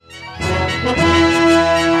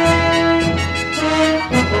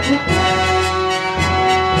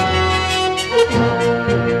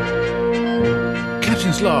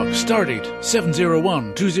Captain's log, stardate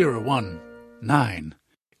 701-2019.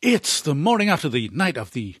 It's the morning after the night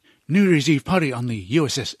of the New Year's Eve party on the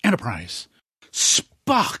USS Enterprise.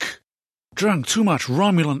 Spock drank too much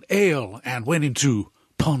Romulan ale and went into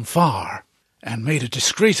Pon farr and made a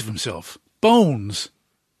disgrace of himself. Bones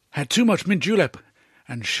had too much mint julep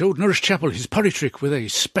and showed Nurse Chapel his party trick with a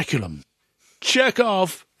speculum.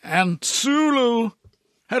 Chekhov and Sulu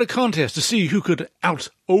had a contest to see who could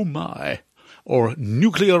out-oh my or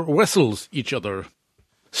nuclear wrestles each other.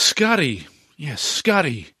 Scotty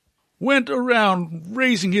went around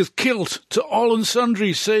raising his kilt to all and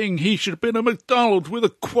sundry, saying he should have been a McDonald with a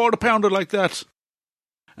quarter-pounder like that.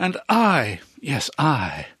 And I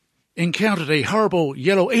encountered a horrible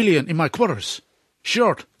yellow alien in my quarters.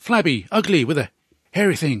 Short, flabby, ugly, with a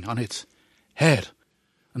hairy thing on its head.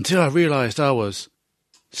 Until I realized I was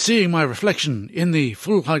seeing my reflection in the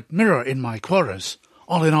full-height mirror in my quarters.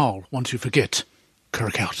 All in all, one to forget.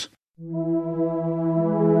 Kirk out.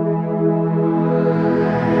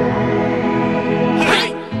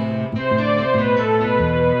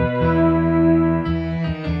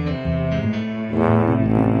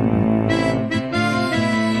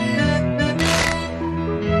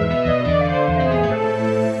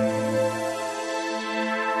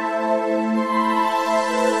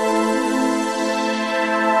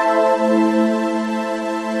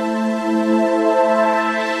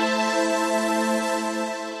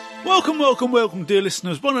 Welcome, dear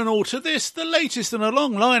listeners, one and all, to this, the latest in a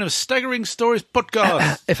long line of Staggering Stories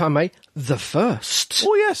podcasts. If I may, the first.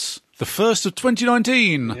 Oh, yes, the first of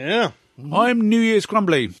 2019. Yeah. I'm New Year's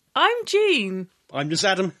Grumbly. I'm Jean. I'm just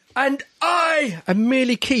Adam. And I am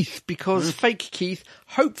merely Keith, because fake Keith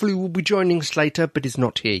hopefully will be joining us later, but is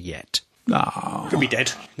not here yet. Ah. Could be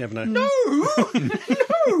dead. Never know.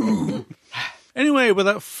 No! Anyway,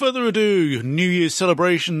 without further ado, New Year's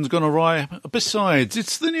celebration's gone awry. Besides,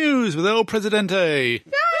 it's the news with El Presidente.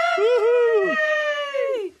 Woohoo!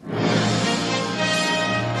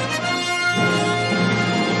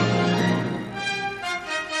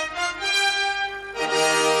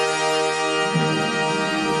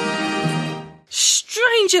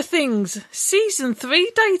 Stranger Things, Season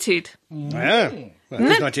 3 dated. Yeah. Well, it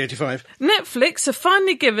was 1985. Netflix have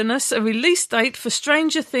finally given us a release date for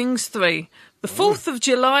Stranger Things 3. The 4th of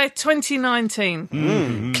July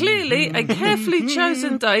 2019. Clearly a carefully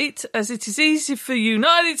chosen date, as it is easy for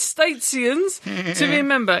United Statesians to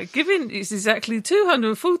remember, given it's exactly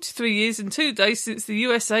 243 years and 2 days since the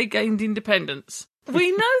USA gained independence.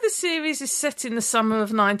 We know the series is set in the summer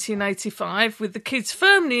of 1985, with the kids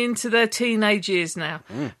firmly into their teenage years now.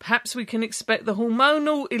 Perhaps we can expect the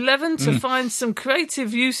hormonal 11 to find some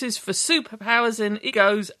creative uses for superpowers and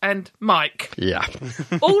egos and Mike. Yeah.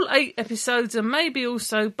 All 8 episodes, and maybe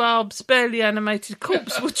also Barb's barely animated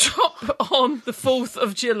corpse, will drop on the 4th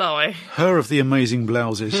of July. Her of the amazing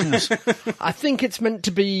blouses. Yes. I think it's meant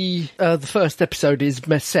to be, the first episode is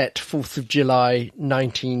set 4th of July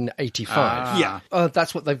 1985. Yeah.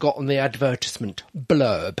 That's what they've got on the advertisement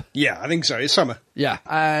blurb. Yeah, I think so. It's summer. Yeah,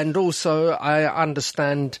 and also I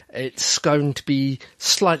understand it's going to be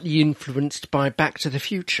slightly influenced by Back to the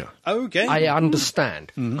Future. Okay. I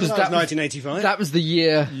understand. Because That was 1985. That was the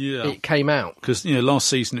year it came out. Because, last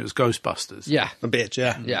season it was Ghostbusters. Yeah. A bit,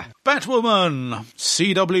 yeah. Yeah. Batwoman!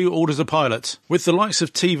 CW orders a pilot. With the likes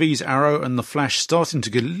of TV's Arrow and The Flash starting to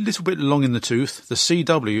get a little bit long in the tooth, the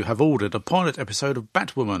CW have ordered a pilot episode of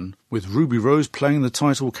Batwoman, with Ruby Rose playing the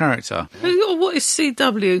title character. What is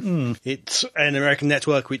CW? It's an American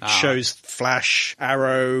network which shows Flash,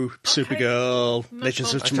 Arrow, Supergirl,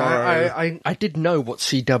 Legends of Tomorrow. I did know what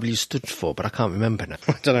CW stood for, but I can't remember now.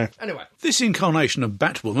 I don't know. Anyway. This incarnation of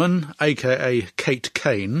Batwoman, a.k.a. Kate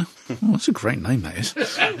Kane... Oh, that's a great name, that is.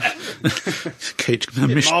 Kate...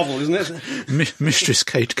 Marvel, isn't it? Mistress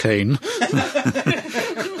Kate Kane.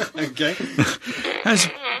 Okay.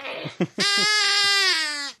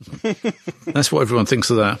 That's what everyone thinks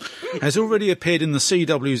of that. Has already appeared in the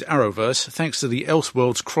CW's Arrowverse thanks to the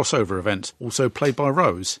Elseworlds crossover event, also played by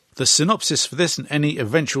Rose. The synopsis for this and any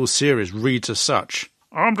eventual series reads as such.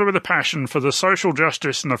 Armed with a passion for the social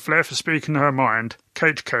justice and a flair for speaking her mind,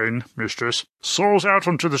 Kate Kane, Mistress, soars out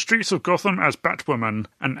onto the streets of Gotham as Batwoman,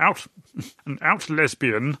 an out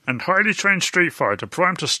lesbian and highly trained street fighter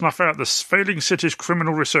primed to snuff out the failing city's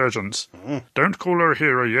criminal resurgence. Don't call her a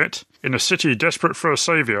hero yet. In a city desperate for a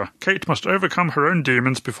saviour, Kate must overcome her own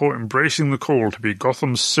demons before embracing the call to be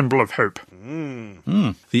Gotham's symbol of hope.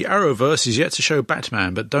 The Arrowverse is yet to show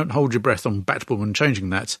Batman, but don't hold your breath on Batwoman changing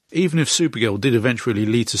that, even if Supergirl did eventually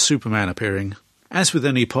lead to Superman appearing. As with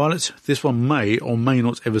any pilot, this one may or may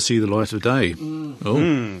not ever see the light of day.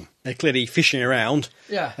 They're clearly fishing around.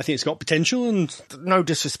 Yeah. I think it's got potential. And No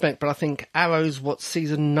disrespect, but I think Arrow's,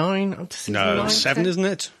 season 9? Up to season 9, 7, 10? isn't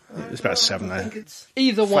it? It's about 7 there.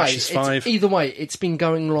 Either Flash is 5. Either way, it's been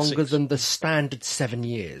going longer than the standard 7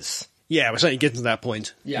 years. Yeah, we're certainly getting to that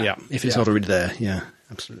point. Yeah. If it's not already there. Yeah,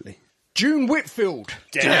 absolutely. June Whitfield.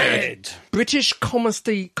 Dead. British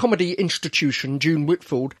comedy institution June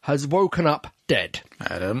Whitfield has woken up dead.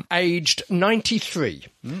 Adam. Aged 93.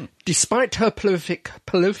 Despite her prolific,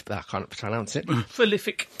 I can't pronounce it.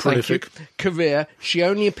 Prolific. Thank you, career, she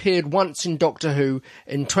only appeared once in Doctor Who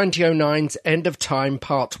in 2009's End of Time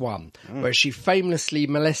Part 1, where she famously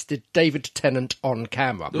molested David Tennant on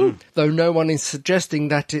camera, though no one is suggesting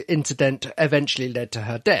that incident eventually led to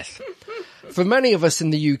her death. For many of us in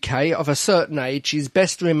the UK of a certain age, she's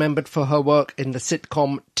best remembered for her work in the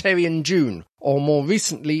sitcom Terry and June, or more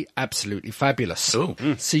recently, Absolutely Fabulous.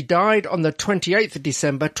 She died on the 28th of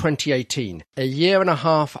December 2018, a year and a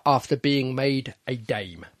half after being made a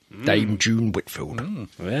Dame. Dame June Whitfield.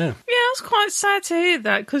 Yeah. Yeah, I was quite sad to hear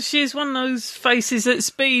that, because she's one of those faces that's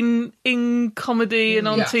been in comedy and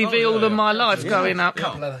on TV all of my life growing up.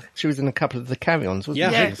 She was in a couple of the Carry-Ons, wasn't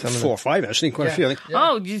she? Yeah, 4 or 5 actually, quite a few, I think.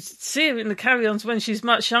 Oh, you see her in the Carry-Ons when she's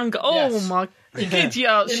much younger. Oh, Yes. my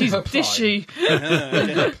giddy-out, she's her prime. dishy.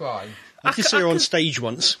 I did see her on stage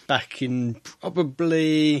once, back in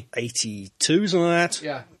probably 82, something like that.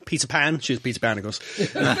 Yeah. Peter Pan. She was Peter Pan, of course.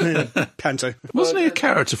 Panto. Wasn't he a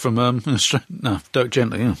character from, no, Dirk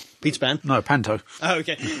Gently, yeah. Peter Pan? No, Panto. Oh,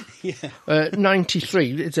 okay. Yeah.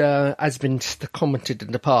 93, it's, has been commented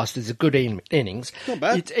in the past, is a good innings. Not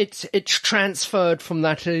bad. It's transferred from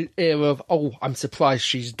that era of, oh, I'm surprised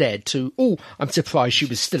she's dead, to, oh, I'm surprised she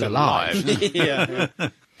was still alive. Yeah.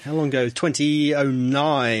 How long ago?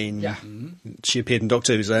 2009. Yeah. She appeared in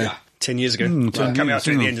Doctor Who, 10 years ago. Coming up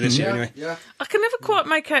to the end of this year, anyway. Yeah. I can never quite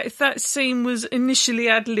make out if that scene was initially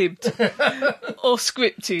ad-libbed or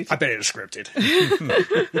scripted. I bet it was scripted.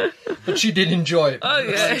 But she did enjoy it. Oh,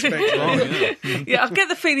 yeah. Yeah, I get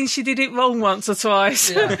the feeling she did it wrong once or twice.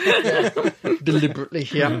 Deliberately,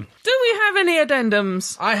 yeah. Do we have any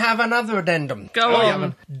addendums? I have another addendum. Go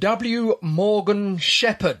on. W. Morgan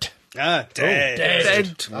Shepherd.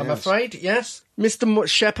 Dead. I'm afraid, yes. Mr.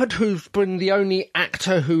 Shepherd, who's been the only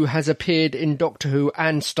actor who has appeared in Doctor Who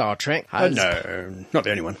and Star Trek. No, not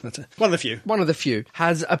the only one. That's one of the few. One of the few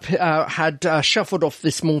has had shuffled off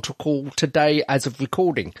this mortal coil today as of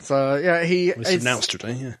recording. So yeah, It's announced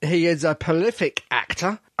today. Yeah. He is a prolific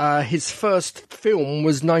actor. His first film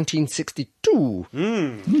was 1962.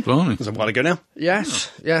 Blimey. It was a while ago now. Yes.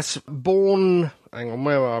 Born. Hang on,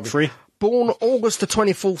 where are we? Free. Born August the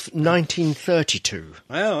 24th, 1932.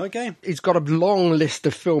 Oh, okay. He's got a long list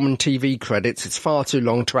of film and TV credits. It's far too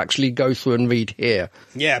long to actually go through and read here.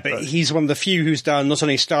 Yeah, but he's one of the few who's done not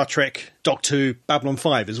only Star Trek, Doctor Who, Babylon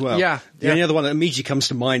 5 as well. Yeah. The only other one that immediately comes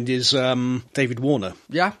to mind is David Warner.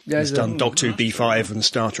 Yeah. He's done Doctor Who, B5 and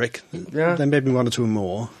Star Trek. Yeah. Then maybe one or two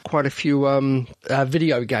more. Quite a few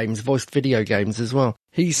video games, voiced video games as well.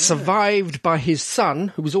 He's survived by his son,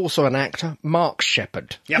 who was also an actor, Mark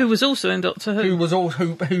Shepherd. Yep. Who was also in Doctor Who.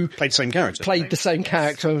 Who Played the same character. played the same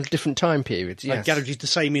character in different time periods, yes. Gallagher's the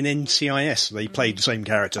same in NCIS. They played the same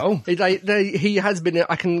character. Oh, he has been.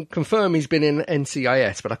 I can confirm he's been in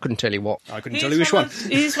NCIS, but I couldn't tell you what. I couldn't tell you which one.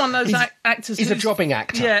 He's one of those actors. He's a jobbing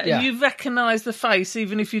actor. Yeah, you recognise the face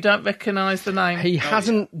even if you don't recognise the name. He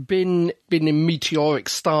hasn't been in meteoric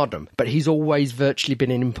stardom, but he's always virtually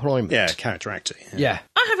been in employment. Yeah, character actor. Yeah.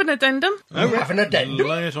 I have an addendum. You have an addendum?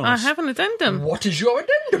 Lay it on I us. have an addendum. What is your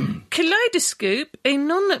addendum? Kaleidoscope, a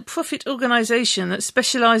non-profit organisation that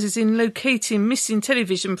specialises in locating missing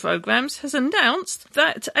television programmes, has announced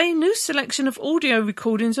that a new selection of audio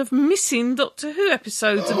recordings of missing Doctor Who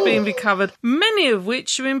episodes have been recovered, many of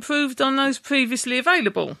which are improved on those previously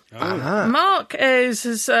available. Mark Ayres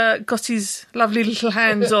has got his lovely little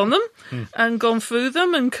hands on them and gone through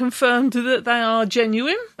them and confirmed that they are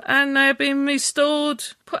genuine and they're being restored,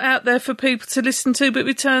 put out there for people to listen to, but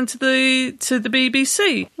returned to the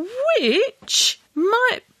BBC, which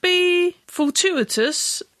might be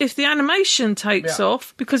fortuitous if the animation takes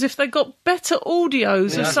off, because if they got better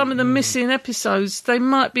audios of some of the missing episodes, they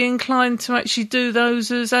might be inclined to actually do those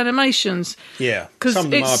as animations. Yeah, some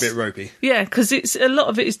of them are a bit ropey. Yeah, because a lot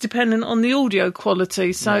of it is dependent on the audio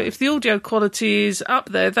quality. So if the audio quality is up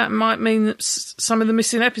there, that might mean that some of the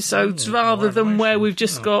missing episodes, rather than where we've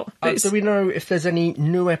just got... do we know if there's any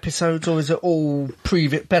new episodes, or is it all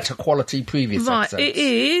better quality previous episodes? Right, it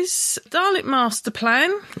is Dalek Master Plan,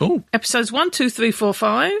 episodes 1, 2, 3, 4,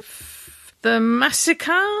 5. The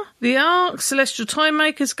Massacre, The Ark, Celestial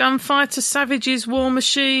Toymakers, Gunfighter, Savages, War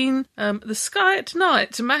Machine, The Sky at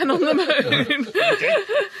Night, Man on the Moon,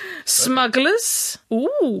 Smugglers,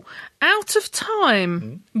 Out of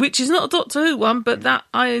Time, which is not a Doctor Who one, but that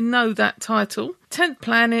I know that title. 10th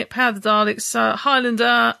Planet, Power of the Daleks,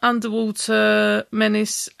 Highlander, Underwater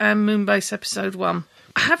Menace, and Moonbase Episode 1.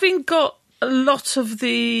 Having got a lot of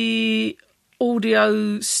the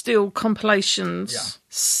audio still compilations,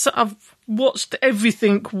 so I've watched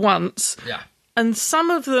everything once, and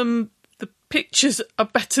some of them, the pictures are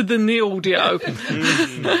better than the audio.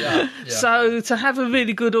 So to have a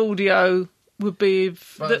really good audio would be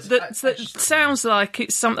that sounds like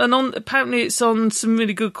it's some, and apparently it's on some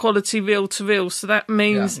really good quality reel to reel. So that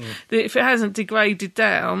means that if it hasn't degraded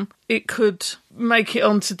down, it could make it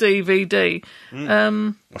onto DVD.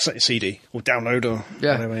 Or CD or download or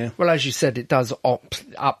whatever. Yeah. Well, as you said, it does up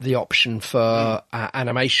the option for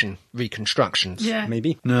animation reconstructions. Yeah,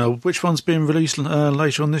 maybe. No, which one's being released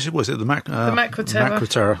later on this? Was it the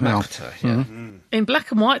Macroterror? Macroterror. In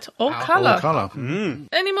black and white or colour.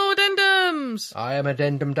 Any more addendums? I am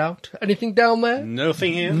addendum out. Anything down there?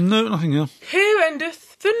 Nothing here. No, nothing here. Here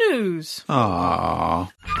endeth the news. Ah.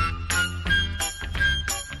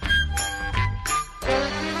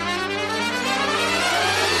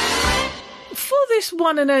 For this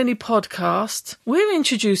one and only podcast, we're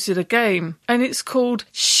introducing a game, and it's called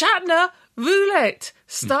Shatner Roulette,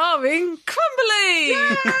 starring Crumbly.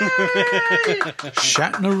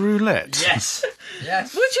 Shatner Roulette. Yes.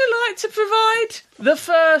 Would you like to provide the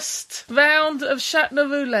first round of Shatner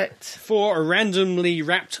Roulette? 4 randomly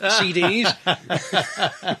wrapped CDs.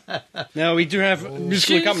 Now, we do have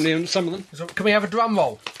musical accompaniment on some of them. So can we have a drum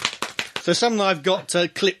roll? So some that I've got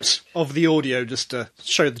clips of the audio just to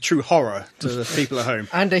show the true horror to the people at home.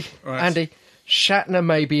 Andy, Shatner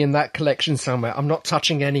may be in that collection somewhere. I'm not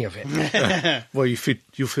touching any of it. Well, you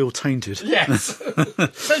feel tainted. Yes.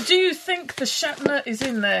 So do you think the Shatner is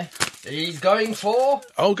in there? He's going for...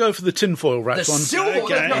 I'll go for the tinfoil wrapped one. Silver.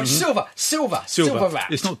 Okay. No, silver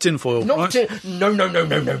wrap. It's not tinfoil, Not right?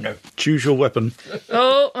 No. Choose your weapon.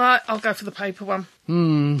 Oh, right, I'll go for the paper one.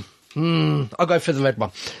 I'll go for the red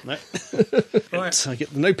one. No. Right. I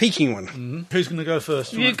get the no peeking one. Who's going to go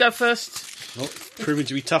first? You go first. Well, proving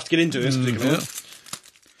to be tough to get into this particular one.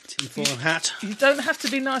 Tinfoil hat. You don't have to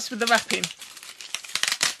be nice with the wrapping.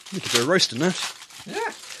 You could do a roast in that.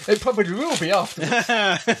 Yeah. It probably will be after.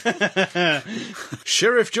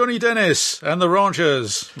 Sheriff Johnny Dennis and the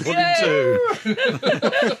Ranchers. Volume 2.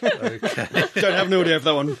 Don't have an audio of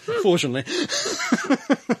that one, fortunately.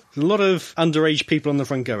 A lot of underage people on the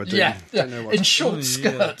front cover, too. Yeah. Don't know what. In short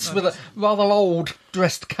skirts with a rather old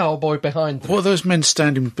dressed cowboy behind them. What are those men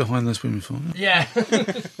standing behind those women for? Yeah.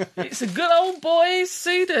 It's a good old boys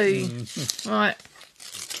CD. Right.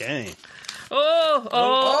 Okay. Oh.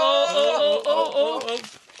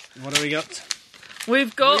 What have we got?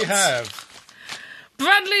 We've got We have.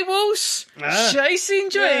 Bradley Walsh, Chasing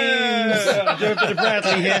Dreams. Do a bit of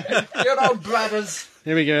Bradley here. Good old brothers.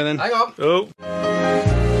 Here we go, then. Hang on. Oh.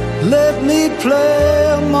 Let me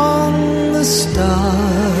play among the stars.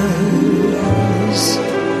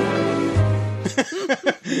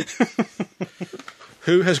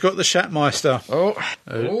 Who has got the Shatmeister?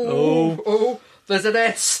 Oh. There's an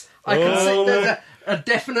S. I can see there's a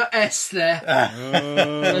definite S there.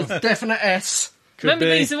 There's a definite S. Remember,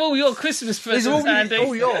 these are all your Christmas presents, These are Andy.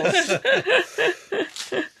 all yours.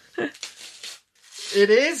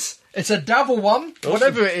 It is. It's a double one.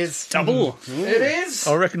 Whatever it is. Double. It is.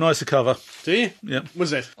 I recognise the cover. Do you? Yeah.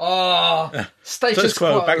 What's it? Status First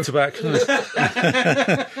quo, quo. back to back.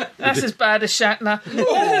 That's as bad as Shatner.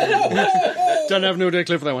 Don't have an audio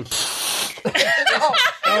clip for that one.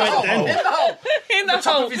 In the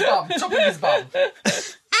Top hole. of his bum. Top of his bum.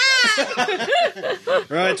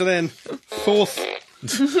 Right, so then. Fourth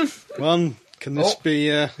one. Can this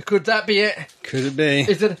be... Could that be it? could it be?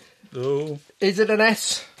 Is it? Oh. Is it an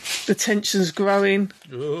S? The tension's growing.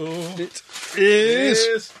 Oh. It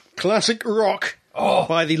is Classic Rock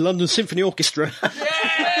by the London Symphony Orchestra.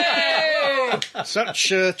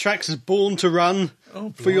 Such tracks as Born to Run,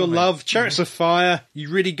 For Your Love, Chariots of Fire, You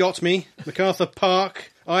Really Got Me, MacArthur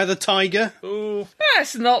Park, Eye of the Tiger.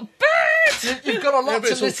 That's not bad. You've got a lot but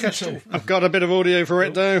to it's listen orchestral. to. I've got a bit of audio for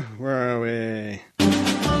it, though. Where are we? That's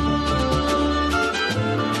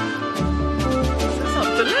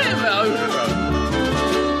not Bolero.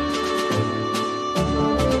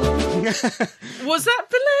 Was that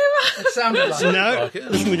Bolero? It sounded like it. No, like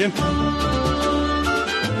it. listen again.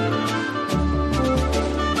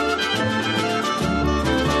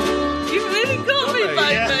 You really got me,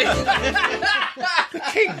 baby.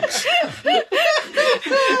 Kinks.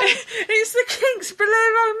 It's the Kinks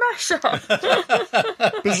Bolero mashup.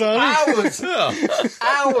 Bizarrely.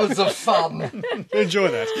 Hours of fun. Enjoy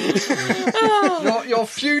that. Your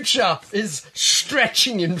future is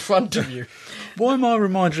stretching in front of you. Why am I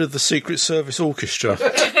reminded of the Secret Service Orchestra?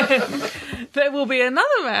 There will be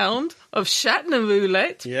another round of Shatner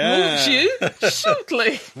Roulette. Yeah. Won't you?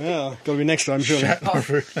 Shortly. Well, got to be next time, surely.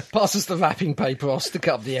 Pass us the wrapping paper. I'll stick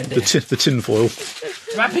up the ending. The tin foil.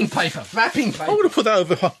 Wrapping paper. Wrapping I'm paper. going to put that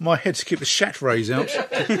over my head to keep the shat rays out.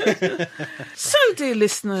 So, dear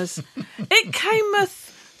listeners, it cameth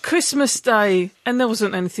Christmas Day, and there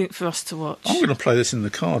wasn't anything for us to watch. I'm going to play this in the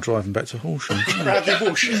car driving back to Horsham.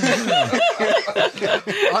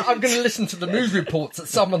 I'm going to listen to the news reports that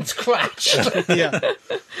someone's crashed. Yeah.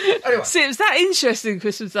 See, it was that interesting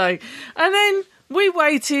Christmas Day. And then we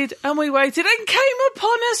waited and came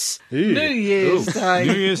upon us New Year's Day.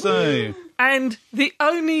 New Year's Day. And the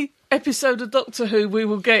only episode of Doctor Who we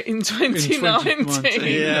will get in 2019.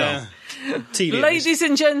 2019. Yeah. Tedious. Ladies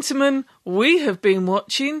and gentlemen, we have been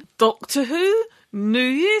watching Doctor Who New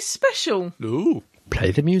Year's Special. Ooh.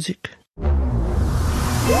 Play the music.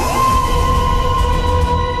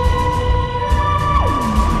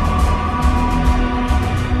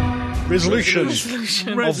 Resolution. Resolution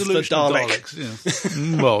of the Dalek.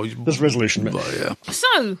 Daleks, yeah. Well, There's resolution. But well, yeah.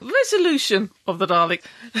 So, resolution of the Dalek.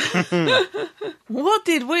 What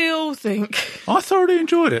did we all think? I thoroughly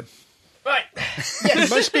enjoyed it. Right.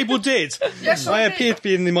 most people did. Yes, I I did. appear to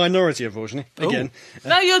be in the minority, unfortunately. Again.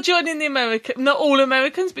 Now you're joining the not all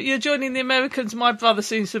Americans, but you're joining the Americans my brother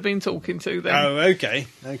seems to have been talking to then. Oh, okay.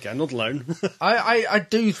 Okay, I'm not alone. I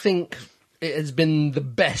do think it has been the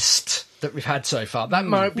best that we've had so far. That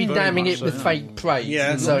might be damning it with fake praise.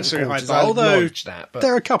 Yeah, in certain not very high quarters. bar. I'll Although acknowledge that, but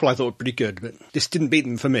there are a couple I thought were pretty good, but this didn't beat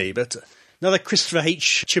them for me. But another Christopher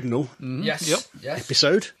H. Chibnall yes, Yep. yes.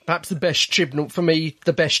 episode. Perhaps the best Chibnall, for me,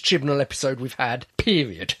 the best Chibnall episode we've had,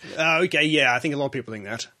 period. Okay, yeah, I think a lot of people think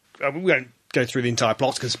that. We won't go through the entire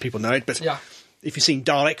plot because people know it, but Yeah. if you've seen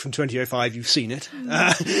Dalek from 2005, you've seen it.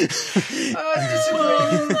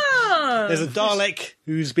 There's a Dalek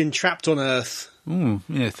who's been trapped on Earth. Yeah,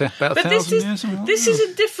 about But 1,000 years. Something like this that. is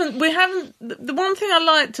a different. We haven't. The one thing I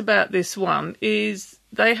liked about this one is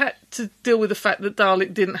they had to deal with the fact that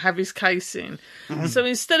Dalek didn't have his case in. So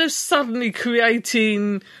instead of suddenly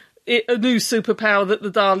creating a new superpower that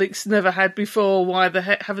the Daleks never had before, why the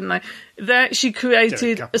heck haven't they? They actually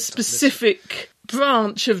created couple a of specific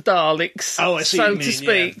branch of Daleks, Oh, I see so what you mean, to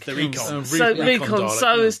speak. yeah, the recon. So Recon recon, Dalek,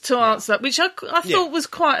 so yeah. as to answer that, which I thought was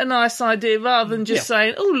quite a nice idea, rather than just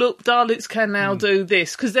saying, "Oh look, Daleks can now do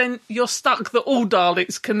this," because then you're stuck that all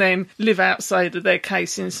Daleks can then live outside of their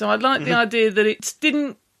casing. So I like the idea that it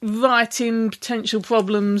didn't write in potential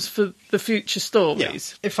problems for the future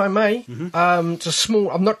stories. If I may, just a small,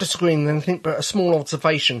 I'm not disagreeing with anything, but a small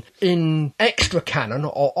observation. In extra canon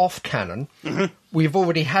or off canon, we've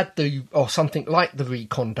already had something like the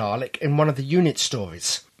Recon Dalek in one of the unit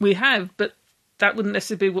stories. We have, but that wouldn't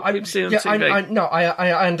necessarily be what people see on TV.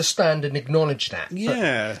 I understand and acknowledge that.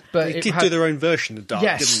 Yeah, but they it did had- do their own version of Dalek,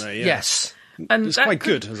 Yes, didn't they? Yeah. yes. And It's that quite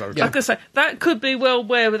could- good, as I I recall. was going to say, that could be well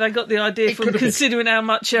where they got the idea It from, could have been. considering how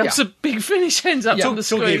much else Yeah. a Big Finish ends up Yeah, on the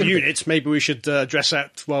Talking of screen. units, maybe we should address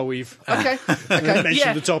that while we've Okay. mentioned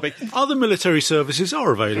Yeah. the topic. Other military services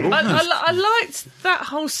are available. I liked that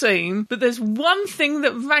whole scene, but there's one thing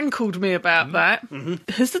that rankled me about that.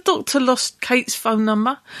 Has the Doctor lost Kate's phone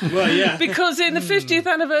number? Well, yeah. Because in the 50th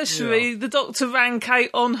anniversary, the Doctor rang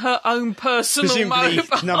Kate on her own personal Presumably,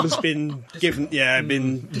 mobile. number's been given,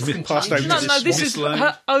 been passed over No, to no, this is Mislane.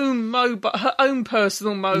 her own mobile, her own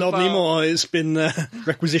personal mobile. Not anymore, it's been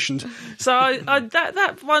requisitioned. So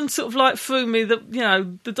that one sort of like threw me that,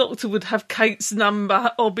 the Doctor would have Kate's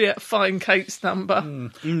number, albeit find Kate's number.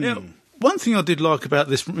 Yeah, one thing I did like about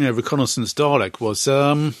this reconnaissance Dalek was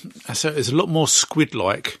so it's a lot more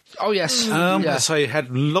squid-like. Oh, yes. I say it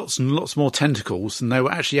had lots and lots more tentacles, and they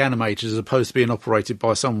were actually animated as opposed to being operated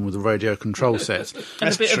by someone with a radio control set.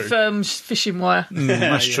 And a bit true. of fishing wire.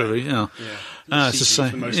 That's true, yeah. It's the CG same.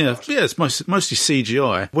 for the most Yeah, part. yeah. It's mostly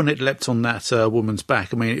CGI. When it leapt on that woman's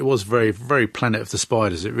back, I mean, it was very, very Planet of the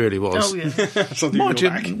Spiders. It really was. Oh, yeah. Something Mind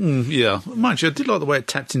in you, your back. mind you, I did like the way it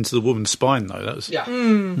tapped into the woman's spine, though. That was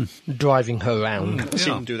Driving her around. I've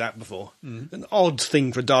seen them do that before. An odd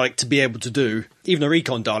thing for a Dalek to be able to do. Even a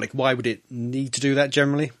recon Dalek, why would it need to do that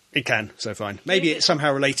generally? It can, so fine. Maybe it's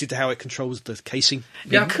somehow related to how it controls the casing.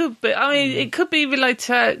 It could be. I mean, it could be related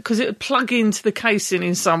to because it would plug into the casing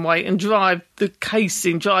in some way and drive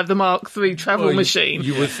the Mark III travel machine.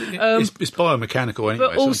 It's biomechanical anyway.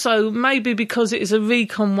 But also, maybe because it is a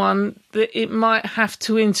recon one, that it might have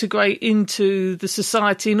to integrate into the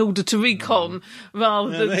society in order to recon rather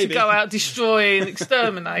than to maybe. go out, destroy and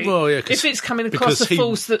exterminate. Well, yeah, if it's coming across a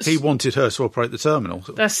force that's... he wanted her to operate the terminal.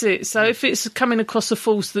 That's it. So if it's coming across a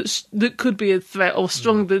force that could be a threat or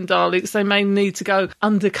stronger than Daleks, they may need to go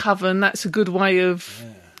undercover, and that's a good way of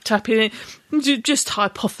tapping it. Just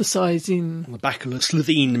hypothesising. On the back of a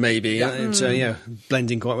Slovene, maybe. It's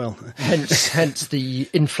blending quite well. Hence the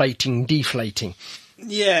inflating, deflating.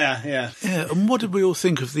 Yeah. Yeah, and what did we all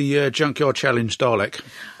think of the Junkyard Challenge Dalek?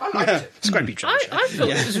 I liked it. Scrappy trash. I thought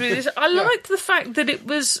it was really... I liked the fact that it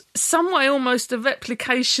was some way almost a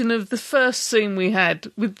replication of the first scene we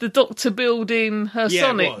had with the Doctor building her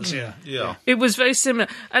Sonic. It was, Yeah. It was very similar.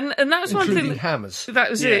 And that was one thing... Including hammers. That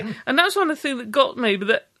was it. And that was one of the things that got me,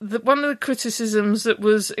 but that one of the criticisms that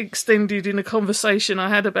was extended in a conversation I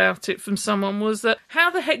had about it from someone was that how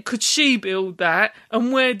the heck could she build that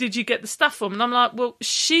and where did you get the stuff from? And I'm like, well,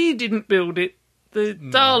 she didn't build it. The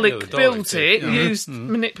Dalek built it, used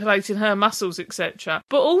manipulating her muscles, etc.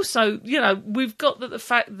 But also, we've got the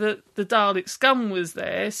fact that the Dalek's gun was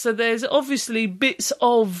there, so there's obviously bits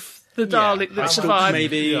of the Dalek that survived,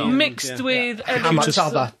 maybe, mixed with How much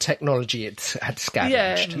other technology it had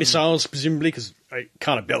scavenged. Missiles, presumably, because it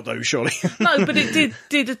can't have built those, surely. No, but it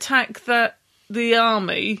did attack the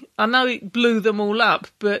army. I know it blew them all up,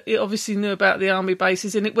 but it obviously knew about the army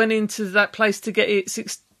bases, and it went into that place to get its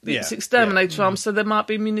exterminator arms, so there might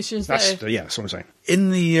be munitions there. That's what I'm saying.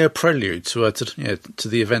 In the prelude to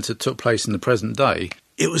the event that took place in the present day,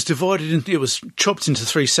 it was it was chopped into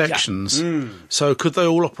 3 sections. So could they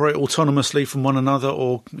all operate autonomously from one another,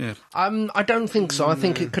 or? Yeah. I don't think so. I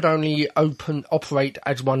think it could only operate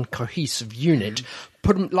as one cohesive unit.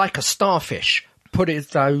 Put them like a starfish. Put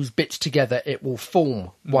those bits together, it will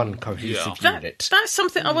form one cohesive unit. That's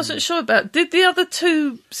something I wasn't sure about. Did the other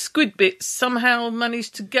 2 squid bits somehow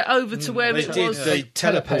manage to get over to where it was? They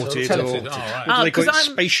teleported. They call it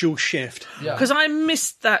spatial shift. Because I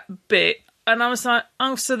missed that bit. And I was like,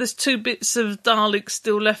 so there's 2 bits of Dalek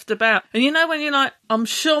still left about. And when you're like, I'm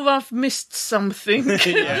sure I've missed something.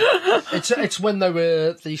 It's when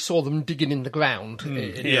they saw them digging in the ground.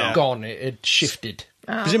 It had gone. It shifted.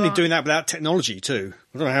 Presumably doing that without technology too.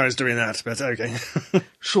 I don't know how it's doing that, but okay.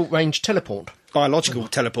 Short-range teleport. Biological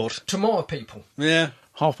teleport. To more people. Yeah.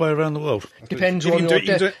 Halfway around the world. Depends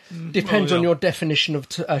on your definition of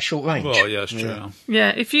short range. Well, yeah, that's true. Yeah,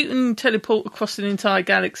 if you can teleport across an entire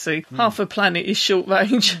galaxy, half a planet is short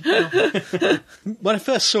range. When I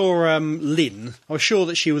first saw Lynn, I was sure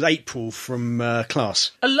that she was April from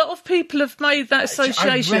Class. A lot of people have made that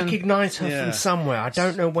association. I recognise her from somewhere. I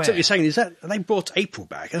don't know where. So what you're saying is that they brought April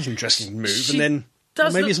back. That's an interesting move. She and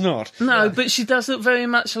then maybe it's not. No, but she does look very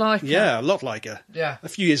much like her. Yeah, a lot like her. Yeah. A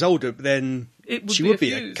few years older, but then she would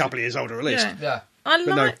be a couple of years older at least. Yeah. But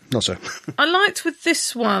no, not so. I liked with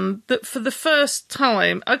this one that for the first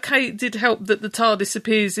time, it did help that the TARDIS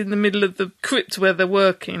appears in the middle of the crypt where they're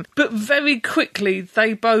working, but very quickly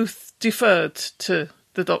they both deferred to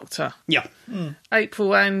the Doctor. Yeah.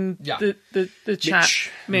 April and the chap,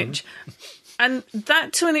 Mitch. And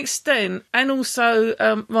that to an extent, and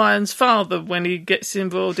also Ryan's father when he gets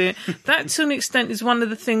involved in it, that to an extent is one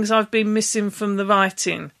of the things I've been missing from the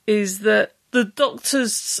writing, is that the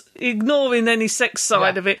Doctor's ignoring any sex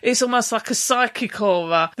side of it. It's almost like a psychic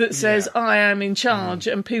aura that says, I am in charge,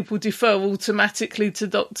 and people defer automatically to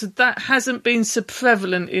Doctor. That hasn't been so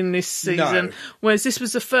prevalent in this season, whereas this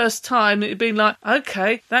was the first time that it'd been like,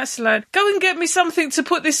 okay, that's lad. Go and get me something to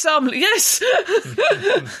put this sample. Yes!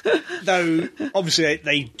 Though, obviously,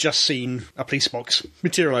 they just seen a police box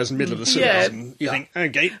materialise in the middle of the sewers, and you think,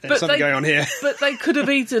 okay, there's something going on here. But they could have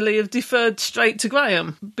easily have deferred straight to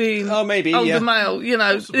Graham, being older male, They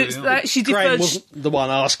actually Graham deferred. wasn't the one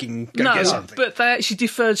asking, go get something. But they actually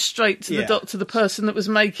deferred straight to the Doctor, the person that was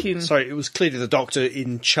making. So it was clearly the Doctor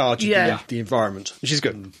in charge of the environment, which is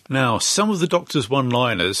good. Now, some of the Doctor's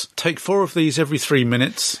one-liners, take 4 of these every 3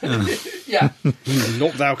 minutes. Yeah.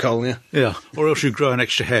 Not with alcohol, Yeah, or else you grow an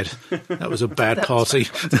extra head. That was a bad party.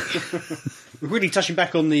 Really touching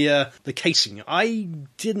back on the casing, I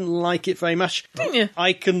didn't like it very much. Didn't you?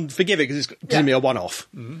 I can forgive it because it's giving me a one-off.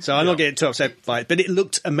 So I'm not getting too upset by it, but it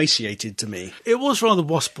looked emaciated to me. It was rather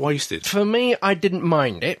wasp-wasted. For me, I didn't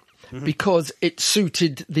mind it because it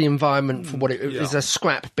suited the environment for what it was, a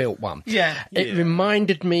scrap-built one. Yeah. It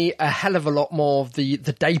reminded me a hell of a lot more of the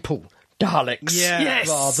Dapol Daleks Yes.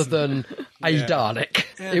 rather than a Dalek.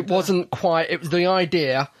 It wasn't quite, it was the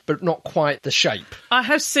idea, but not quite the shape. I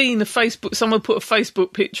have seen someone put a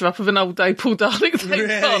Facebook picture up of an old Dapol Dalek they've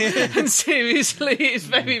got, and seriously, it's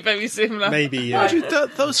very, very similar. Maybe. Actually,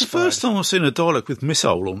 that was the first time I've seen a Dalek with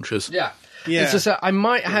missile launchers. Yeah. Yeah. It's just that I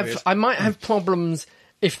might have problems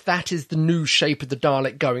if that is the new shape of the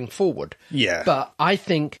Dalek going forward. Yeah. But I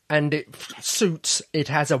think, and it suits, it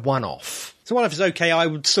has a one-off. So one-off is okay. I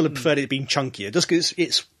would still have preferred it being chunkier, just because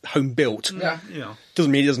it's home built. Yeah.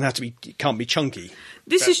 Doesn't mean it doesn't have to be. It can't be chunky.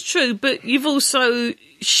 This is true, but you've also...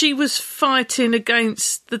 She was fighting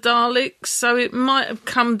against the Daleks, so it might have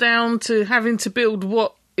come down to having to build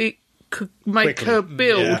what it could make Quickly. her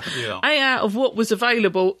build. Yeah. A, out of what was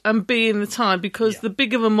available, and B, in the time, because the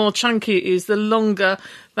bigger and more chunky it is, the longer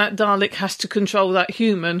that Dalek has to control that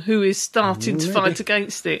human who is starting to fight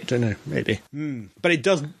against it. Don't know, maybe. But it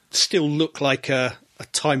does still look like a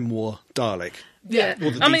Time War Dalek. Yeah. All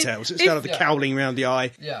the details. Instead of the cowling around the eye,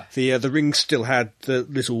 Yeah. the rings still had the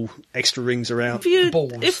little extra rings around.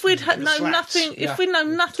 balls. If we'd known slats. nothing, if we'd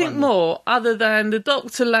known nothing more other than the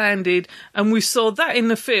Doctor landed and we saw that in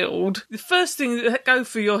the field, the first thing that go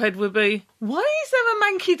through your head would be, why is there a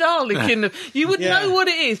manky Dalek in the... You would know what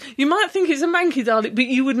it is. You might think it's a manky Dalek, but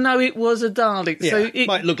you would know it was a Dalek. Yeah, So it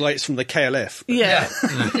might look like it's from the KLF. But Yeah.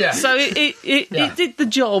 Yeah. So it did the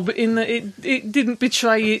job in that it didn't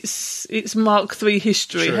betray its Mark III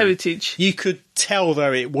history, heritage. you could tell,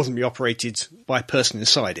 though, it wasn't be operated by a person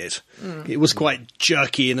inside it. It was quite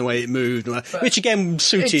jerky in the way it moved, which again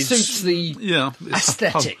suited. It suits the It's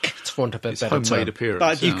aesthetic, to want a bit better homemade term. appearance.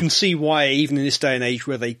 But you can see why, even in this day and age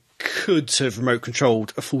where they could have remote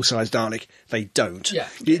controlled a full-size Dalek, they don't. Yeah.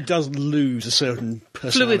 It does lose a certain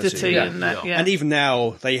personality. Fluidity and that, yeah. And even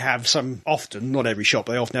now, they have some, often, not every shop,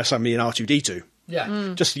 they often have somebody in R2-D2.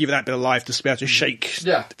 Yeah. Just to give it that bit of life, just to be able to shake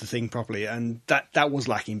Yeah. the thing properly. And that was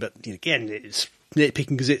lacking. But again, it's nitpicking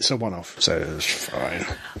because it's a one-off, so it's fine.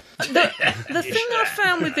 The thing I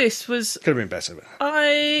found with this was Could have been better.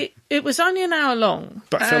 But it was only an hour long.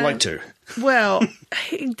 it felt like two. Well,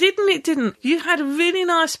 it didn't. You had a really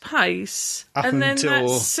nice pace, Up and then that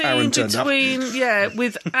until scene Aaron turned up. between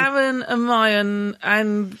with Aaron and Ryan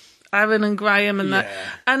and Aaron and Graham and that,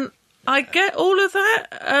 and I get all of that,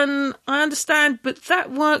 and I understand, but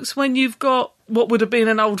that works when you've got what would have been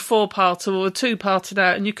an old 4-parter or a 2-parter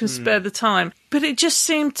out, and you can spare the time. But it just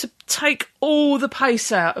seemed to take all the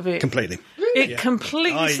pace out of it. Completely. It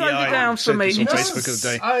completely slowed it down for said me. this on It just Facebook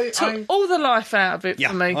the other day. took all the life out of it Yeah,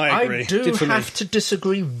 for me. I agree. I do Did for me. have to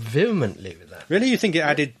disagree vehemently with that. Really? You think it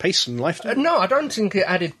added pace and life to it? No, I don't think it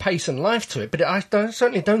added pace and life to it, but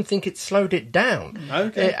certainly don't think it slowed it down.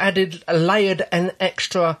 Okay. It added layered an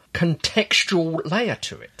extra contextual layer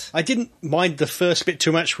to it. I didn't mind the first bit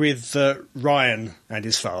too much with Ryan and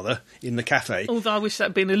his father in the cafe. Although I wish that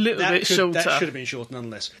had been a little bit shorter. That should have been shorter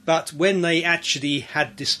nonetheless. But when they actually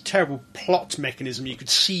had this terrible plot mechanism, you could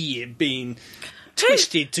see it being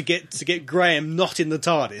twisted to get Graham not in the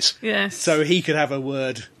TARDIS. Yes. So he could have a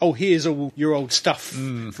word, oh, here's all your old stuff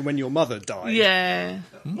from when your mother died. Yeah.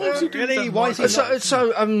 Really? Why is he not?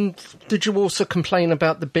 So, did you also complain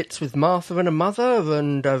about the bits with Martha and her mother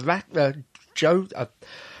and Joe,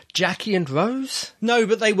 Jackie and Rose? No,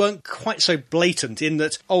 but they weren't quite so blatant in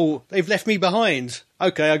that, oh, they've left me behind.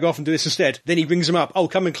 Okay, I go off and do this instead. Then he brings them up. Oh,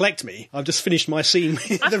 come and collect me. I've just finished my scene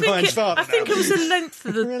with Ryan's father. I think it was the length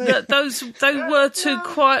of they were two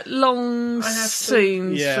quite long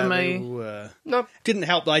scenes for me. they were. No. Didn't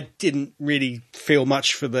help that I didn't really feel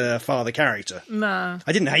much for the father character. No.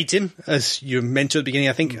 I didn't hate him, as you meant at the beginning.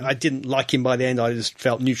 I think I didn't like him by the end. I just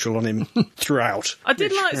felt neutral on him throughout. I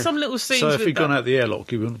did like some little scenes So if with he'd gone that. out the airlock,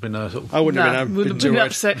 he wouldn't have been sort of... I wouldn't have Would been, have too been worried.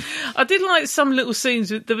 upset. I did like some little scenes.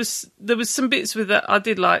 There was some bits with that I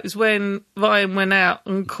did like. Is when Ryan went out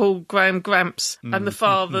and called Graham Gramps, and the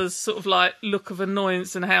father's sort of like look of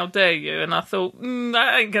annoyance and how dare you. And I thought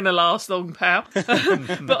that ain't going to last long, pal.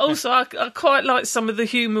 But also I quite like some of the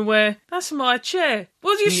humour where that's my chair.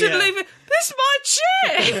 Well, you should Yeah. leave it. This is my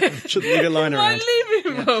chair. Shouldn't leave it lying My around.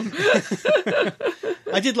 living room.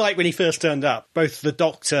 I did like when he first turned up, both the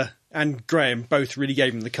Doctor and Graham both really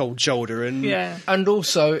gave him the cold shoulder. And Yeah. And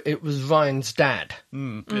also, it was Ryan's dad.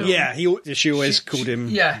 yeah, she always called him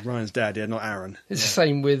yeah. Ryan's dad, not Aaron. It's the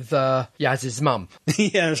same with Yaz's mum.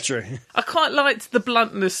 Yeah, that's true. I quite liked the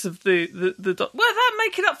bluntness of the well, that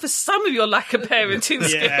making up for some of your lack of parenting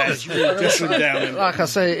Yeah, skills. it's really dressing him down. Like I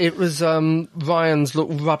say, it was Ryan's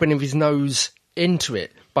rubbing of his nose into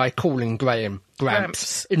it by calling Graham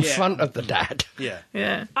Gramps in front of the dad. Yeah.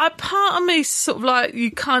 Yeah. Part of me sort of like, you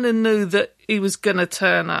kind of knew that he was going to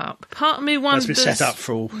turn up. Part of me wonders been set up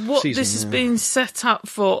for all what season, this has been set up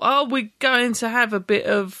for. Are we going to have a bit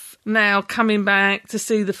of now coming back to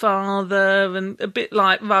see the father, and a bit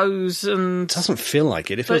like Rose? And It doesn't feel like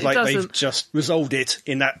it. It feels But it like they've doesn't. just resolved it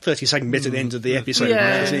in that 30-second bit at the end of the episode.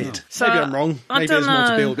 Yeah. That's it. So, Maybe I'm wrong. I Maybe don't there's more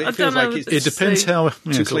to know. build. But I it feels don't like know. it's It depends how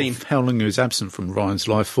too clean. how long he was absent from Ryan's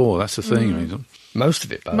life for. That's the thing. I mean, Most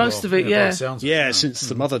of it, though. most of it, yeah. since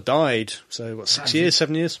the mother died. So, what, 6 years,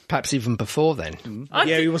 7 years? Perhaps even before then.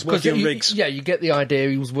 Yeah, he was working on rigs. Yeah, you get the idea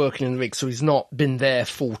he was working in the rigs, so he's not been there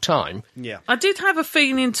full time. Yeah. I did have a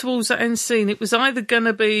feeling towards that end scene it was either going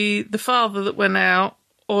to be the father that went out,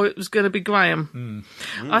 or it was going to be Graham.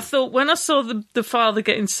 I thought when I saw the father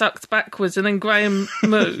getting sucked backwards and then Graham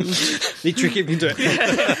moved, They trick him into it.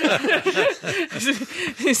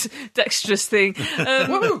 this dexterous thing,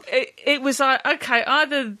 it was like, okay,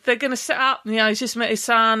 either they're going to set up, he's just met his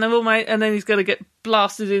son, they're all mate, and then he's going to get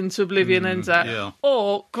blasted into oblivion, ends that. yeah.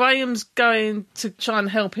 Or Graham's going to try and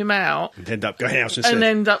help him out End up going out instead. and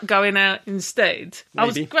end up going out instead. I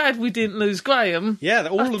was Maybe. glad we didn't lose Graham. Yeah,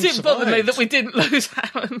 all of them It didn't bother me survived. that we didn't lose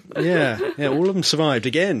Aaron. Yeah, all of them survived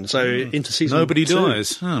again. So into season nobody 2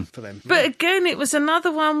 dies. Huh. for them. But again, it was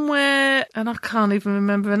another one where, and I can't even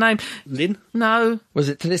remember her name. Lynn? No, Was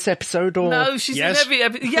it to this episode or? no, she's Yes. in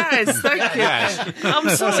every. Yes, thank you. I'm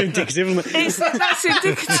That's sorry. indicative, isn't it? That's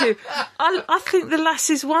indicative. I think the lass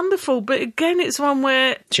is wonderful, but again, it's one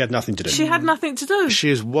where She had nothing to do. she had nothing to do. She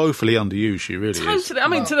is woefully underused. She really is. Totally. I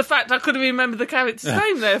mean, to the fact I couldn't remember the character's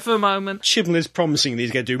name there for a moment. Chibnall is promising that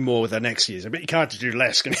he's going to do more with her next year. But you can't do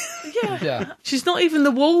less. Can you? Yeah. She's not even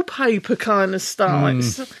the wallpaper kind of star.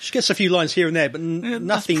 It's- She gets a few lines here and there, but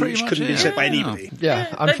nothing pretty which much couldn't it. be said by Yeah. anybody.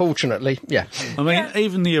 Yeah, unfortunately, yeah. I mean,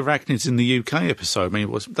 even the arachnids in the UK episode, I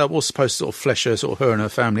mean, that was supposed to sort of flesh her, her and her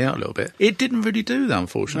family out a little bit. It didn't really do that, I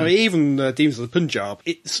unfortunately. mean, even Demons of the Punjab,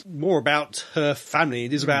 it's more about her family.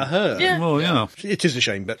 It is about her. Yeah. Well, yeah. It is a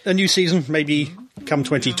shame, but a new season, maybe come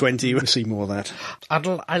 2020, we'll see more of that.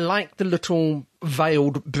 I like the little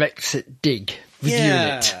veiled Brexit dig with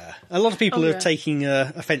Unit. A lot of people Oh, are yeah. taking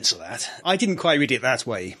offence at that. I didn't quite read it that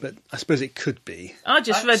way, but I suppose it could be. I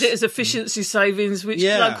just read it as efficiency savings, which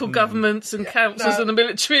Yeah. local governments and councils and the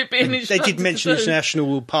military are being They instructed did mention to do.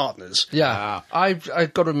 international partners. Yeah, I've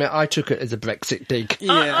got to admit, I took it as a Brexit dig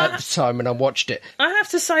Yeah. at the time when I watched it. I have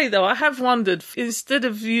to say, though, I have wondered, instead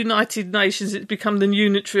of United Nations, it's become the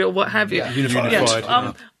unitary or what have you. Unified.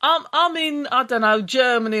 Yeah. I'm in, I don't know,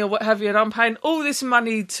 Germany or what have you, and I'm paying all this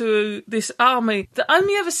money to this army that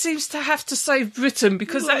only ever seems to have to save Britain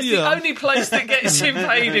because that's the yeah. only place that gets him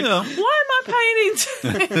paid in. Yeah. Why am I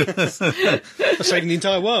paying into this? Saving the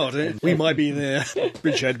entire world. We might be in there,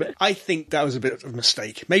 bridgehead, but I think that was a bit of a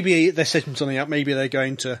mistake. Maybe they're setting something up. Maybe they're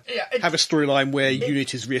going to have a storyline where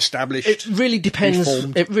Unit is re-established. It really depends.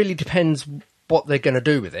 Reformed. It really depends what they're going to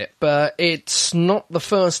do with it. But it's not the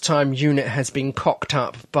first time Unit has been cocked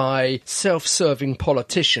up by self-serving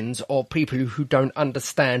politicians or people who don't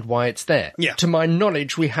understand why it's there. Yeah. To my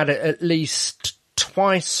knowledge, we had it at least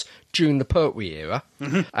twice during the Pertwee era,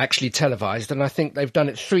 actually televised, and I think they've done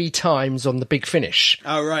it 3 times on The Big Finish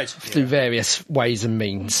Oh, right. through various ways and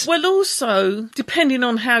means. Well, also, depending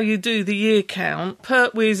on how you do the year count,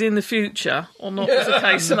 Pertwee is in the future, or not, as the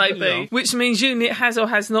case may be, which means Unit has or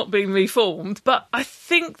has not been reformed. But I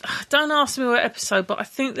think, don't ask me what episode, but I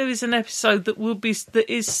think there is an episode that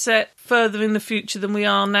is set further in the future than we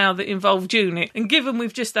are now that involved Unit. And given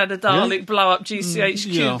we've just had a Dalek blow up GCHQ,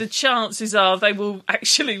 yeah. the chances are they will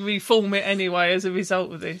actually reform it anyway as a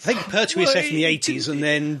result of this. I think Pertwee is set in the 80s and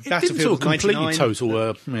then It didn't Battlefield sort of completely 99. total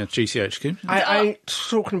GCHQ. I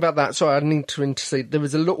talking about that, sorry, I need to intercede. There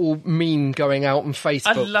was a little meme going out on Facebook.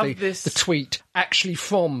 I love this. The tweet actually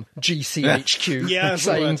from GCHQ Yeah, I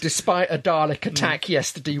saw saying, that. despite a Dalek attack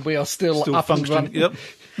yesterday, we are still up and functioning. running. Yep.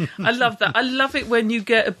 I love that. I love it when you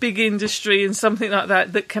get a big industry and something like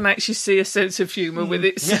that can actually see a sense of humour with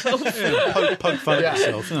itself. Poke fun at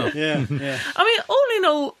itself. Yeah. Yeah. I mean, all in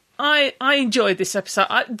all, I enjoyed this episode.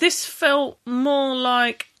 This felt more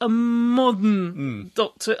like a modern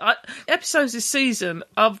Doctor. Episodes this season,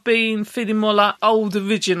 I've been feeling more like old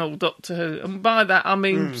original Doctor Who. And by that, I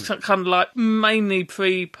mean kind of like mainly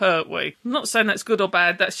pre-Pertwee. I'm not saying that's good or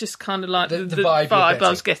bad, that's just kind of like the vibe I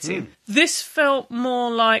was getting. This felt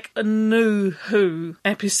more like a new Who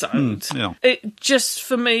episode. It just,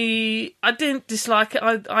 for me, I didn't dislike it.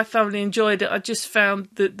 I thoroughly enjoyed it. I just found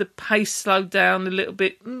that the pace slowed down a little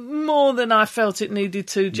bit more than I felt it needed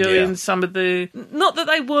to during some of the... Not that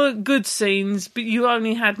they were good scenes, but you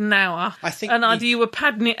only had an hour. I think and either you were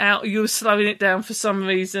padding it out or you were slowing it down for some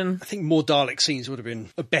reason. I think more Dalek scenes would have been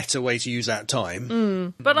a better way to use that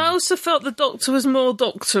time. But I also felt the Doctor was more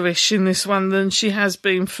Doctorish in this one than she has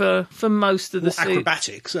been for most of the season.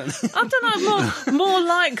 Acrobatics. I don't know, more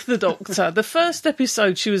like the Doctor. The first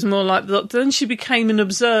episode she was more like the Doctor, then she became an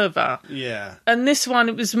observer. Yeah. And this one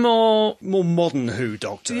it was more modern Who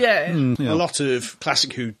Doctor. Yeah. A lot of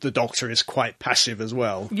classic Who, the Doctor is quite passive as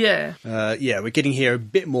well. Yeah. We're getting here a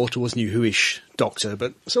bit more towards New Who-ish Doctor,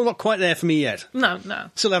 but still not quite there for me yet. No.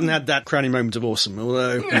 Still haven't had that crowning moment of awesome,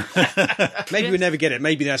 although maybe we never get it.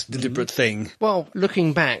 Maybe that's a deliberate thing. Well,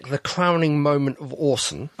 looking back, the crowning moment of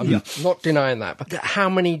awesome, I'm not denying that, but how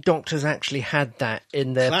many Doctors actually had that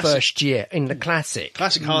in their first year, in the classic?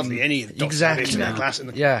 Classic, hardly any Doctor exactly. in their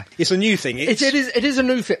classic. Yeah. It's a new thing. It is a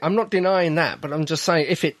new thing. I'm not denying that, but I'm just saying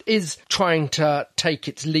if it is trying to take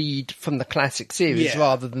its lead from the classic series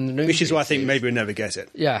rather than the new Which is why I think series. maybe we'll never get it.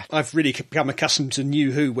 Yeah. I've really become accustomed to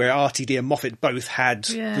New Who, where RTD and Moffat both had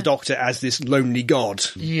the Doctor as this lonely god.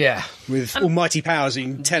 Yeah. With almighty powers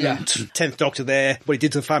in Tennant, 10th Doctor there, what he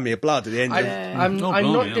did to the family of Blood at the end. I'm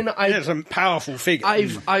not denying... It's a powerful figure.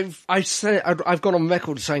 I've gone on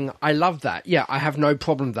record saying I love that. Yeah, I have no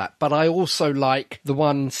problem with that. But I also like the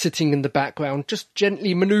one sitting in the background, just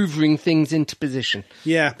gently manoeuvring things into position.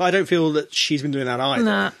 Yeah, but I don't feel that she's been doing that either.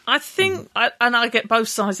 No, I think, and I get both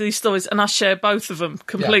sides of these stories, and I share both of them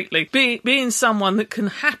completely. Yeah. Being someone that can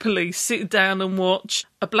happily sit down and watch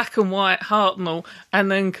a black and white Hartnell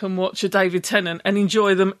and then can watch a David Tennant and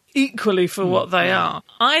enjoy them equally for what they are.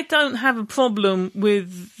 I don't have a problem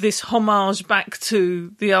with this homage back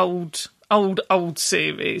to the old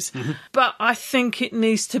series, but I think it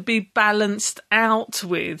needs to be balanced out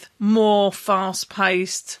with more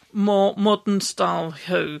fast-paced, more modern style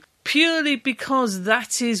Who. Purely because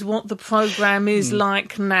that is what the programme is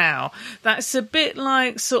like now. That's a bit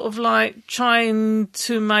like sort of like trying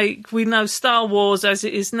to make, we know Star Wars as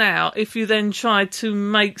it is now, if you then tried to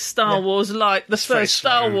make Star Wars like the first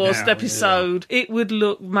Star Wars episode, it would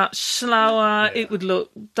look much slower, it would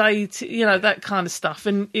look dated, that kind of stuff,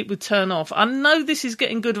 and it would turn off. I know this is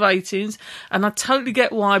getting good ratings, and I totally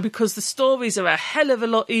get why, because the stories are a hell of a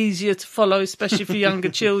lot easier to follow, especially for younger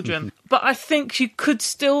children. But I think you could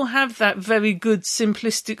still have that very good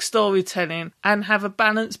simplistic storytelling and have a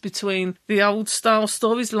balance between the old style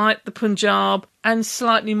stories like the Punjab and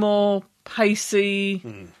slightly more pacey,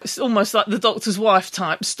 it's almost like the Doctor's Wife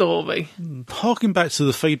type story. Harking back to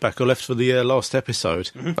the feedback I left for the last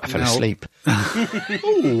episode. I fell asleep.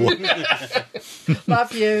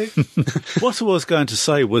 Love you. What I was going to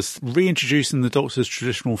say was reintroducing the Doctor's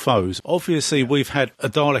traditional foes. Obviously, we've had a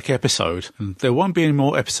Dalek episode, and there won't be any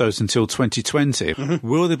more episodes until 2020.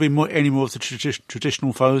 Will there be any more of the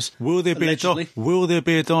traditional foes? Will there be a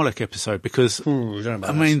Dalek episode? Because,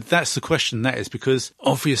 that's the question, that is, because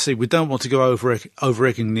obviously we don't want to go over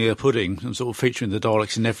egging the pudding and sort of featuring the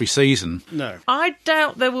Daleks in every season. No. I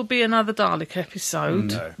doubt there will be another Dalek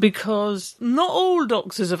episode because not all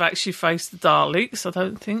Doctors have actually faced the Daleks, I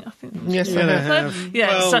don't think. Yes, they have. Yeah,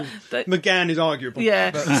 well, McGann is arguable.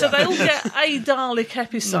 Yeah, so they all get a Dalek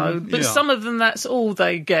episode, but some of them that's all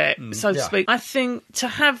they get, so to speak. I think to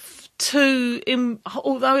have two,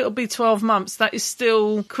 although it'll be 12 months, that is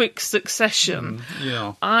still quick succession.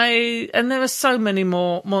 And there are so many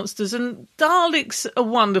more monsters, and Daleks are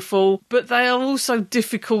wonderful, but they are also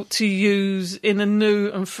difficult to use in a new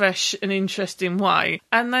and fresh and interesting way.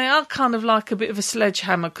 And they are kind of like a bit of a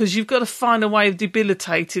sledgehammer, because you've got to find a way of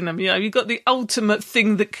debilitating them. You've got the ultimate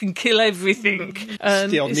thing that can kill everything.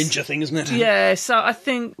 It's the old ninja thing, isn't it? Yeah, so I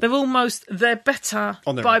think they're better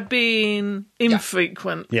by being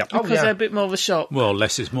infrequent. Yeah. Because they're a bit more of a shock. Well,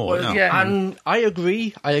 less is more. And I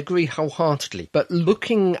agree wholeheartedly. But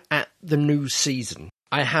looking at the new season,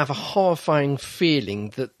 I have a horrifying feeling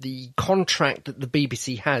that the contract that the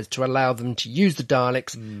BBC has to allow them to use the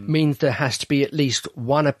Daleks means there has to be at least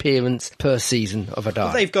one appearance per season of a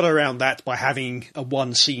Dalek. They've got around that by having a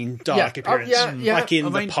one-scene Dalek appearance. Like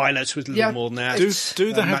in the pilot with a little more than that.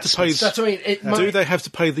 Do they have to pay? That's what I mean. Do they have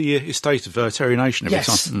to pay the estate of Terry Nation every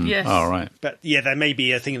time? Yes. Oh, right. But yeah, there may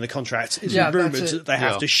be a thing in the contract. It's Yeah, rumoured that's it. that they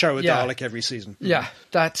have to show a Dalek every season. Yeah,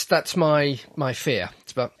 that's my fear.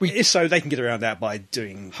 But If so, they can get around that by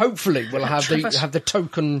doing... hopefully we'll have the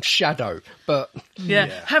token shadow. But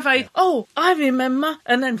have a, I remember,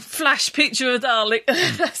 and then flash picture of Dalek.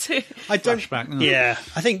 That's it. I don't. Flashback, Yeah,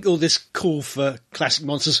 I think all this call for classic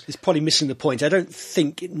monsters is probably missing the point. I don't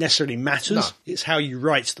think it necessarily matters. No. It's how you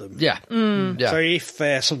write them. yeah. So if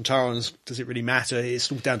they're Sontarans, does it really matter?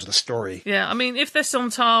 It's all down to the story. Yeah, I mean, if they're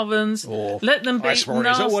Sontarans, Or let them be Ice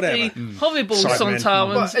Warriors or nasty, whatever. horrible Cybermen.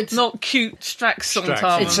 Sontarans, Well, it's- not cute Strax Sontarans.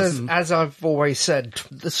 It's as I've always said,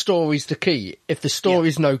 the story's the key. If the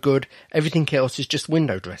story's no good, everything else is just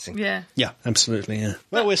window dressing. Yeah. Yeah, absolutely, yeah.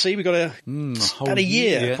 Well, we'll see. We've got about a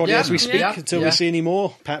year, probably, Yeah. as we speak, Yeah. until Yeah. we see any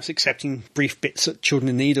more. Perhaps accepting brief bits that Children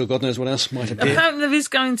in Need or God knows what else might appear. Apparently there is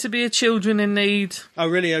going to be a Children in Need. Oh,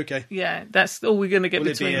 really? Okay. Yeah, that's all we're going to get Will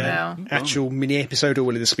it be between now. an actual mini-episode, or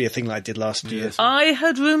will this be a thing like I did last year? I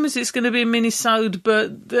heard rumours it's going to be a mini-sode,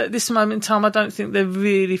 but at this moment in time I don't think they're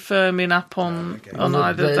really firming up on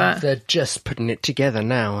either of that. They're just putting it together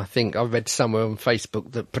now. I think I read somewhere on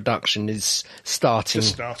Facebook that production is starting.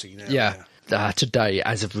 Just starting now. Yeah. Today,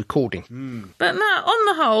 as of recording. But no, on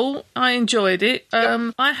the whole, I enjoyed it.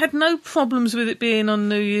 I had no problems with it being on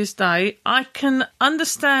New Year's Day. I can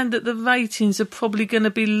understand that the ratings are probably going to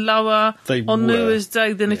be lower They on New were. Year's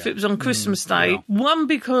Day than if it was on Christmas Day. One,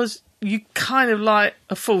 because you kind of like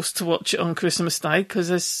are forced to watch it on Christmas Day because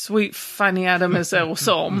there's sweet Fanny Adam as else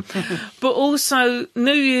on. But also,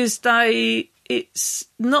 New Year's Day, it's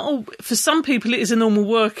not... For some people, it is a normal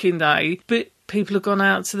working day, but people have gone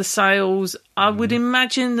out to the sales. I would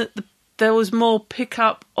imagine that there was more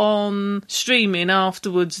pickup on streaming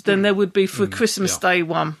afterwards than there would be for a Christmas Day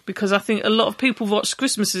one, because I think a lot of people watch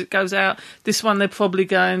Christmas as it goes out. This one, they're probably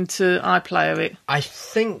going to iPlayer it. I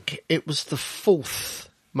think it was the 4th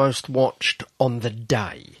most watched on the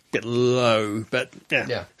day. Bit low, but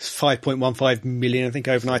yeah. It's 5.15 million, I think,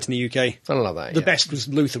 overnight in the UK. Something like that. The best was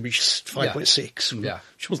Luther, which is 5.6. Yeah.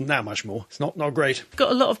 Which wasn't that much more. It's not great.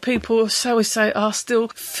 Got a lot of people, so we say, are still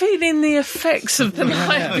feeling the effects of the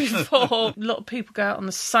night before. A lot of people go out on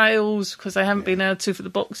the sales because they haven't been able to for the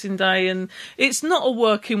Boxing Day, and it's not a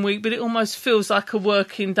working week, but it almost feels like a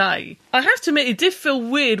working day. I have to admit, it did feel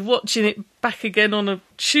weird watching it back again on a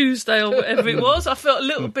Tuesday or whatever it was. I felt a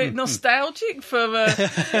little bit nostalgic for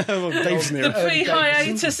Davison the era.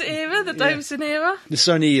 pre-hiatus era, the Davison era. This is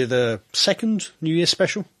only the second New Year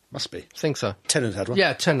special. Must be. I think so. Tennant had one.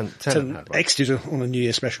 Yeah, Tennant had one. X did it on a New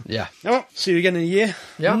Year special. Yeah. Oh, well, see you again in a year.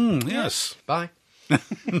 Yeah. Yes. Bye.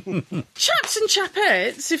 Chaps and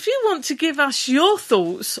chapettes, if you want to give us your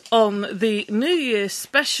thoughts on the New Year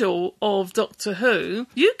special of Doctor Who,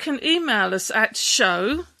 you can email us at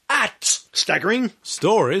show At Staggering.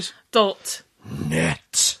 Stories.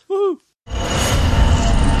 Net. Woo.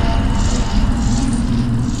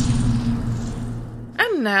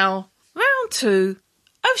 And now, round 2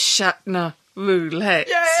 of Shatner Roulette.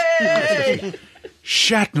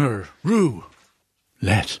 Shatner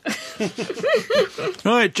Roulette.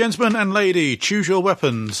 Right, gentlemen and lady, choose your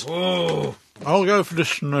weapons. Oh. I'll go for the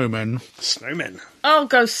snowmen. Snowmen. I'll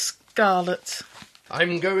go Scarlet.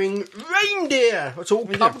 I'm going reindeer. It's all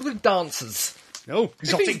covered with dancers. Oh, If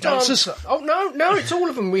exotic it's dancers. Dancer- Oh, no, it's all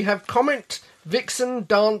of them. We have Comet, Vixen,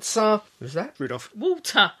 Dancer. Who's that? Rudolph.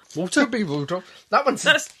 Walter. Water. Could be Rudolph. That one's...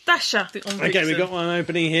 That's Dasher. On Okay, Vixen. we've got one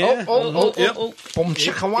opening here. Oh. Yep. Boom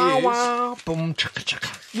chicka wah wah. Boom chicka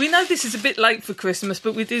chicka. We know this is a bit late for Christmas,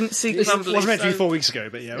 but we didn't see It Crumbly. was meant to be so- 4 weeks ago,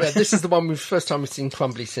 but yeah. Yeah, this is the one first time we've seen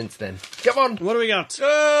Crumbly since then. Come on. What do we got?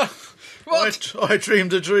 What? I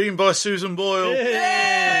Dreamed a Dream by Susan Boyle. We've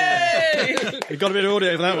got a bit of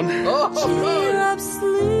audio for that one. Cheer up,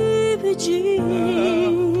 sleepy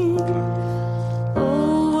Jean.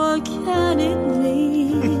 Oh, what can it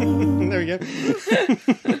mean? There we go.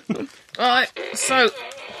 Right, so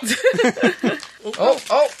Oh.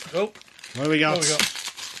 What do we got?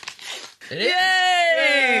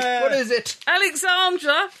 yay! What is it?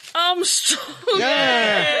 Alexandra Armstrong.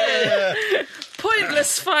 Yeah.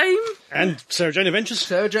 Pointless fame. And Sarah Jane Adventures.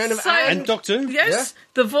 Sarah Jane of So- And Doctor Who. Yes,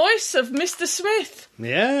 the voice of Mr. Smith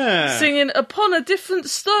Yeah. singing Upon a Different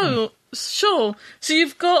Shore. So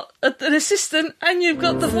you've got an assistant and you've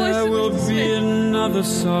got the voice There of will Mr. be Smith. another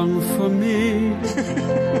song for me,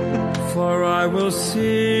 for I will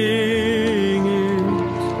sing it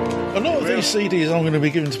These CDs I'm going to be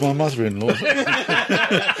giving to my mother-in-law. Okay.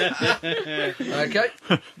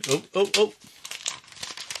 Oh.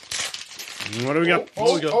 What do we got?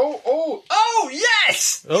 Oh,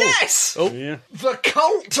 yes! Oh. Yes! Oh. Yeah. The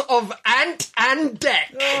Cult of Ant and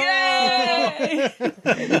Dec. Yay!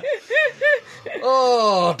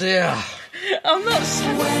 Oh, dear. I'm not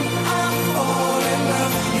sure.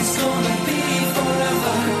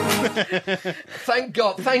 Thank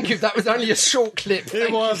God. Thank you. That was only a short clip. Thank It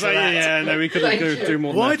you was, for that. yeah, no, we couldn't Thank you. do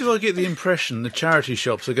more than Why that. do I get the impression the charity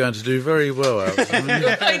shops are going to do very well out of it? I mean,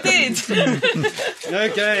 I did.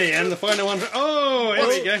 Okay, and the final one. Oh, here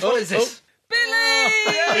we go. What is this? Billy!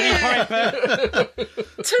 Billy Piper,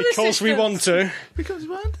 because we want to. because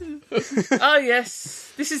why do? Oh,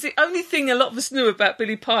 yes. This is the only thing a lot of us knew about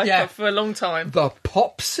Billy Piper Yeah. for a long time. The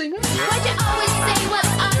pop singer? Why'd you always say what's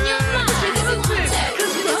on your mind?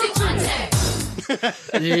 Because you want it.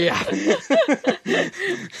 Yeah.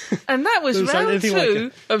 And that was Doesn't sound round anything like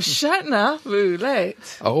two of Shatner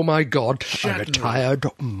Roulette. Oh, my God. A retired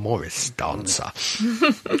Morris dancer.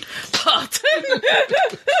 Pardon?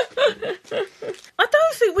 I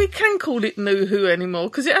don't think we can call it New Who anymore,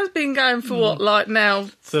 because it has been going for what, like now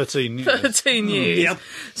 13 years. 13 years. Yep.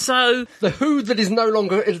 So The Who that is no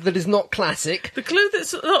longer, that is not classic. the clue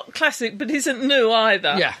that's not classic but isn't new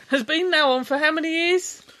either Yeah. has been now on for how many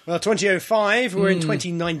years? Well, 2005, we're in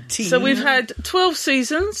 2019. So we've had 12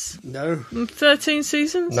 seasons, No. 13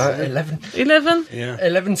 seasons, No, 11. 11. Yeah.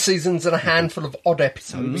 11 seasons and a handful of odd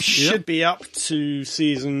episodes. We should be up to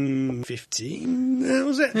season 15,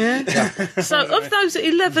 was it? Yeah. So of those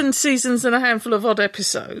 11 seasons and a handful of odd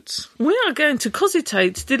episodes, we are going to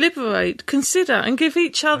cogitate, deliberate, consider and give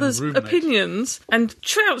each other's ruminate. opinions and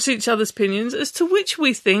trounce each other's opinions as to which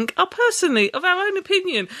we think are personally of our own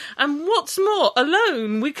opinion. And what's more,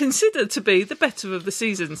 alone we consider to be the better of the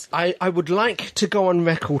seasons. I would like to go on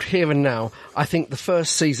record here and now. I think the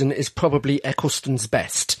first season is probably Eccleston's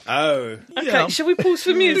best. Oh. Okay, Yeah. shall we pause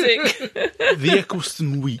for music? The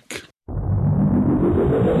Eccleston Week.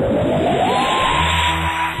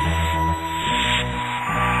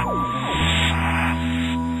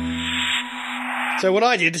 So what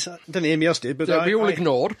I did, I don't think anybody else did, but So we all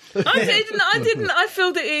ignored. I didn't. I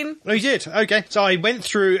filled it in. Oh, you did? Okay. So I went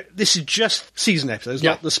through, this is just season episodes,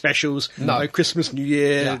 Yeah. not the specials, No. Christmas, New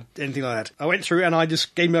Year, anything like that. I went through and I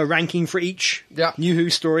just gave them a ranking for each Yeah. New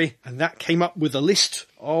Who story, and that came up with a list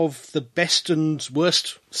of the best and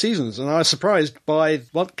worst seasons, and I was surprised by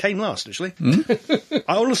what came last, actually.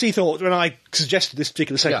 I honestly thought, when I suggested this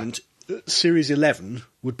particular segment, that Series 11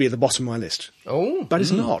 would be at the bottom of my list. Oh. But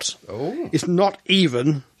it's not. Oh. It's not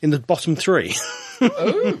even in the bottom 3.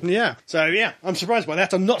 Oh. Yeah. So, yeah, I'm surprised by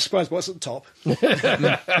that. I'm not surprised by what's at the top.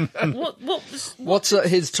 What was... What's at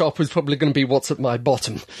his top is probably going to be what's at my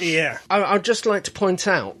bottom. Yeah. I'd just like to point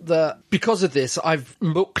out that because of this, I've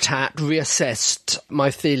looked at, reassessed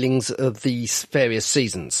my feelings of these various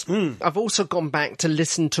seasons. I've also gone back to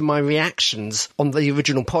listen to my reactions on the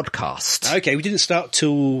original podcast. Okay, we didn't start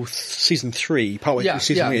till season 3, partway Yeah, through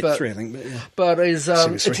season yeah, but- 3, I think. But yeah. But Series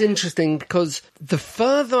it's three. interesting because the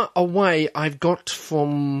further away I've got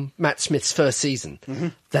from Matt Smith's first season,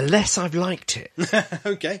 the less I've liked it.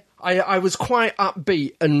 Okay. I was quite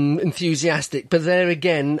upbeat and enthusiastic, but there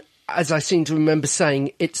again, as I seem to remember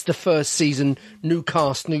saying, it's the first season, new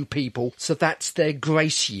cast, new people, so that's their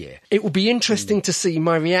grace year. It will be interesting to see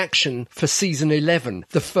my reaction for season 11,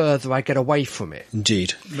 the further I get away from it.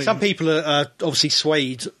 Indeed. Some people are obviously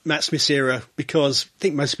swayed Matt Smith's era because I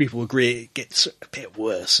think most people agree it gets a bit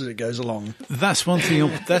worse as it goes along. That's one thing.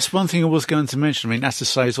 That's one thing I was going to mention. I mean, as to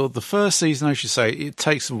say, sort of the first season, I should say, it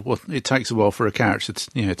takes a while for a character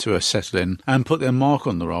to settle in and put their mark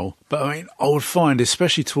on the role. But I mean, I would find,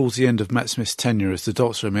 especially towards the end of Matt Smith's tenure as the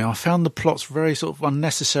Doctor, I found the plots very sort of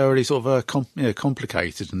unnecessarily sort of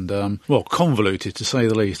complicated and convoluted, to say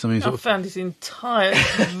the least. I mean, I sort of, found his entire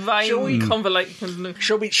vain convoluted.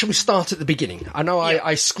 Shall we start at the beginning? I know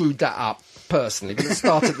I screwed that up personally, but let's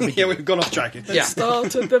start at the Yeah, beginning. we've gone off track. Yeah.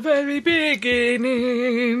 Start at the very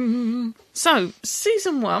beginning. So,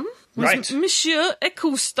 season 1 was Right. Monsieur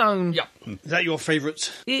Ecclestone. Yeah. Is that your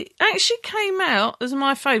favourite? It actually came out as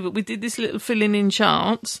my favourite. We did this little filling in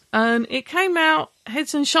charts, and it came out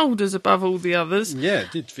heads and shoulders above all the others. Yeah,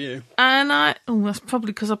 it did for you. And that's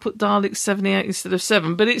probably because I put Daleks 78 instead of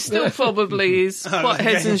 7, but it still probably is quite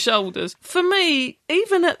heads and shoulders. For me,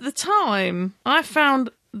 even at the time, I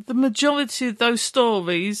found the majority of those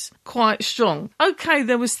stories quite strong. Okay,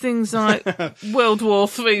 there was things like World War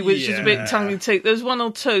III, which was a bit tongue-in-cheek. There was one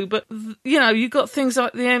or two, but, you got things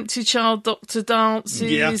like The Empty Child, Dr.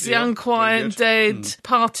 Dances, The Unquiet Dead,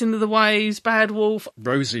 Parting of the Waves, Bad Wolf.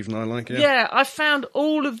 Rose even I like, Yeah, I found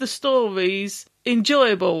all of the stories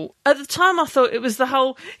enjoyable. At the time, I thought it was the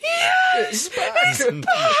whole, yes, it's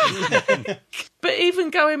back! But even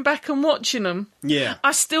going back and watching them,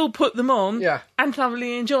 I still put them on and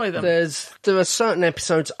thoroughly enjoy them. There are certain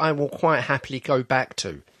episodes I will quite happily go back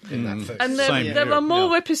to in that first. And there are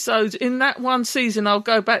more episodes in that one season I'll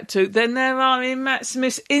go back to than there are in Matt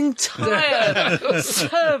Smith's entire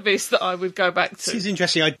service that I would go back to. It's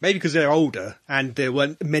interesting, maybe because they're older and there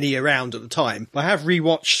weren't many around at the time. I have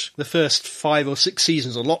rewatched the first 5 or 6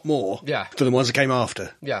 seasons a lot more than the ones that came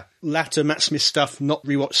after. Yeah. Latter Matt Smith stuff, not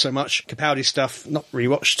rewatched so much. Capaldi stuff, not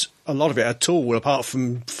rewatched a lot of it at all, apart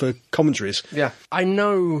from for commentaries. Yeah. I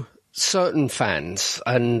know certain fans,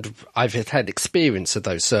 and I've had experience of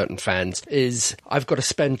those certain fans, is I've got to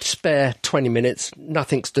spare 20 minutes,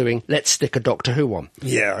 nothing's doing, let's stick a Doctor Who on.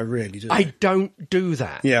 Yeah, I really do. I don't do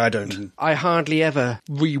that. Yeah, I don't. I hardly ever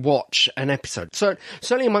rewatch an episode. So,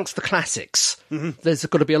 certainly amongst the classics, there's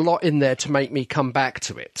got to be a lot in there to make me come back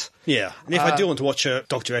to it. Yeah, and if I do want to watch a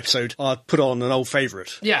Doctor episode, I'd put on an old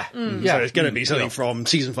favourite. Yeah. So it's going to be something from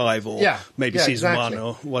season 5 or maybe season 1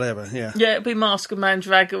 or whatever, Yeah, it'd be Mask of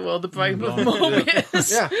Mandragora or The Brave of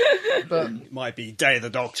Morbius. But it might be Day of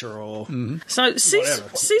the Doctor or... So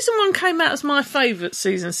season 1 came out as my favourite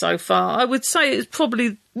season so far. I would say it's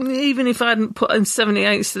probably... Even if I hadn't put in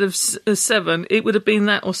 78 instead of 7, it would have been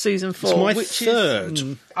that or season 4. It's my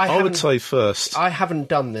third. I would say first. I haven't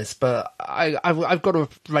done this, but I've got to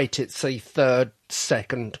rate it, say, third,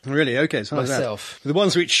 second. Really? Okay, so myself. The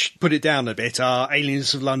ones which put it down a bit are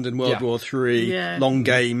Aliens of London, World War III, Long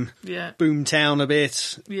Game, Boomtown a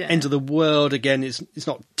bit, End of the World again. It's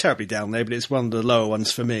not terribly down there, but it's one of the lower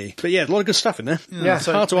ones for me. But yeah, a lot of good stuff in there. Yeah, it's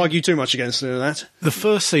hard to argue too much against that. The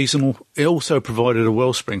first season, it also provided a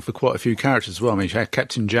wellspring for quite a few characters as well. I mean, you had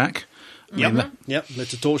Captain Jack. Yep,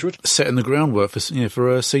 Mr. Torchwood. Setting the groundwork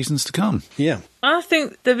for seasons to come. Yeah. I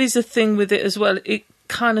think there is a thing with it as well. It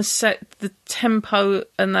kind of set the tempo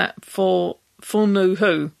and that for New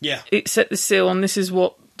Who. Yeah. It set the seal on this is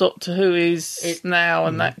what Doctor Who is now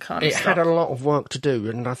and that kind of stuff. It had a lot of work to do,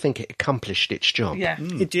 and I think it accomplished its job. Yeah.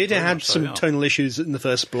 It did. It had some tonal issues in the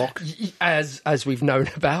first block. As we've known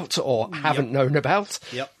about, or haven't known about.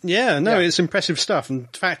 Yep. Yeah, it's impressive stuff. And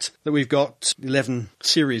the fact that we've got 11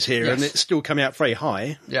 series here, and it's still coming out very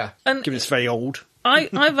high, given it's very old. I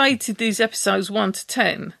rated these episodes 1 to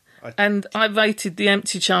 10. And I rated The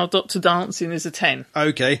Empty Child, Dr. Dancing as a 10.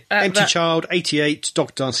 Okay. Empty Child, 88,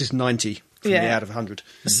 Dr. Dancing, 90. From the out of 100.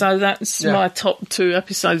 So that's my top 2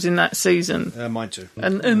 episodes in that season. Mine too.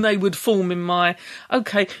 And they would form in my,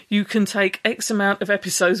 okay, you can take X amount of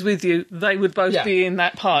episodes with you. They would both be in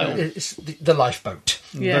that pile. It's the lifeboat.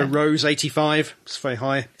 Yeah. Rose, 85. It's very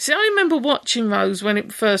high. See, I remember watching Rose when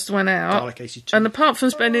it first went out. Dalek, 82. And apart from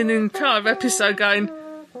spending an entire episode going...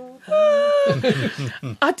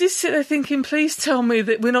 I did sit there thinking, please tell me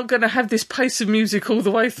that we're not going to have this pace of music all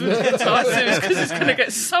the way through the entire series because it's going to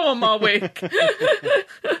get so on my wick.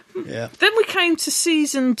 Then we came to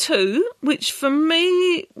season 2, which for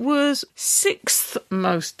me was 6th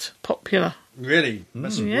most popular. Really?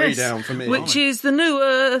 That's way down for me. Which is The New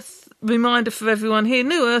Earth. Reminder for everyone here: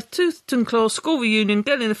 New Earth, Toothed and Claw, School Reunion,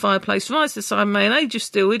 Girl in the Fireplace, Rise to the Cybermen, Man, Age of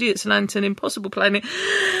Steel, Idiot's Lantern, Impossible Planet,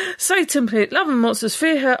 Satan Pit, Love and Monsters,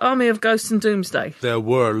 Fear Her, Army of Ghosts and Doomsday. There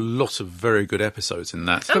were a lot of very good episodes in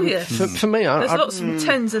that. Oh yes. For me, there's lots of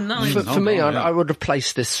 10s and 9s. For me, I would have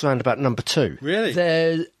placed this around about number 2. Really?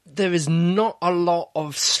 There is not a lot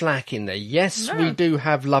of slack in there. Yes, we do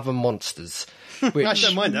have Love and Monsters. Which, I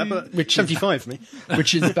don't mind that, but 75 for me.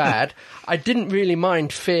 Which is bad. I didn't really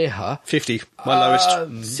mind Fear Her. 50, my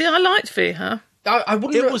lowest. See, I liked Fear Her. I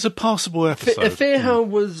wouldn't. It was a passable episode. Fear Her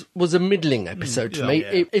was a middling episode to me.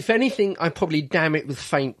 Yeah. If anything, I'd probably damn it with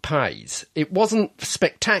faint praise. It wasn't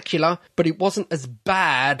spectacular, but it wasn't as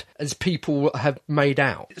bad as people have made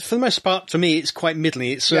out. For the most part, for me, it's quite middling.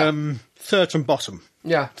 It's third from bottom.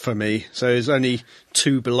 Yeah. For me. So there's only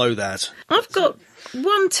 2 below that. I've got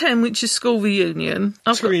 110, which is School Reunion.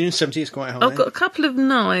 School Reunion 70 is quite high. I've got a couple of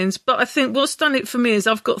 9s, but I think what's done it for me is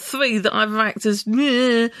I've got 3 that I've ranked as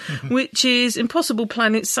which is Impossible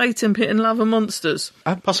Planet, Satan Pit and Love and Monsters.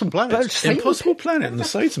 Impossible Planet? Impossible Planet and the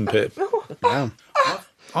Satan Pit. Wow.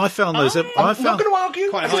 I found those... I'm not going to argue.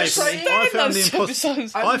 Quite high for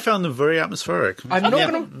me. I found them very atmospheric. I'm not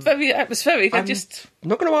going to... Very atmospheric. I'm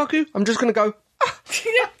not going to argue. I'm just going to go...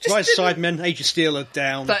 Rise of Cybermen, Age of Steel are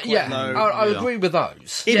down. That, quite yeah, low. I agree with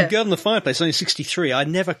those. Even Yeah. Girl in the Fireplace, only 63. I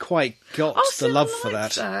never quite got see, the love I for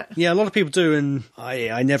liked that. that. Yeah, a lot of people do, and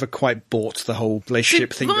I never quite bought the whole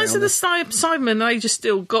relationship thing. Rise down of the Cybermen and Age of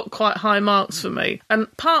Steel got quite high marks for me.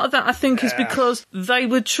 And part of that, I think, is because they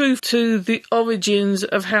were true to the origins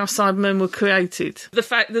of how Cybermen were created. The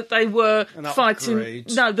fact that they were An fighting...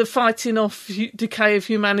 upgrade. No, the fighting off decay of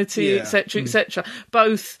humanity, Yeah. etc., etc.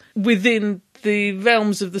 Both within the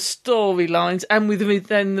realms of the storylines and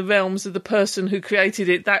within the realms of the person who created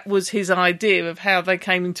it. That was his idea of how they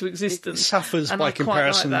came into existence. It suffers And by I quite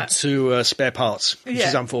comparison like that. to Spare Parts, which Yeah.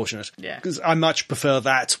 is unfortunate. Yeah. Because I much prefer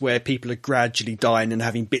that, where people are gradually dying and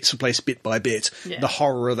having bits replaced bit by bit. Yeah. The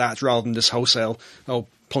horror of that, rather than just wholesale,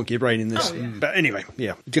 plonk your brain in this. Oh, yeah. But anyway,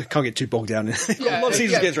 yeah, you can't get too bogged down in it. Yeah, A lot of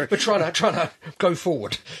seasons to get through. We're trying to go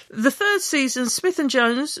forward. The third season, Smith and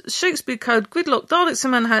Jones, Shakespeare Code, Gridlock, Daleks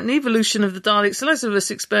in Manhattan, Evolution of the Daleks,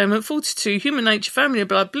 Lazarus Experiment, 42, Human Nature, Family of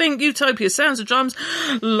Blood, Blink, Utopia, Sounds of Drums,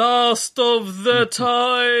 Last of the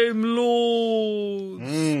Time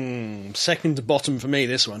Lords. Second to bottom for me,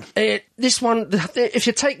 this one. This one, if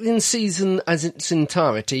you take the season as its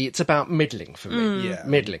entirety, it's about middling for me. Yeah.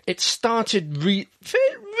 Middling. It started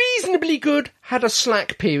reasonably good, had a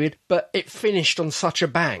slack period, but it finished on such a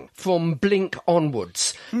bang from Blink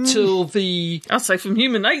onwards till the... I'd say from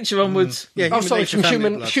Human Nature onwards. Yeah, Oh, sorry, Nature, from Family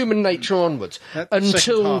human, of Blood. human Nature onwards. That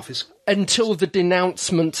second half is- Until the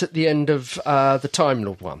denouncement at the end of the Time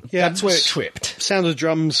Lord one. Yeah. That's where it tripped. Sound of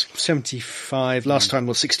Drums, 75. Last time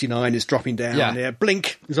was 69, is dropping down. Yeah.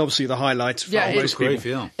 Blink is obviously the highlight for Yeah, most people. Great,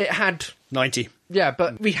 yeah. It had... 90. Yeah,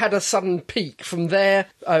 but we had a sudden peak from there.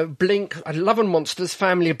 Blink, Love and Monsters,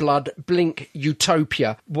 Family of Blood, Blink,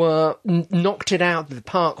 Utopia were knocked it out of the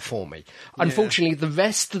park for me. Unfortunately, the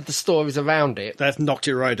rest of the stories around it. They've knocked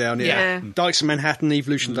it right down, Yeah. Daleks of Manhattan,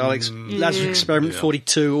 Evolution Daleks, Lazarus Experiment,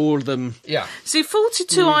 42, all of them. Yeah, See,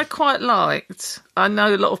 42 I quite liked. I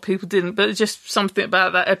know a lot of people didn't, but just something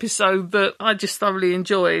about that episode that I just thoroughly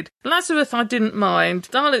enjoyed. Lazarus I didn't mind.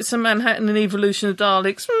 Daleks and Manhattan and Evolution of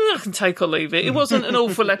Daleks, I can take or leave it. It wasn't an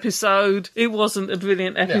awful episode. It wasn't a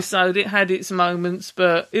brilliant episode. It had its moments,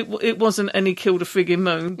 but it wasn't any Kill the Friggin'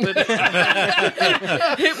 Moon. But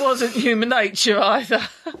it wasn't Human Nature either.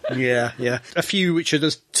 Yeah. A few which are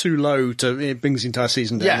just too low to it brings the entire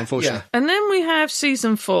season down, Yeah, unfortunately. And then we have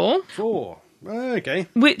season 4. 4. Okay.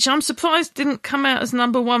 Which I'm surprised didn't come out as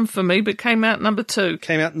number 1 for me, but came out number 2.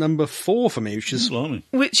 Came out number 4 for me, which is Blimey.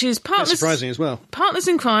 Which is quite Partners, surprising as well. Partners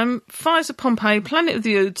in Crime, Fires of Pompeii, Planet of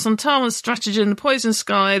the Ood, Sontaran's Stratagem, The Poison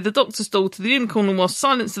Sky, The Doctor's Daughter, The Unicorn and Wasp,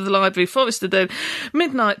 Silence of the Library, Forest of the Dead,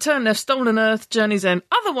 Midnight, Turn Left, Stolen Earth, Journey's End,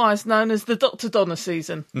 otherwise known as the Dr. Donner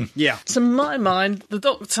season. Yeah. To my mind, the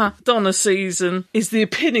Dr. Donner season is the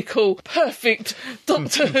pinnacle, perfect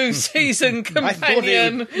Doctor Who season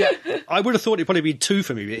companion. I would have thought it'd probably be 2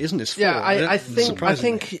 for me, but isn't this 4? yeah. I think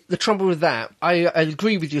the trouble with that, I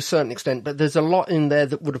agree with you to a certain extent, but there's a lot in there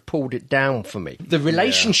that would have pulled it down for me. The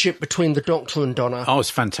relationship between the Doctor and Donna, Oh, it's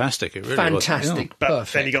fantastic. It really fantastic, was. But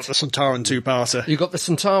perfect. then you got the Sontaran 2-parter. You got the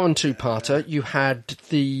Sontaran two-parter. You had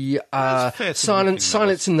the fair to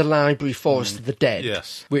Silence in the Library, Forest of the Dead.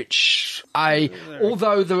 Yes. Which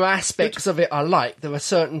although there are aspects of it I like, there are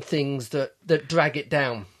certain things that drag it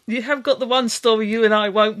down. You have got the one story you and I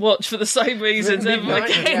won't watch for the same reasons ever Midnight,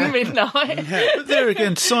 again, yeah. Midnight. But there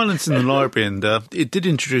again, Silence in the Library, and it did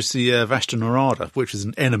introduce the Vashta Narada, which is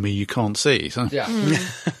an enemy you can't see. So. Yeah.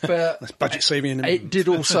 But Budget saving. it did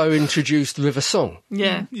also introduce the River Song.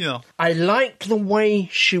 Yeah. Yeah. I like the way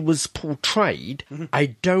she was portrayed. I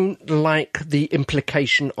don't like the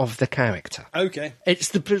implication of the character. Okay. It's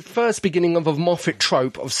the first beginning of a Moffat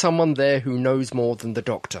trope of someone there who knows more than the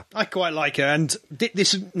Doctor. I quite like her, and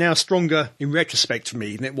this is now stronger in retrospect for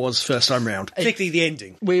me than it was first time round, particularly the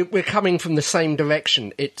ending. We're coming from the same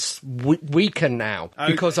direction. It's weaker now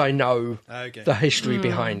because I know the history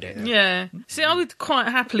behind it. Yeah. See, I would quite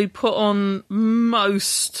happily put on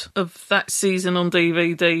most of that season on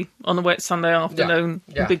DVD on a wet Sunday afternoon.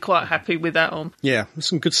 Yeah. I'd be quite happy with that on. Yeah, there's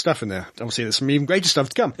some good stuff in there. Obviously, there's some even greater stuff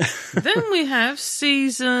to come. Then we have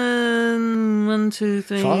season 1, 2,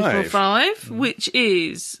 3, 4, 5, which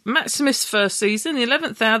is Matt Smith's first season, The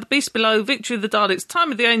 11th Hour, The Beast Below, Victory of the Daleks,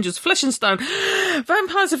 Time of the Angels, Flesh and Stone,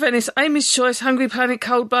 Vampires of Venice, Amy's Choice, Hungry Planet,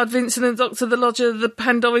 Cold Blood, Vincent and Doctor, The Lodger, The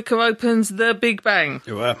Pandorica Opens, The Big Bang.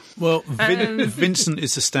 Well, Vincent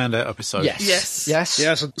is the standout episode. Yes. Yes. Yes.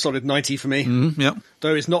 Yeah, it's a solid 90 for me. Yeah.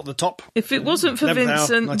 though it's not the top. If it wasn't for 11th hour,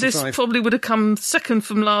 Vincent, this 95. probably would have come second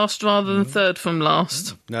from last rather than third from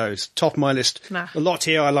last. No, it's top of my list. Nah. A lot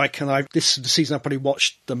here I like, and this is the season I probably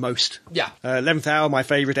watched the most. Yeah. 11th Hour, my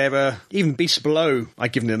favourite ever. Even Beasts Below,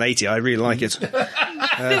 I'd given it an 80. I really like it.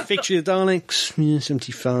 Victory of the Daleks,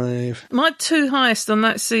 75. My two highest on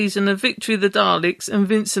that season are Victory of the Daleks and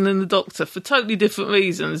Vincent and the Doctor for totally different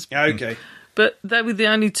reasons. Yeah, okay. But they were the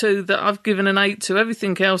only two that I've given an 8 to.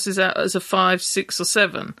 Everything else is out as a 5, 6 or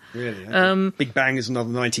 7. Really? Okay. Big Bang is another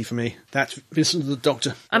 90 for me. That's Vincent and the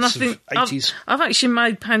Doctor. And Lots I think of 80s. I've actually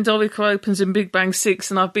made Pandorica Opens in Big Bang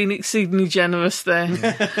 6 and I've been exceedingly generous there.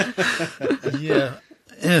 Yeah.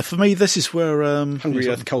 Yeah, for me, this is where... Hungry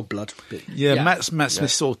Earth, Cold Blood. Yeah, Matt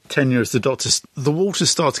Smith's sort of tenure as the Doctor, the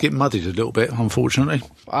waters start to get muddied a little bit, unfortunately.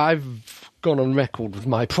 I've gone on record with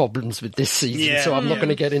my problems with this season, Yeah. so I'm not going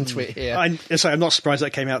to get into it here. I'm not surprised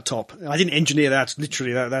that came out top. I didn't engineer that,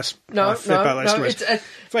 literally. That's No, I feel about those no, stories.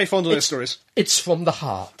 Very fond of those stories. It's from the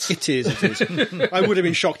heart. It is. I would have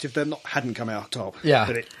been shocked if they hadn't come out top. Yeah.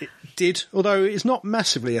 But it did, although it's not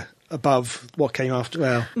massively above what came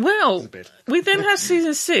after. Well, bit. we then have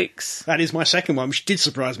season 6. That is my second one, which did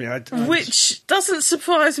surprise me. Which doesn't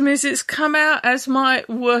surprise me as it's come out as my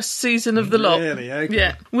worst season of the lot. Really? Okay.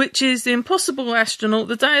 Yeah. Which is The Impossible Astronaut,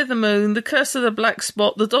 The Day of the Moon, The Curse of the Black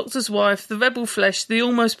Spot, The Doctor's Wife, The Rebel Flesh, The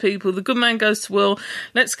Almost People, The Good Man Goes to War,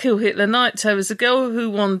 Let's Kill Hitler, Night Terrors, The Girl Who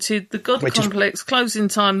Wanted, The God Complex, Closing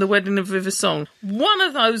Time, The Wedding of River Song. One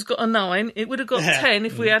of those got a 9. It would have got 10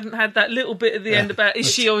 if we hadn't had that little bit at the end about is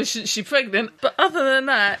she or isn't she pregnant. But other than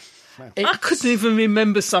that, I couldn't even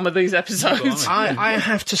remember some of these episodes. I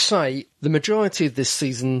have to say, the majority of this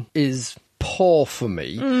season is poor for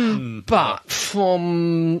me, but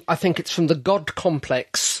I think it's from the God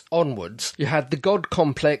Complex onwards. You had the God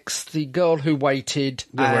Complex, the Girl Who Waited,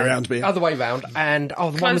 The other way around, yeah. Other way round, and the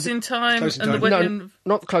one with Closing Time Closing and The Time. Wedding... no,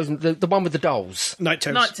 not the closing, the one with the dolls. Night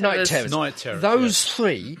Terrors. Night Night Terrors. Terrors. Night Terrors, Those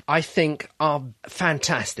three, I think, are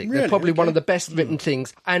fantastic. They're Really? probably one Okay. of the best written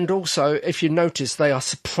things. And also, if you notice, they are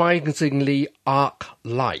surprisingly arc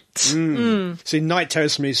light. See, Night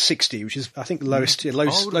Terrors for me is 60, which is, I think, lowest I would have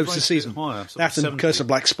lowest rated this it season. higher, sort of That and 70. Curse of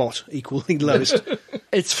Black Spot equally lowest.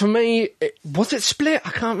 It's for me. Was it split? I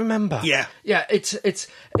can't remember. Yeah. yeah. It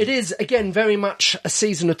is again very much a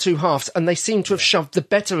season of two halves, and they seem to have shoved the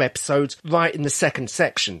better episodes right in the second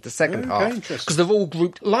section, the second half, interesting. because they're all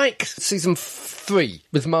grouped like season 3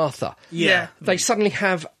 with Martha. Yeah. They suddenly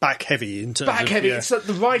have Back heavy in terms back of... heavy. yeah, It's like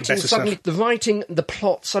the writing better suddenly, stuff. the writing, the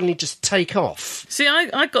plot suddenly just take off. See,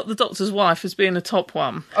 I got The Doctor's Wife as being a top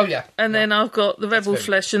one. Oh yeah, And then I've got The Rebel very-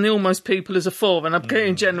 Flesh and The Almost People as a 4, and I'm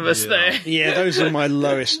getting generous there. Yeah, those are my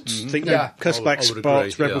lowest. I think Yeah. Curse of Black I would Spot,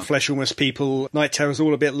 agree, Rebel yeah. Flesh, Almost People, Night Terrors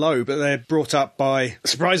all a bit low, but they're brought up by,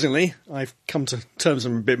 surprisingly, I've come to terms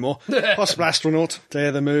with them a bit more. Possible Astronaut, Day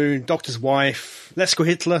of the Moon, Doctor's Wife, Let's Go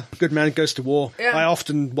Hitler, Good Man Goes to War. Yeah. I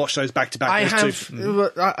often watch those back to back. I those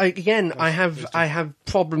have I have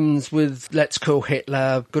problems with Let's Kill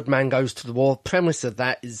Hitler, Good Man Goes to the War. Premise of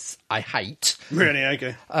that is I hate two. Really,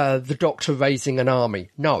 okay. the Doctor raising an army.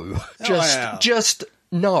 No, yeah. just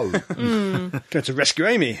no. Go to rescue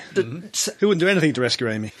Amy. Who wouldn't do anything to rescue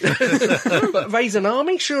Amy? But raise an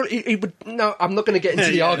army? Sure, he would. No, I'm not going to get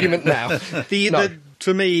into the argument now. No.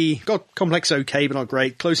 For me, God Complex okay, but not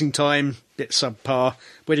great. Closing Time, bit subpar.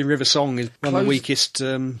 Wedding River Song is one of the weakest.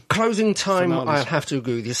 Closing Time, Finales. I'll have to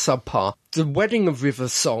agree with you, subpar. The Wedding of River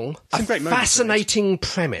Song, Some a great moments, fascinating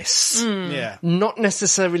premise. Yeah. Not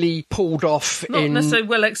necessarily pulled off Not in... necessarily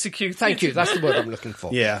well executed. Thank you, that's the word I'm looking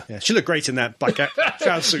for. Yeah. She looked great in that black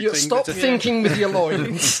tracksuit thing. Stop but, thinking with your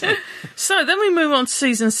loins. So then we move on to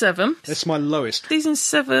season 7. That's my lowest. Season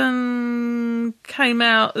 7 came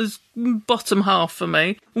out as bottom half for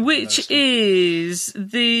me, which is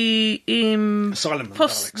the Asylum of the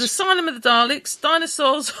Daleks. the Asylum of the Daleks,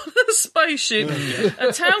 dinosaurs on a spaceship,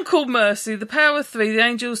 A Town Called Mercy, The Power of Three, The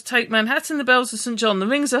Angels Take Manhattan, The Bells of St. John, The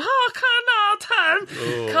Rings of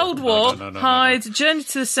Harknarton, Cold War, Hyde, Journey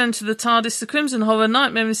to the Centre of the TARDIS, The Crimson Horror,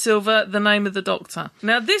 Nightmare in Silver, The Name of the Doctor.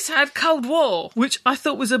 Now this had Cold War, which I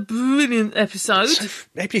thought was a brilliant episode,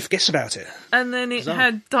 Everybody forgets about it. and then it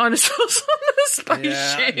had dinosaurs on a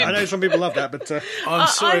spaceship. I know some people love that, but I'm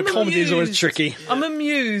sorry, I'm comedy is always amused. tricky. I'm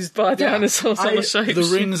amused by dinosaurs on a shape. The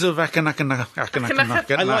Rings of Akanakana.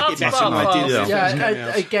 I like it better.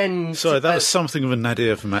 Yeah, again... Sorry, that was something of a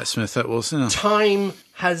nadir for Matt Smith, that was. Yeah. Time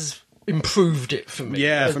has improved it for me.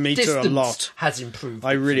 Yeah, The for me too, a distance lot. has improved.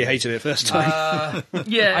 I really hated it first time.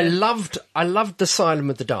 Yeah. I loved the Asylum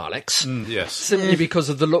of the Daleks. Yes. Simply because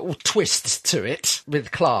of the little twists to it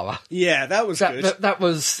with Clara. Yeah, that was good. That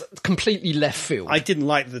was completely left field. I didn't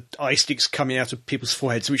like the eye sticks coming out of people's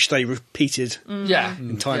foreheads, which they repeated yeah.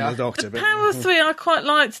 in Time of the Doctor. But Power of Three, I quite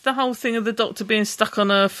liked the whole thing of the Doctor being stuck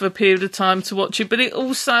on Earth for a period of time to watch it, but it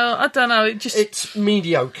also, I don't know, it just... It's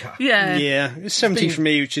mediocre. yeah, it's 17 Being for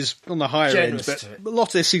me, which is on the higher end, generous but to it. a lot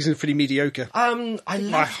of this season is pretty mediocre. I My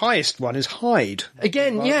love highest one is Hyde.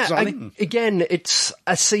 again. Yeah, Bizarrely. again, it's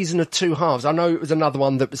a season of two halves. I know it was another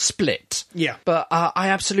one that was split. Yeah. but I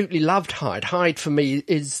absolutely loved Hyde. Hyde for me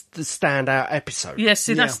is the standout episode. Yeah,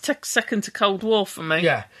 see, that's second to Cold War for me.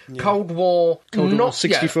 Yeah. Cold War, Cold War not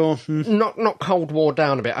 64. not Cold War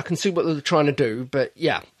down a bit. I can see what they're trying to do, but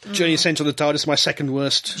yeah, Journey Central the TARDIS is my second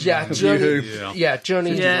worst. yeah, of Journey, Yoo-hoo.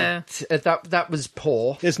 Journey. Yeah. That was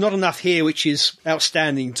poor. There's not enough here which is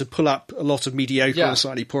outstanding to pull up a lot of mediocre and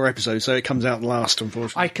slightly poor episodes, so it comes out last,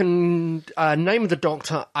 unfortunately. I can name of the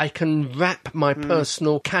Doctor. I can wrap my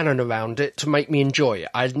personal canon around it to make me enjoy it.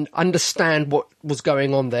 I understand what was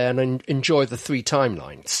going on there and enjoy the three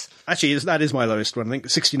timelines. Actually, that is my lowest one, I think.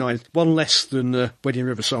 69. One less than Wedding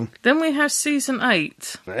River Song. Then we have season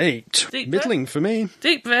 8. 8. Deep Middling for me.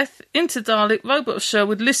 Deep Breath, Into Dalek, Robot of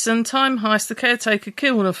Sherwood, Listen, Time Heist, The Caretaker,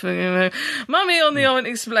 Kill the Mummy on the Orient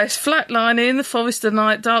Express, Flatline, In the Forest of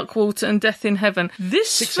Night, Dark Water, and Death in Heaven. This,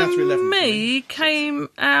 6 for out of 11 me, came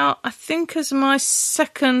out, I think, as my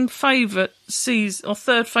second favourite season, or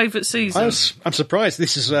third favourite season. I'm surprised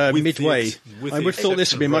this is midway. I would have thought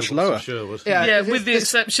this would be much lower. Yeah, with the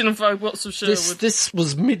exception of Robots of Sherwood. This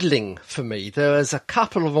was middling for me. There was a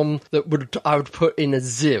couple of them that I would put in a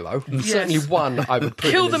 0. Certainly one I would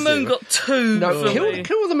put Kill in the a Moon 0. got 2 No, for me.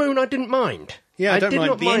 Kill the Moon I didn't mind. Yeah, I don't did mind.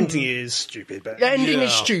 not The ending is stupid, but... The ending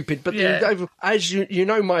is stupid, but Yeah. as you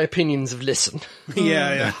know my opinions of Listen.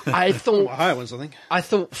 yeah. I thought Higher ones, I think.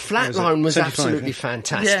 Flatline was 75, absolutely yeah.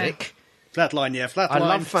 fantastic. Flatline, yeah. Flatline. I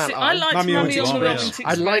love Flatline. See, I liked Mummy Mummy on on the the Orient Orient I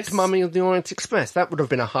Express. liked Mummy of the Orient Express. That would have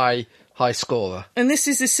been a high scorer. And this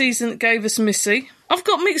is the season that gave us Missy. I've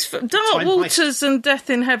got mixed... Dark Time Waters and Death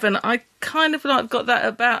in Heaven, I kind of got that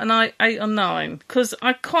about an 8 or 9, because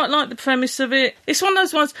I quite like the premise of it. It's one of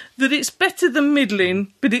those ones that it's better than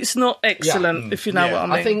middling, but it's not excellent, if you know what I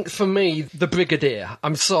mean. I think for me, the Brigadier.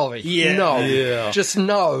 I'm sorry. Yeah. No. Yeah. Just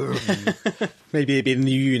no. Maybe it'd be a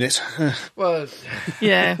new unit. Well,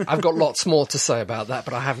 Yeah. I've got lots more to say about that,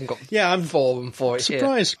 but I haven't got I'm forum for it here.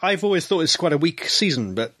 surprised. I've always thought it's quite a weak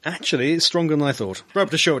season, but actually it's stronger than I thought.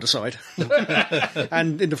 Robert Assured aside.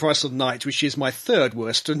 And In the Forest of the Night, which is my third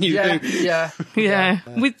worst. And you Yeah, do. yeah. Yeah.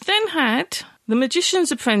 We then had The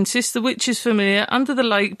Magician's Apprentice, The Witch's Familiar, Under the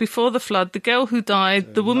Lake, Before the Flood, The Girl Who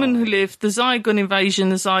Died, The Woman Who Lived, The Zygon Invasion,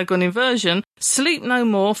 The Zygon Inversion, Sleep No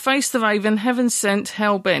More, Face the Raven, Heaven Sent,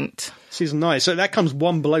 Hell Bent. Season 9. So that comes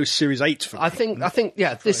one below Series 8 for me. I think,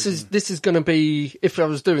 yeah, this is going to be, if I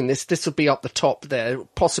was doing this will be up the top there,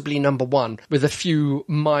 possibly number 1, with a few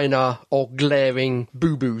minor or glaring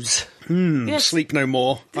boo-boos. Yes. Sleep No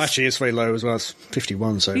More. Actually, it's very low as well. It's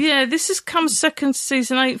 51, so... Yeah, this has come second to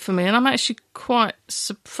season 8 for me, and I'm actually quite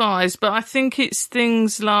surprised. But I think it's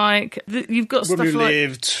things like you've got Woman stuff Who like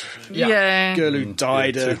Lived, yeah, Girl Who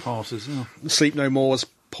Died, Two-parters, yeah. Sleep No More was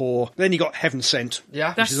poor. Then you got Heaven Sent,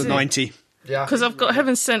 Yeah. which is a That's it. 90. Yeah. because I've got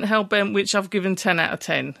Heaven Sent, Hell Bent, which I've given 10 out of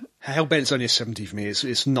 10, Hellbent's only a 70 for me.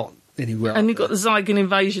 It's not anywhere. and you've got the Zygon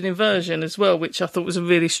Invasion Inversion as well, which I thought was a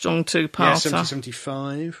really strong yeah, two-parter. 70,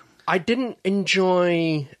 75. I didn't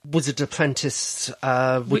enjoy Wizard Apprentice,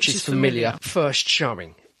 which is familiar, first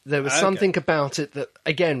showing. There was something about it that,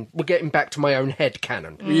 again, we're getting back to my own head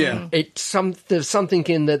canon. Yeah. There's something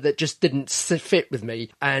in there that just didn't fit with me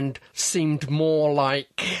and seemed more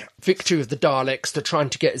like Victory of the Daleks to trying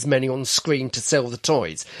to get as many on screen to sell the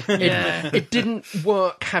toys. It didn't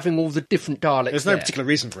work having all the different Daleks. There's no there. particular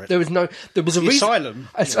reason for it. There was a reason. Asylum.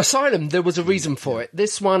 Asylum, there was a reason for it.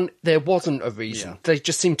 This one, there wasn't a reason. Yeah. They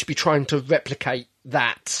just seemed to be trying to replicate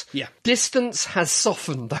that. Yeah. Distance has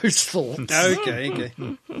softened those thoughts. Okay.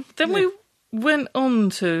 Then we went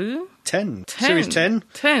on to 10. Series 10.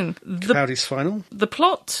 10. Cloudy's Final. The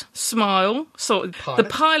plot, Smile. The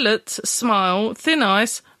pilot, Smile. Thin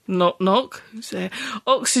Ice, Knock Knock. Who's there?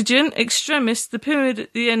 Oxygen, Extremis, The Pyramid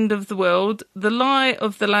at the End of the World, The Lie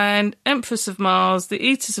of the Land, Empress of Mars, The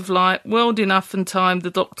Eaters of Light, World Enough and Time, The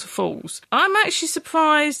Doctor Falls. I'm actually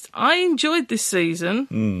surprised. I enjoyed this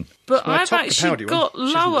season, but I I've topped the actually Capaldi got one, which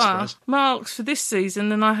isn't a lower surprise. marks for this season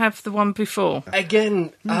than I have the one before.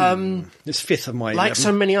 Again, It's 5th of my like 11.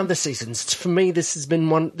 so many other seasons, for me this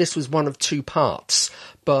was one of 2 parts.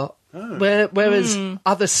 But Whereas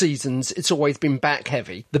other seasons, it's always been back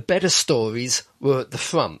heavy. The better stories were at the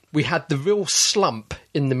front. We had the real slump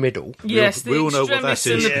in the middle. Yes, we all know what extremists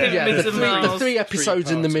that and is. the Yeah. pyramids the of three, the Mars. three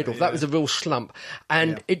episodes in the parts, middle, yeah. that was a real slump.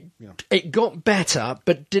 And it got better,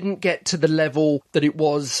 but didn't get to the level that it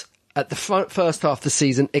was at the first half of the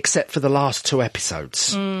season, except for the last 2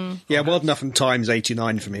 episodes. Yeah, Wild Enough and Times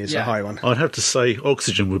 89 for me is a Yeah. high one. I'd have to say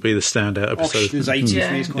Oxygen would be the standout episode. Oxygen's 80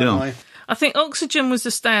 for me, is quite Yeah. high. I think Oxygen was the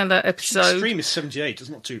standout episode. Extreme is 78, it's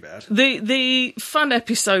not too bad. The fun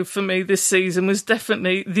episode for me this season was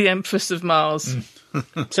definitely The Empress of Mars.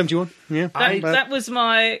 71, yeah. That was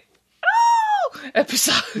my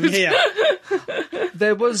episode. Yeah.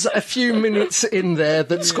 There was a few minutes in there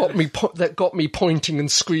that got me pointing and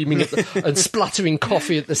screaming and spluttering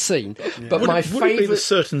coffee at the scene. But my Would it be the favourite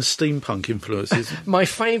certain steampunk influences?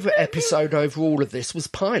 episode over all of this was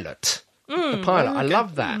Pilot. The pilot, I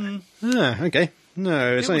love that. Okay.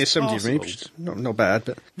 No, it's only a was 70 for me, passable. which is not bad,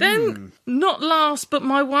 but... Then, not last, but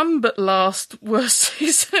my one but last worst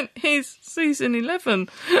season is season 11.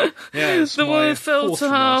 Yeah, it's The my Woman Fell fourth to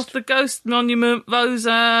from Half, last. The Ghost Monument,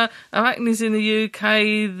 Rosa, Arachnes in the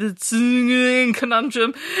UK, The Tsunging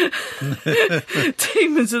Conundrum,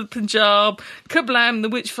 Demons of the Punjab, Kablam, The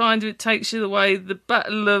Witchfinder, It Takes You Away, The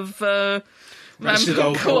Battle of Rancid Ramsey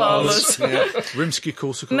Old Koalas.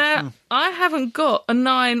 Rimsky-Korsakov? Now, I haven't got a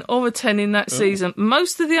 9 or a 10 in that season.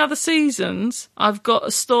 Most of the other seasons, I've got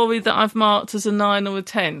a story that I've marked as a 9 or a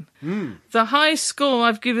 10. The highest score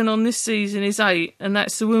I've given on this season is 8, and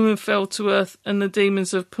that's The Woman Fell to Earth and The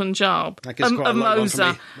Demons of Punjab. That gets quite a low one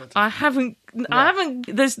for me. I haven't.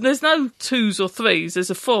 There's no 2s or 3s. There's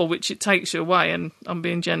a 4, which It Takes You Away, and I'm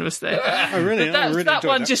being generous there. Oh, really? But I really that enjoyed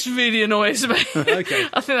one that. just really annoys me. Okay.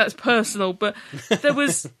 I think that's personal, but there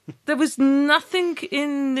was nothing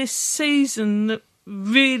in this season that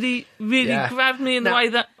really Yeah. grabbed me in the Now- way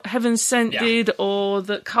that Heaven Sent did, or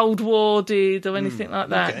that Cold War did, or anything like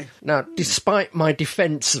that. Okay. Now, despite my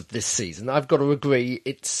defence of this season, I've got to agree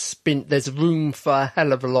there's room for a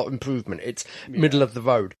hell of a lot of improvement. It's middle of the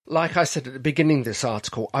road. Like I said at the beginning of this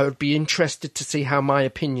article, I would be interested to see how my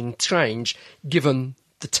opinion changed given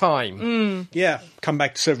the time. Yeah, come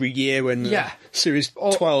back to every year when Yeah. Series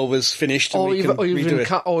 12 is finished and Or we even, can redo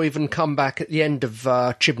it. or even come back at the end of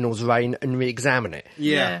Chibnall's reign and re-examine it.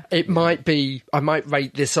 Yeah. It might be, I might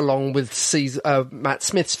rate this along with Matt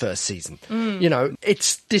Smith's first season. You know,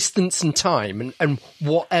 it's distance and time and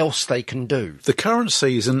what else they can do. The current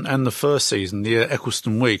season and the first season, the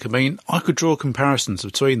Eccleston week, I mean, I could draw comparisons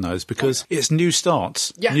between those because it's new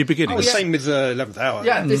starts, Yeah. new Oh, beginnings. the same with 11th Hour.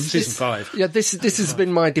 Yeah, Season 5. Yeah, this has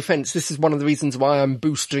been my defence. This is one of the reasons why I'm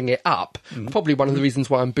boosting it up. Probably one of the reasons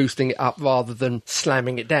why I'm boosting it up rather than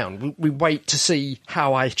slamming it down. We wait to see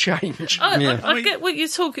how I change. I get what you're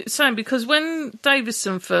saying, because when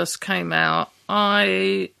Davison first came out,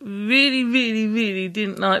 I really, really, really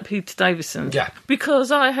didn't like Peter Davison. Yeah. Because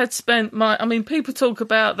I had spent people talk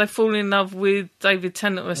about they fall in love with David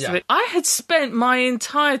Tennant and the rest of Yeah. it. I had spent my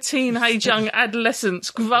entire teenage young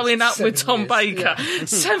adolescence growing up with 7 Tom years, Baker.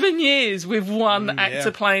 7 years with one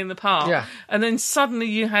actor playing the part. Yeah. And then suddenly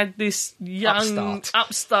you had this young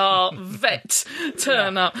upstart vet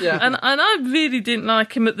turn up. Yeah. And I really didn't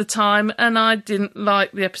like him at the time, and I didn't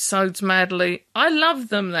like the episodes madly. I love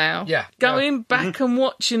them now. Yeah. Going back and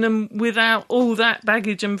watching them without all that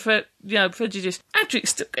baggage and prejudice. Adric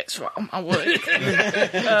still gets right on my work.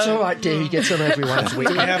 It's all right, dear. He gets on everyone's week.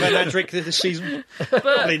 Do we have an Adric this season?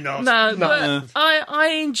 Probably not. No, but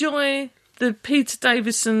I enjoy the Peter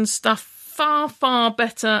Davison stuff far, far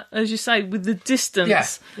better, as you say, with the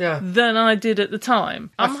distance Yeah. than I did at the time.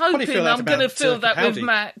 I'm probably hoping feel that I'm going to about, feel that with Capaldi.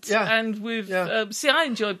 Matt Yeah. and with... Yeah. see, I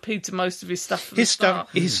enjoyed Peter most of his stuff from His the start.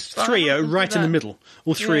 stuff, his But I three are haven't right done in the that. middle.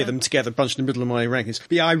 All three Yeah. of them together, bunched in the middle of my rankings.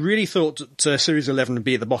 But yeah, I really thought that Series 11 would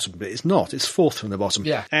be at the bottom, but it's not. It's fourth from the bottom.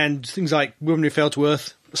 Yeah. And things like Woman Who Fell to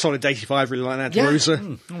Earth, a solid 85, really like that. Yeah. Rosa.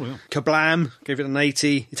 Kablam, gave it an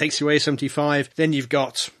 80. It Takes You Away, 75. Then you've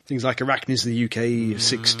got things like Arachnes, the UK,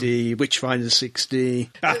 60. Witchfinder, 60.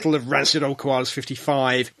 Battle of Rancid Old Koalas,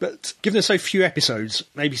 55. But given there's so few episodes,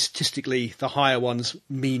 maybe statistically the higher ones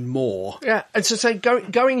mean more. Yeah, and so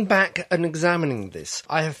going back and examining this,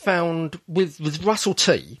 I have found with Russell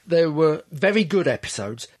T, there were very good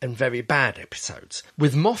episodes and very bad episodes.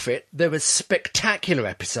 With Moffat, there were spectacular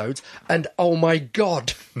episodes and oh my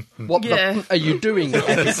god, what the are you doing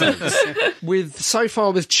episodes. So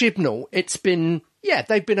far with Chibnall, it's been... Yeah,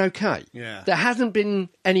 they've been okay. Yeah. There hasn't been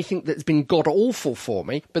anything that's been god-awful for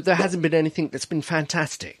me, but there hasn't been anything that's been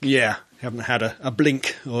fantastic. Yeah. Haven't had a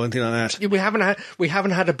blink or anything like that. We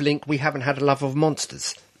haven't had a Blink, we haven't had a Love of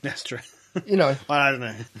Monsters. That's true. You know, I don't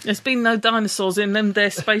know. There's been no dinosaurs in them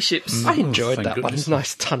there spaceships. I enjoyed thank that one. goodness.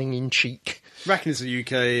 Nice tongue in cheek. Arachnids in the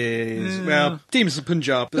UK is, well, Demons of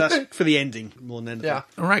Punjab, but that's for the ending more than anything. Yeah.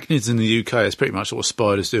 Arachnids in the UK is pretty much what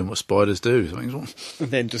spiders do and what spiders do. And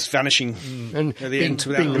then just vanishing And at the being, end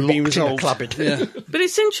without being being locked in a resolved. cupboard. Yeah. But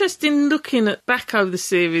it's interesting looking at back over the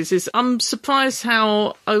series. Is I'm surprised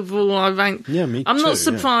how overall I rank. Yeah, me I'm too, not yeah.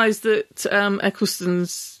 surprised that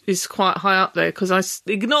Eccleston's is quite high up there because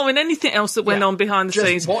ignoring anything else that went Yeah. on behind the Just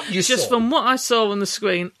scenes, what you just saw. from what I saw on the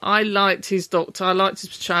screen, I liked his Doctor. I liked his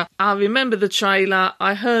portrayal. I remember the trailer.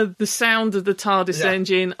 I heard the sound of the TARDIS Yeah.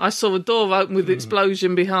 engine. I saw a door open with the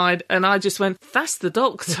explosion behind, and I just went, "That's the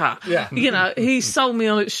Doctor." Yeah. You know, he sold me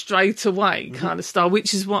on it straight away, kind of style,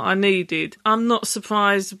 which is what I needed. I'm not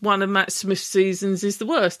surprised one of Matt Smith's seasons is the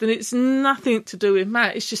worst, and it's nothing to do with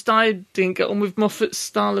Matt. It's just I didn't get on with Moffat's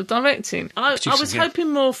style of directing. I was yeah. hoping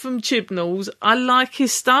more from Chibnall. I like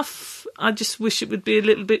his stuff. I just wish it would be a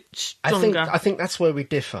little bit stronger. I think that's where we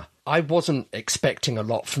differ. I wasn't expecting a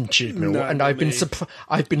lot from Chibnall, No, and I've been me. surprised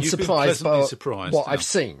You've been by pleasantly surprised, what yeah. I've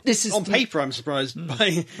seen. This is On paper, I'm surprised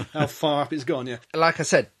by how far up it's gone, yeah. like I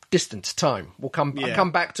said, distance, time. I'll Yeah.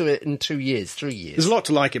 come back to it in 2 years, 3 years. There's a lot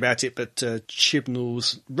to like about it, but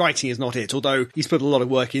Chibnall's writing is not it, although he's put a lot of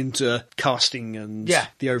work into casting and Yeah.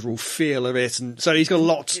 the overall feel of it, and so he's got a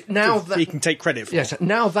lot Now that that- he can take credit for. Yes,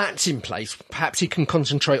 now that's in place, perhaps he can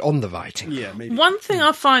concentrate on the writing. Yeah, maybe. One thing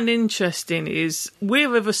I find interesting is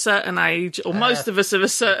we're of a certain age, or most of us of a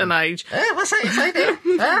certain age, What's that you say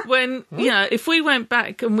there? when, if we went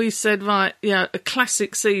back and we said, right, a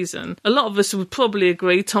classic season, a lot of us would probably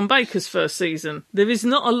agree Tom Baker's first season. There is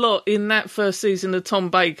not a lot in that first season of Tom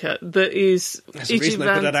Baker that is... There's a reason they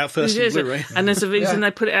put that out first on Blu-ray. And there's a reason Yeah.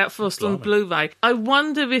 they put it out first on Blu-ray. I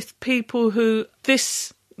wonder if people who...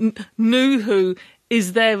 This New Who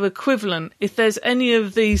is their equivalent, if there's any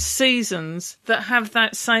of these seasons that have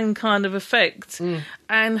that same kind of effect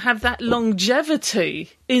and have that longevity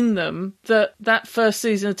in them that first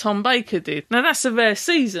season of Tom Baker did. Now, that's a rare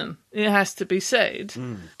season, it has to be said,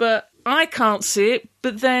 but I can't see it,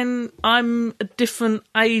 but then I'm a different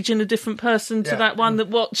age and a different person to Yeah. that one that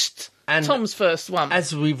watched And Tom's first one.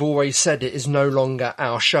 As we've always said, it is no longer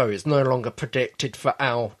our show. It's no longer predicted for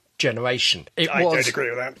our generation. I don't agree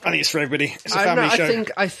with that. I think it's for everybody. It's a family I show.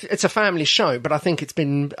 think it's a family show, but I think it's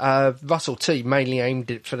been Russell T mainly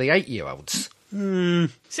aimed it for the 8-year-olds.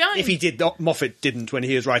 See, If he did, Moffat didn't when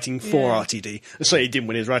he was writing for RTD. So he didn't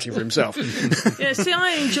when he was writing for himself.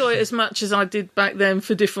 I enjoy it as much as I did back then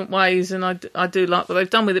for different ways, and I do like what they've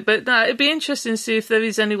done with it. But no, it'd be interesting to see if there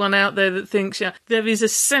is anyone out there that thinks, there is a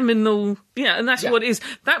seminal, and that's what it is.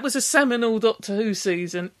 That was a seminal Doctor Who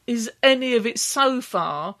season. Is any of it so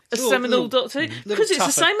far a seminal Doctor Who? Because it's the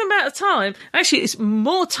tougher. same amount of time. Actually, it's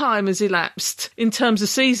more time has elapsed in terms of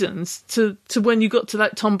seasons to when you got to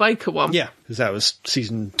that Tom Baker one. Yeah, because that was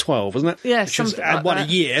season 12, wasn't it? Yeah, Which was something like one that.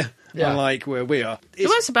 a year, Yeah. unlike where we are. It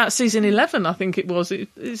was about season 11, I think it was.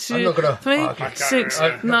 It's I'm not gonna 3, argue. 6, I'm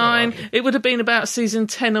not gonna 9. argue. It would have been about season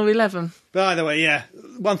 10 or 11. By the way, yeah,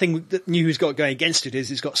 one thing that New Who's got going against it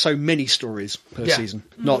is it's got so many stories per Yeah. season,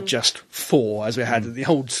 not just 4 as we had at the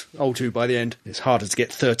old Who by the end. It's harder to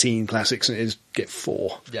get 13 classics than it is to get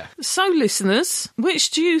 4. Yeah. So, listeners,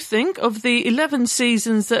 which do you think of the 11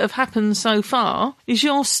 seasons that have happened so far is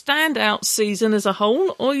your standout season as a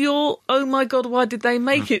whole, or your oh my god, why did they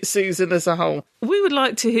make it season as a whole? We would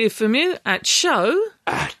like to hear from you at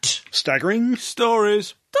show.net. Staggering.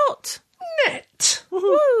 Stories.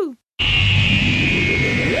 Woo!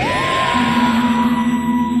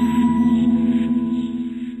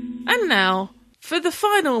 And now for the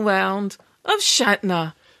final round of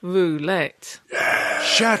Shatner Roulette.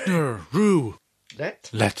 Shatner. Rue. Let.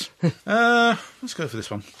 Let's go for this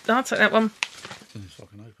one. I'll take that one. If I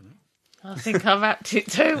can open it. I think I wrapped it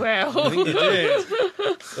too well. You did.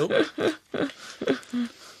 Oh.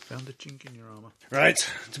 Found a chink in your armour. Right,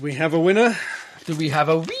 do we have a winner? Do we have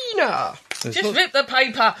a wiener? Just rip the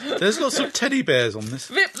paper. There's lots of teddy bears on this.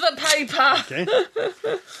 Rip the paper. Okay.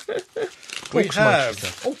 We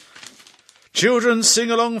have children's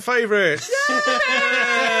sing-along favourites.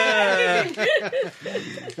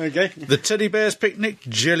 Okay. The Teddy Bears Picnic,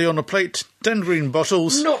 Jelly on a Plate, Dangreen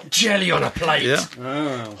Bottles. Not jelly on a plate. Yeah.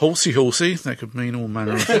 Oh. Horsey, that could mean all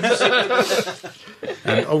manner of things.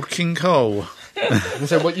 And Old King Cole.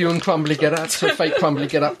 So what you and Crumbly get up to, fake Crumbly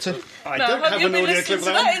get up to? I No, don't have have you an been audio listening clip to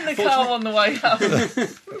of that that in one. the car on the way up?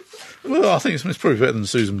 Well, I think it's probably better than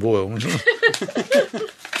Susan Boyle.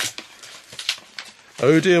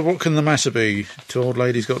 Oh dear, what can the matter be? 2 old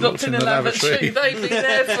ladies got locked in the lavatory. They'd be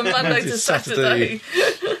there from Monday to To Saturday.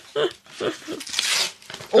 Saturday.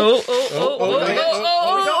 Oh.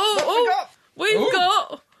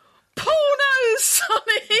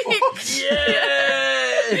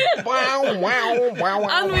 Wow, wow, wow,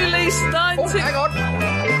 wow. Unreleased Oh, 19... hang on.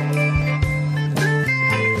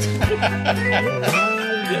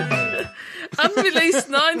 Unreleased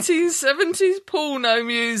 1970s porno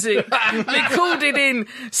music recorded in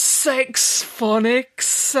sexphonic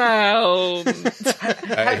sound.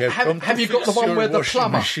 Have you got the one where the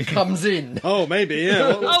plumber comes in? Oh, maybe, yeah.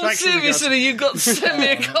 What Oh, tracks have we got? seriously, you've got to send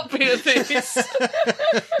me a copy of this.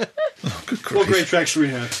 What great tracks do we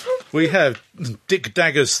have? We have Dick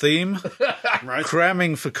Dagger's theme, Right.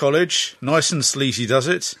 Cramming for College, Nice and Sleazy Does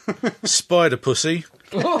It, Spider Pussy,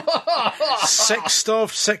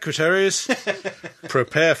 Sex-Starved Secretaries,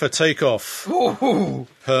 Prepare for Takeoff,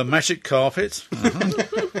 Her Magic Carpet,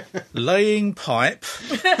 Laying Pipe,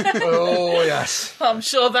 Oh, yes. I'm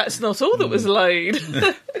sure that's not all that was laid.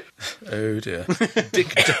 oh dear,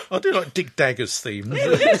 I do like Dick Dagger's theme. Right.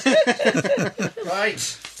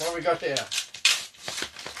 What have we got here?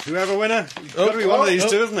 Do we have a winner? It's got to be one of these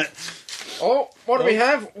two, isn't it? Oh, what do we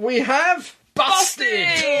have? We have... Busted!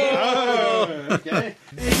 Okay.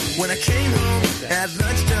 When I came home at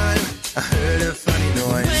lunchtime, I heard a funny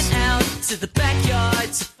noise. Went out to the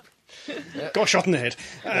backyard to Got shot in the head.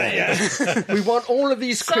 Yeah. We want all of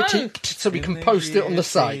these critiqued so we can post it on the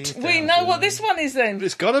site. We know what this one is then.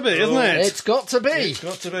 It's got to be, isn't it? It's got to be. It's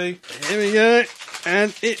got to be. Here we go.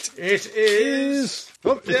 And it is.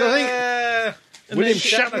 Oh, it's got a thing. Yeah. William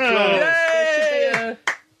Shatner. Yay!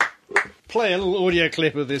 Play a little audio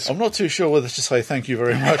clip of this. I'm not too sure whether to say thank you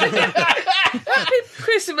very much. Happy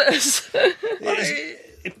Christmas.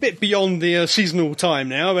 A bit beyond the seasonal time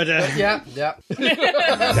now, but Yeah.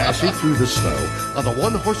 Dashing through the snow on a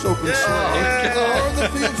one-horse open sleigh. O'er the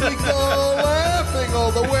fields we go, laughing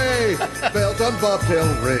all the way. Belt on bobtail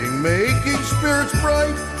ring, making spirits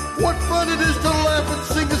bright. What fun it is to laugh and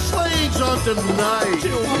sing a sleighing song tonight.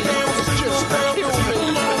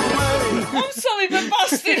 I'm sorry, but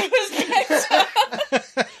Busted was better.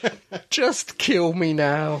 Just kill me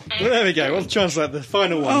now. well, there we go. We'll translate the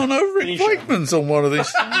final one. Oh no, Rick Wakeman's on one of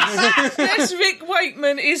these. Yes, Rick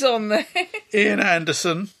Wakeman is on there. Ian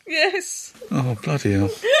Anderson. Yes. Oh, bloody hell.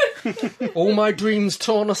 All my dreams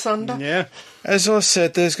torn asunder. Yeah. As I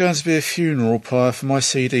said, there's going to be a funeral pyre for my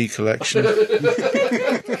CD collection.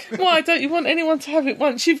 Why don't you want anyone to have it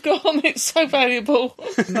once you've gone? It's so valuable.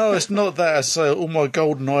 No, it's not that. I say all my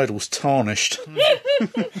golden idols tarnished.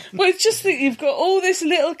 Well, it's just that you've got all this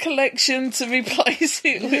little collection to replace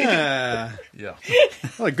it with. Yeah. Yeah.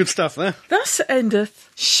 Oh, good stuff there. Thus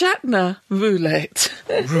endeth Shatner Roulette.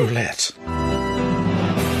 Roulette.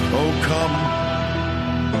 Oh, come,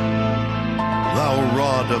 thou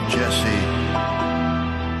rod of Jesse.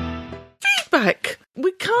 Feedback.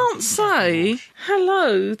 We can't say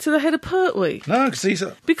hello to the head of Pertwee No, because he's...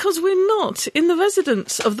 because we're not in the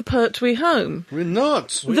residence of the Pertwee home. We're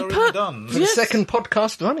not. We already done. For the second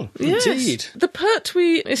podcast running. Yes. Indeed. The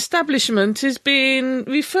Pertwee establishment is being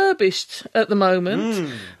refurbished at the moment.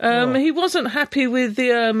 He wasn't happy with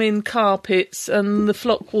the ermine carpets and the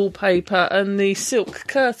flock wallpaper and the silk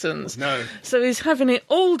curtains. No. So he's having it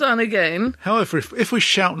all done again. However, if we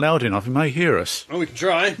shout loud enough, he may hear us. Oh, we can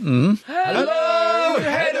try. Hello,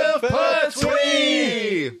 head of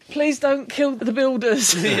Pertwee! Please don't kill the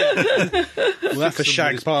builders. We'll have to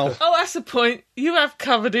shag pile. Oh, that's the point. You have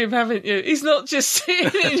covered him, haven't you? He's not just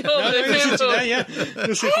sitting in your No, living you're sitting room. there, yeah.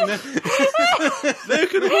 You're sitting there. They're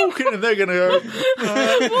going to walk in and they're going to go...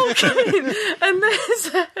 Walking in, and there's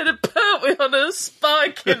a head of Pertwee on a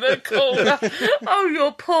spike in the corner. Oh,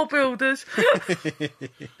 your poor builders.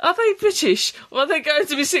 Are they British? Or are they going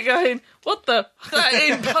to be sitting going, what the?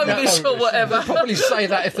 In Polish or whatever. Probably say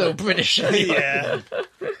that if they were British. Yeah.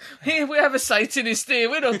 Here we have a Satanist here.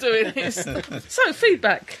 We're not doing this. So,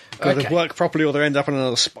 feedback. Got to work properly or they'll end up on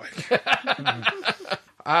another spike.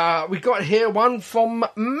 We got here one from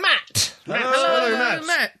Matt. Hello,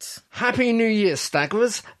 Matt. Happy New Year,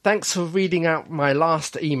 Staggerers. Thanks for reading out my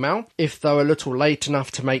last email, if though a little late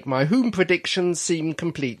enough to make my Whom predictions seem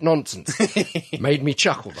complete nonsense. Made me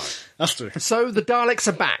chuckle, though. That's true. So the Daleks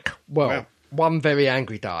are back. Well, Wow. one very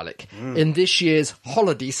angry Dalek in this year's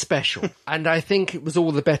holiday special, and I think it was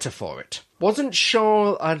all the better for it. Wasn't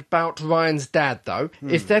sure about Ryan's dad, though.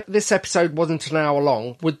 If this episode wasn't an hour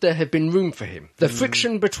long, would there have been room for him? The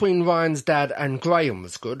friction between Ryan's dad and Graham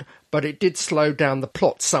was good, but it did slow down the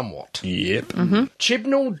plot somewhat. Yep.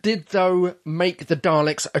 Chibnall did, though, make the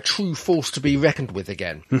Daleks a true force to be reckoned with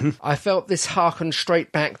again. I felt this harkened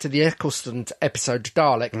straight back to the Eccleston episode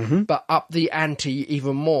Dalek, but upped the ante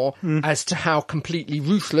even more as to how completely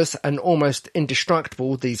ruthless and almost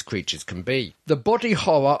indestructible these creatures can be. The body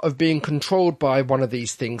horror of being controlled controlled by one of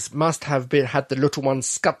these things must have had the little one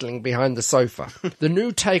scuttling behind the sofa. The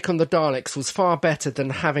new take on the Daleks was far better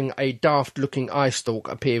than having a daft-looking eye stalk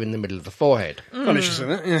appear in the middle of the forehead. Quite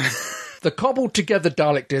interesting, isn't it? Yeah. The cobbled-together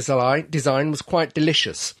Dalek design was quite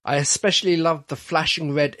delicious. I especially loved the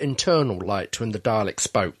flashing red internal light when the Dalek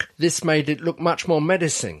spoke. This made it look much more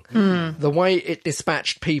menacing. The way it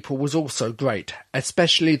dispatched people was also great,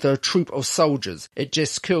 especially the troop of soldiers. It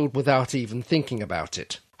just killed without even thinking about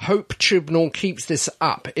it. Hope Chibnall keeps this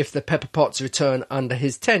up if the Pepper Potts return under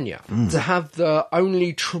his tenure. To have the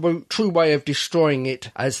only true way of destroying it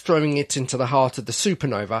as throwing it into the heart of the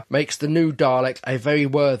supernova makes the new Dalek a very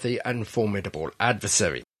worthy and formidable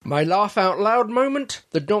adversary. My laugh out loud moment?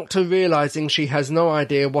 The Doctor realising she has no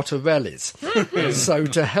idea what a rel is. So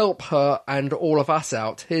to help her and all of us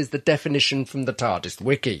out, here's the definition from the TARDIS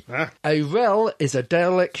wiki. A rel is a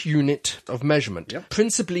Dalek unit of measurement,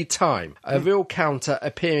 principally time, a real counter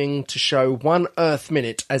appearing to show 1 Earth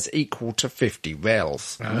minute as equal to 50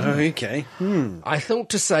 rels. Okay. I thought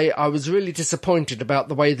to say I was really disappointed about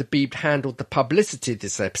the way the Beeb handled the publicity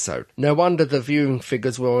this episode. No wonder the viewing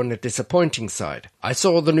figures were on the disappointing side. I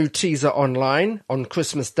saw the new teaser online on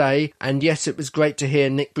Christmas Day, and yes, it was great to hear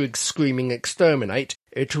Nick Briggs screaming exterminate.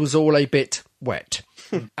 It was all a bit wet.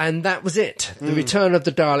 And that was it. The return of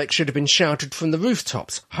the Dalek should have been shouted from the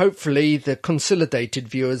rooftops. Hopefully the consolidated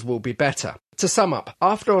viewers will be better. To sum up,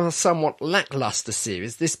 after a somewhat lacklustre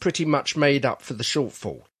series, this pretty much made up for the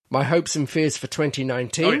shortfall. My hopes and fears for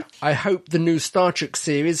 2019. I hope the new Star Trek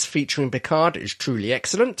series featuring Picard is truly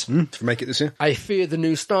excellent. To make it this year. I fear the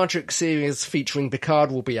new Star Trek series featuring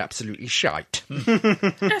Picard will be absolutely shite.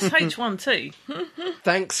 SH1T.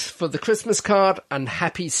 Thanks for the Christmas card and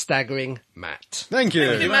happy staggering, Matt. Thank you.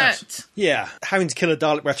 Thank you, Matt. Yeah, having to kill a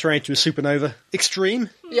Dalek by throwing it to a supernova. Extreme.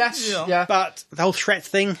 Yes, yeah. But the whole threat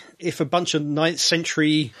thing, if a bunch of 9th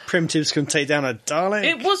century primitives can take down a Dalek...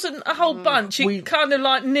 It wasn't a whole bunch. It kind of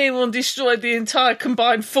like near on destroyed the entire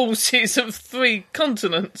combined forces of 3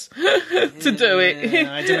 continents to do it.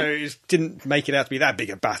 I don't know, it didn't make it out to be that big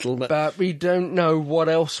a battle, but... But we don't know what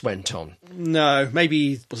else went on. No,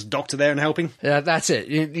 maybe was the Doctor there and helping? Yeah, that's it.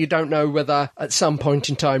 You don't know whether at some point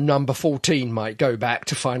in time number 14 might go back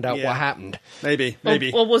to find out what happened. Maybe.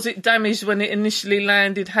 Or was it damaged when it initially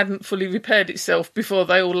landed, hadn't fully repaired itself before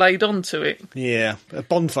they all laid onto it? Yeah, a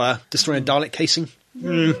bonfire destroying a Dalek casing.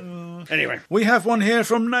 Anyway. We have one here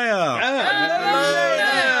from Naya.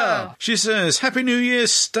 She says, Happy New Year,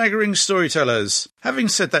 staggering storytellers. Having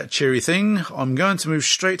said that cheery thing, I'm going to move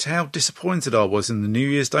straight to how disappointed I was in the New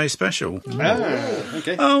Year's Day special.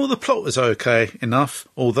 Okay. Oh, the plot was okay enough,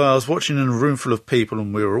 although I was watching in a room full of people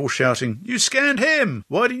and we were all shouting, You scanned him!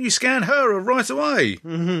 Why didn't you scan her right away?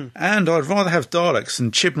 And I'd rather have Daleks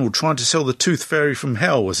than Chibnall trying to sell the Tooth Fairy from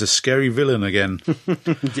hell as a scary villain again.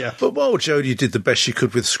 Yeah. But while Jodie did the best she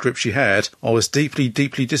could with the script she had, I was deeply,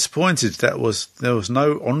 deeply disappointed there was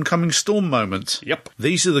no oncoming storm moment. Yep.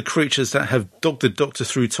 These are the creatures that have dogged the Doctor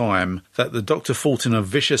through time, that the Doctor fought in a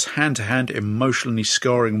vicious hand-to-hand emotionally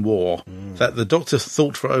scarring war, that the Doctor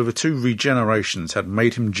thought for over 2 regenerations had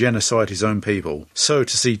made him genocide his own people. So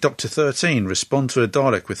to see Doctor 13 respond to a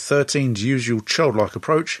Dalek with 13's usual childlike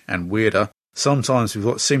approach, and weirder, sometimes with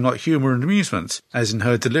what seemed like humour and amusement, as in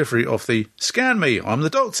her delivery of the "Scan me, I'm the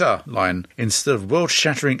Doctor" line, instead of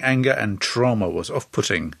world-shattering anger and trauma, was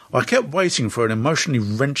off-putting. I kept waiting for an emotionally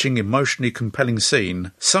wrenching, emotionally compelling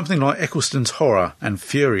scene, something like Eccleston's horror and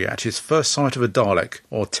fury at his first sight of a Dalek,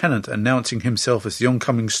 or Tennant announcing himself as the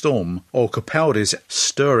oncoming storm, or Capaldi's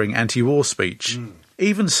stirring anti-war speech.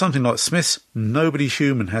 Even something like Smith's "Nobody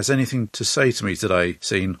human has anything to say to me today"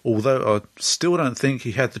 scene, although I still don't think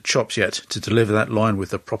he had the chops yet to deliver that line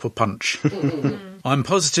with a proper punch. I'm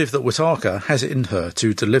positive that Whittaker has it in her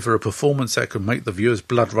to deliver a performance that could make the viewer's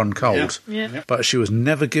blood run cold. Yeah. But she was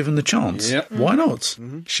never given the chance. Why not?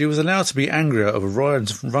 She was allowed to be angrier over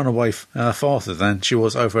Ryan's runaway father than she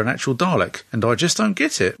was over an actual Dalek, and I just don't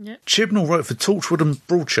get it. Chibnall wrote for Torchwood and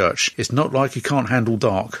Broadchurch. It's not like he can't handle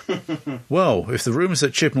dark. Well, if the rumours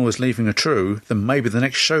that Chibnall is leaving are true, then maybe the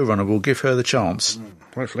next showrunner will give her the chance.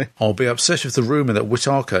 Hopefully. I'll be upset if the rumour that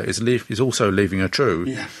Whittaker is also leaving are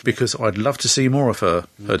true, because I'd love to see more of her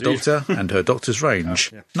Doctor, and her Doctor's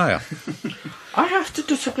range. Naya. I have to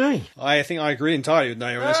disagree. I think I agree entirely with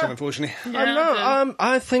Naya on this one, unfortunately.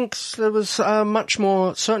 I think there was much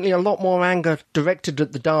more, certainly a lot more anger directed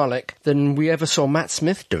at the Dalek than we ever saw Matt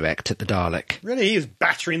Smith direct at the Dalek. Really? He was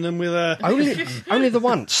battering them with a... Only the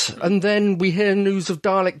once. And then we hear news of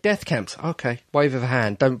Dalek death camps. Okay, wave of a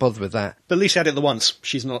hand, don't bother with that. But at least he had it the once.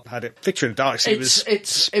 She's not had it. Victory in the Daleks,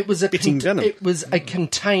 It was a spitting venom. It was a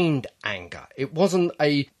contained anger. It wasn't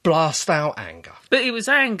a blast out anger. But it was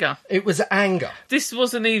anger. It was anger. This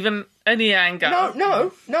wasn't even any anger.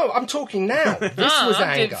 No, I'm talking now. This was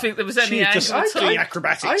I anger. didn't think there was any She anger just at all. doing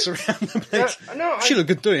acrobatics around the place. She I looked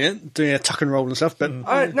good doing it, doing a tuck and roll and stuff, but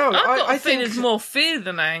I've got I a feeling think it's more fear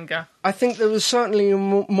than anger. I think there was certainly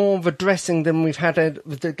more of a dressing than we've had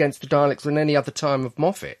against the Daleks than any other time of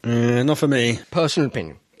Moffat. not for me. Personal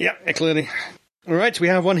opinion. Yeah, clearly. All right, we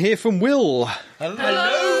have one here from Will.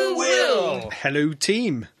 Hello, Will. Hello,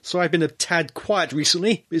 team. So I've been a tad quiet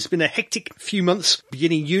recently. It's been a hectic few months,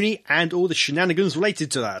 beginning uni and all the shenanigans related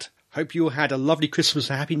to that. Hope you all had a lovely Christmas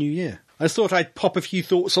and Happy New Year. I thought I'd pop a few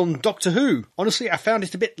thoughts on Doctor Who. Honestly, I found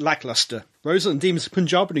it a bit lacklustre. Rosa and Demons of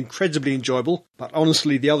Punjab were incredibly enjoyable, but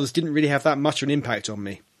honestly, the others didn't really have that much of an impact on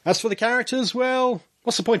me. As for the characters, well,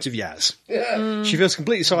 what's the point of Yaz? She feels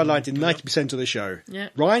completely sidelined in 90% of the show. Yeah.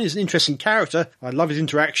 Ryan is an interesting character. I love his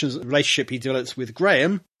interactions and relationship he develops with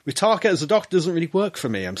Graham. With Tarka as the Doctor doesn't really work for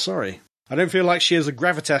me, I'm sorry. I don't feel like she has the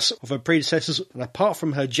gravitas of her predecessors, and apart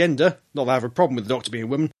from her gender, not that I have a problem with the Doctor being a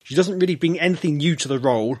woman, she doesn't really bring anything new to the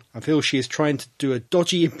role. I feel she is trying to do a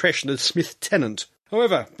dodgy impression of Smith Tennant.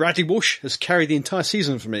 However, Bradley Walsh has carried the entire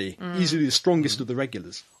season for me, easily the strongest of the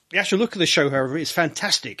regulars. The actual look of the show, however, is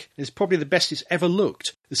fantastic. It's probably the best it's ever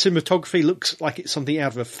looked. The cinematography looks like it's something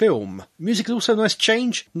out of a film. The music is also a nice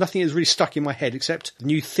change. Nothing is really stuck in my head except the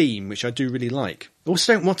new theme, which I do really like. I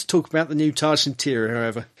also don't want to talk about the new TARDIS interior,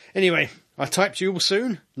 however. Anyway, I'll type to you all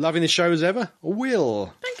soon. Loving the show as ever.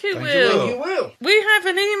 Will. Thank you, Will. You will. We have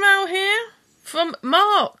an email here from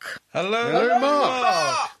Mark. Hello,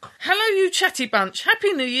 Mark. Hello, you chatty bunch.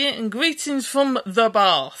 Happy New Year and greetings from the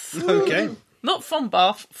Bath. Okay. Not from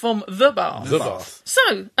Bath, from the Bath. The Bath.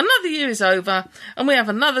 So, another year is over, and we have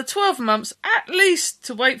another 12 months at least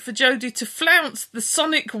to wait for Jodie to flounce the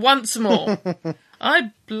Sonic once more.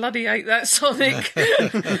 I bloody hate that Sonic.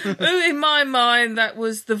 Who, in my mind, that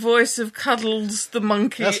was the voice of Cuddles the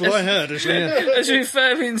monkey. That's what I heard, actually. Yeah. As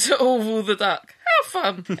referring to Orville the duck.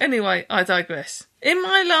 How fun. Anyway, I digress. In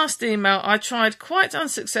my last email, I tried quite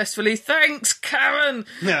unsuccessfully, thanks Karen,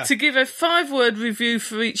 Yeah. to give a 5-word review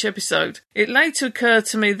for each episode. It later occurred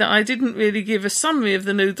to me that I didn't really give a summary of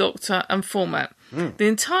the new Doctor and format. The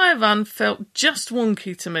entire run felt just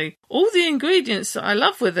wonky to me. All the ingredients that I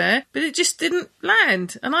love were there, but it just didn't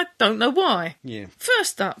land, and I don't know why. Yeah.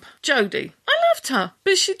 First up, Jodie. I loved her,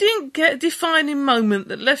 but she didn't get a defining moment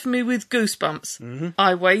that left me with goosebumps.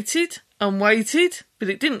 I waited and waited, but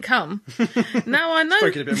it didn't come. Now I know.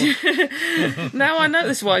 Stroking a bit more. Now I know.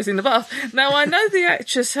 This is why he's in the bath. Now I know the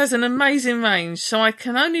actress has an amazing range, so I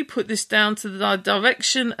can only put this down to the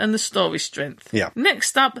direction and the story strength. Yeah.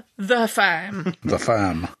 Next up, the fam. The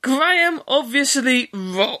fam. Graham obviously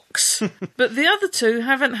rocks, but the other two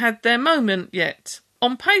haven't had their moment yet.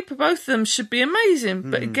 On paper, both of them should be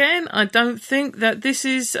amazing, but again, I don't think that this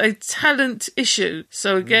is a talent issue.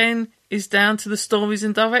 So again, is down to the stories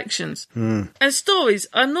and directions. And stories,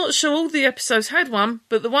 I'm not sure all the episodes had one,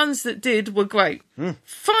 but the ones that did were great.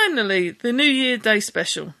 Finally, the New Year Day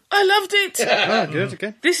special. I loved it! Ah, good,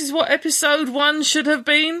 okay. This is what episode 1 should have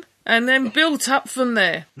been, and then built up from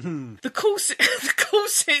there. The corset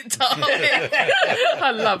Dalek.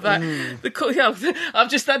 I love that. I've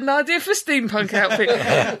just had an idea for a steampunk outfit.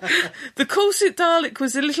 The corset Dalek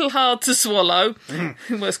was a little hard to swallow.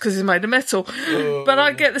 Well, it's because it's made of metal. But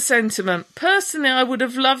I get the sentiment. Personally, I would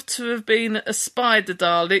have loved to have been a spider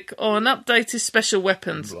Dalek or an updated special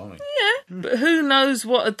weapons. Blimey. Yeah, but who knows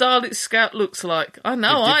what a Dalek scout looks like? I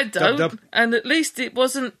know I don't. dub. And at least it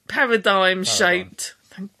wasn't paradigm-shaped.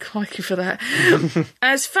 Thank crikey for that.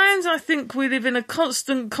 As fans, I think we live in a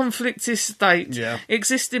constant conflicted state,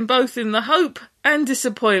 existing both in the hope and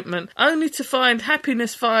disappointment, only to find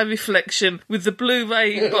happiness via reflection with the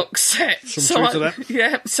Blu-ray box set. Some truth to that.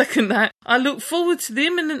 Yeah, second that. I look forward to the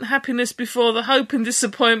imminent happiness before the hope and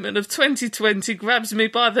disappointment of 2020 grabs me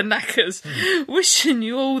by the knackers. Wishing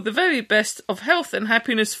you all the very best of health and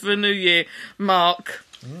happiness for a new year, Mark.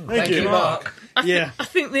 Thank you, Mark. I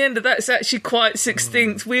think the end of that is actually quite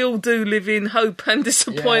succinct. We all do live in hope and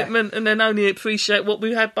disappointment and then only appreciate what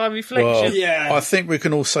we had by reflection. Well, I think we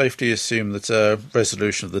can all safely assume that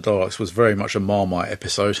Resolution of the Daleks was very much a Marmite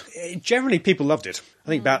episode. Generally, people loved it. I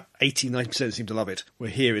think about 80-90% seem to love it. Where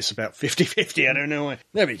here it's about 50-50, I don't know why.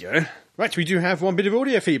 There we go. Right, we do have one bit of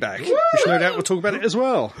audio feedback, which no doubt we'll talk about it as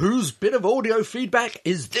well. Whose bit of audio feedback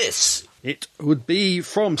is this? It would be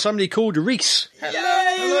from somebody called Reese.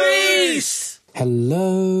 Hello, Reese!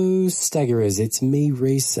 Hello, Staggerers. It's me,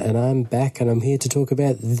 Reese, and I'm back, and I'm here to talk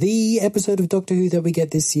about the episode of Doctor Who that we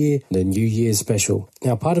get this year, the New Year's special.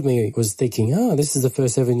 Now, part of me was thinking, this is the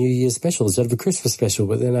first ever New Year's special instead of a Christmas special,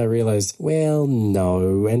 but then I realised, well,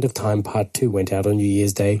 no, End of Time Part 2 went out on New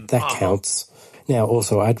Year's Day. That counts. Now,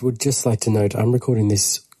 also, I would just like to note, I'm recording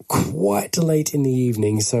this quite late in the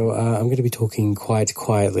evening, so I'm going to be talking quite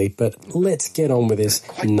quietly, but let's get on with this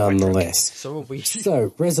nonetheless.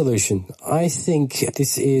 So, resolution. I think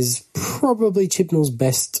this is probably Chibnall's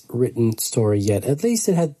best written story yet. At least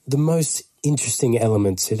it had the most interesting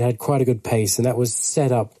elements. It had quite a good pace, and that was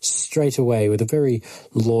set up straight away with a very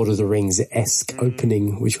Lord of the Rings-esque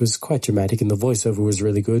opening, which was quite dramatic, and the voiceover was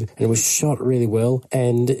really good, and it was shot really well,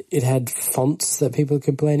 and it had fonts that people were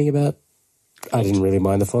complaining about. I didn't really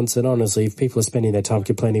mind the fonts, and honestly, if people are spending their time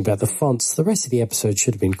complaining about the fonts, the rest of the episode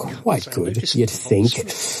should have been quite good, you'd think.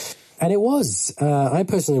 And it was. I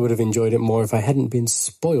personally would have enjoyed it more if I hadn't been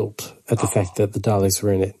spoilt at the fact that the Daleks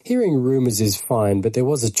were in it. Hearing rumours is fine, but there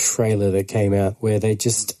was a trailer that came out where they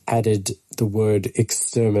just added the word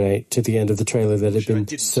exterminate to the end of the trailer that had been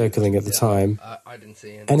circling at the time. I didn't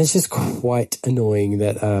see it. And it's just quite annoying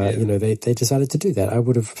that, they decided to do that. I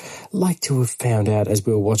would have liked to have found out as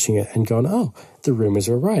we were watching it and gone, oh, the rumours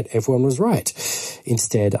were right. Everyone was right.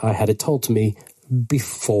 Instead, I had it told to me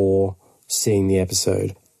before seeing the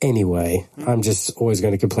episode. Anyway, I'm just always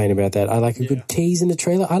going to complain about that. I like a good tease in a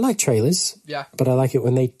trailer. I like trailers, but I like it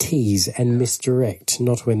when they tease and misdirect,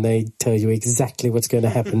 not when they tell you exactly what's going to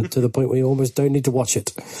happen to the point where you almost don't need to watch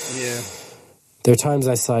it. Yeah. There are times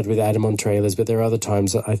I side with Adam on trailers, but there are other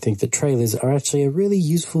times that I think that trailers are actually a really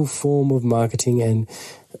useful form of marketing and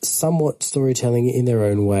somewhat storytelling in their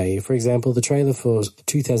own way. For example, the trailer for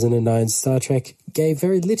 2009's Star Trek gave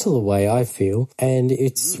very little away, I feel, and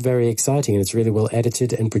it's very exciting, and it's really well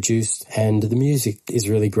edited and produced, and the music is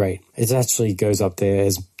really great. It actually goes up there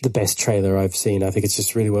as the best trailer I've seen. I think it's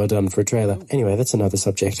just really well done for a trailer. Anyway, that's another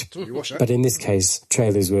subject. But in this case,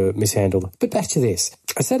 trailers were mishandled. But back to this.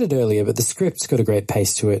 I said it earlier, but the script's got a great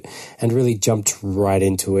pace to it and really jumped right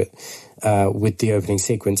into it. With the opening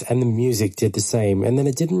sequence, and the music did the same, and then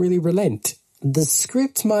it didn't really relent. The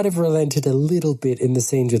script might have relented a little bit in the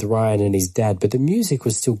scenes with Ryan and his dad, but the music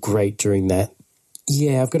was still great during that.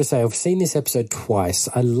 Yeah, I've got to say, I've seen this episode twice.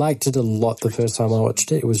 I liked it a lot the first time I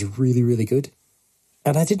watched it. It was really, really good.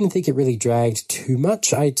 And I didn't think it really dragged too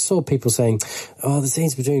much. I saw people saying, the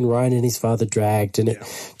scenes between Ryan and his father dragged, and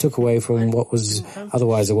it took away from what was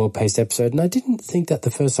otherwise a well-paced episode. And I didn't think that the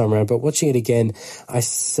first time around, but watching it again, I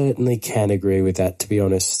certainly can agree with that, to be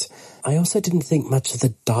honest. I also didn't think much of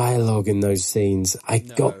the dialogue in those scenes. I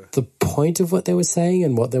got the point of what they were saying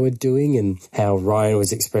and what they were doing, and how Ryan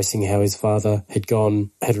was expressing how his father had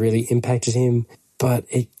really impacted him. But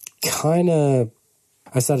it kind of...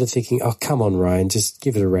 I started thinking, oh, come on, Ryan, just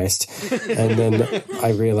give it a rest. And then I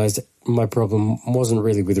realised my problem wasn't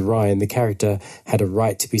really with Ryan. The character had a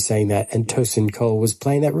right to be saying that, and Tosin Cole was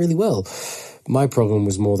playing that really well. My problem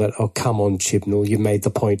was more that, oh, come on, Chibnall, you made the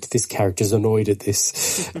point. This character's annoyed at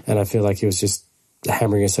this. And I feel like he was just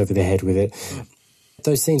hammering us over the head with it.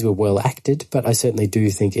 Those scenes were well acted, but I certainly do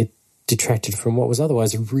think it detracted from what was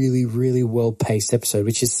otherwise a really, really well-paced episode,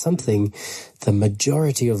 which is something the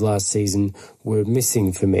majority of last season were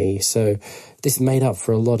missing for me. So this made up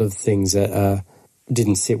for a lot of things that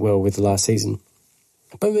didn't sit well with the last season.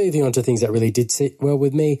 But moving on to things that really did sit well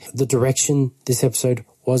with me, the direction this episode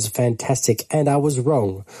was fantastic, and I was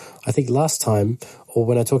wrong. I think last time, or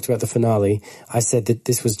when I talked about the finale, I said that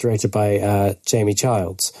this was directed by Jamie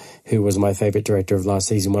Childs, who was my favourite director of last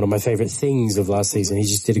season, one of my favourite things of last season. He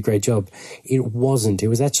just did a great job. It wasn't. It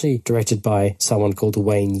was actually directed by someone called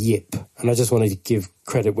Wayne Yip, and I just wanted to give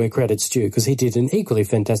credit where credit's due, because he did an equally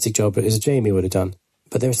fantastic job as Jamie would have done.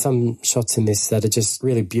 But there are some shots in this that are just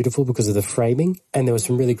really beautiful because of the framing, and there was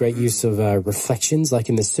some really great use of reflections, like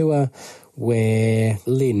in the sewer, where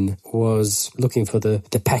Lynn was looking for the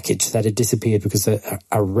package that had disappeared because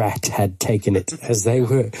a rat had taken it, as they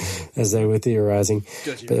were theorising.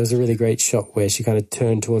 But there was a really great shot where she kind of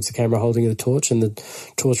turned towards the camera holding the torch, and the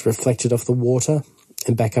torch reflected off the water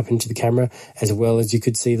and back up into the camera, as well as you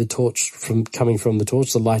could see the torch coming from the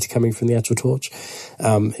torch, the light coming from the actual torch.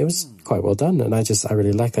 It was quite well done, and I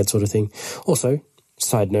really like that sort of thing. Also,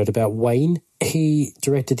 side note about Wayne, he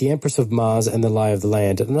directed The Empress of Mars and The Lie of the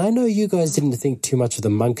Land, and I know you guys didn't think too much of the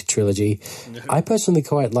Monk trilogy. I personally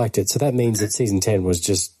quite liked it, so that means that season 10 was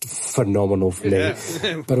just phenomenal for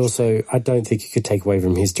me. But also, I don't think you could take away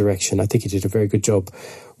from his direction. I think he did a very good job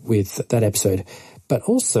with that episode. But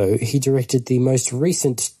also, he directed the most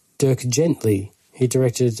recent Dirk Gently He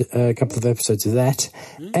directed a couple of episodes of that,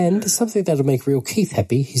 and something that'll make real Keith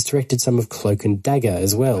happy. He's directed some of Cloak and Dagger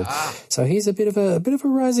as well. So he's a bit of a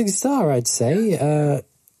rising star, I'd say,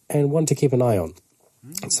 and one to keep an eye on.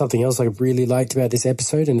 Something else I really liked about this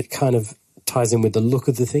episode, and it kind of ties in with the look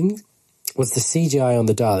of the thing, was the CGI on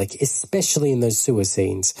the Dalek, especially in those sewer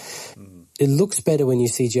scenes. It looks better when you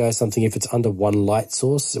CGI something if it's under one light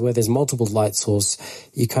source. Where there's multiple light source,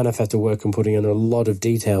 you kind of have to work on putting in a lot of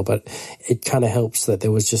detail, but it kind of helps that there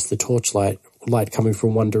was just the torchlight light coming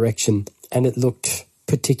from one direction, and it looked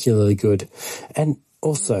particularly good. And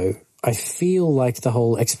also, I feel like the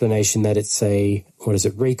whole explanation that it's a,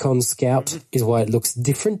 recon scout is why it looks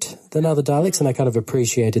different than other Daleks, and I kind of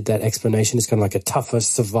appreciated that explanation. It's kind of like a tougher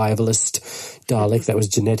survivalist Dalek that was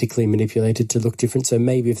genetically manipulated to look different, so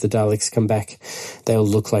maybe if the Daleks come back, they'll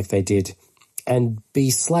look like they did and be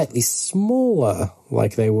slightly smaller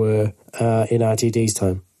like they were in RTD's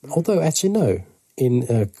time. Although, actually, no.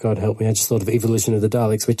 In, God help me, I just thought of Evolution of the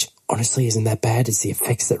Daleks, which honestly isn't that bad. It's the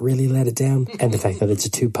effects that really let it down, and the fact that it's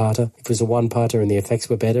a two-parter. If it was a one-parter and the effects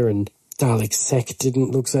were better and Dalek Sec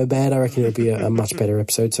didn't look so bad, I reckon it would be a much better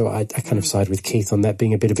episode. So I kind of side with Keith on that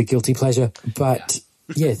being a bit of a guilty pleasure. But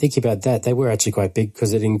yeah, thinking about that, they were actually quite big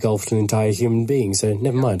because it engulfed an entire human being. So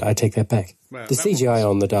never mind, I take that back. Well, the CGI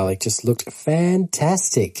on the Dalek just looked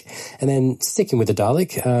fantastic. And then sticking with the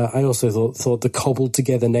Dalek, I also thought the cobbled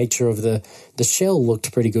together nature of the shell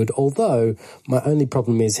looked pretty good. Although my only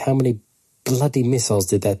problem is how many bloody missiles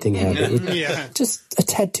did that thing have? It was just a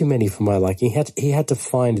tad too many for my liking. He had to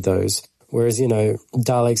find those. Whereas,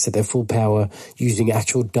 Daleks at their full power using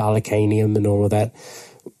actual Dalekanium and all of that,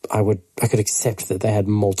 I could accept that they had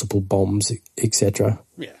multiple bombs, etc.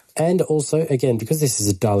 Yeah. And also, again, because this is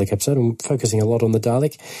a Dalek episode, I'm focusing a lot on the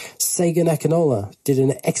Dalek, Sega Nakanola did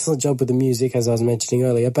an excellent job with the music, as I was mentioning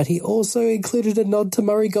earlier, but he also included a nod to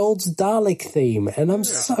Murray Gold's Dalek theme, and I'm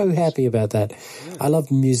so happy about that. I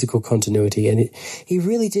love musical continuity, and he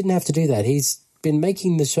really didn't have to do that. He's been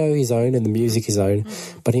making the show his own and the music his own,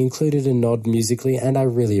 but he included a nod musically, and I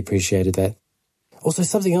really appreciated that. Also,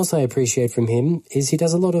 something else I appreciate from him is he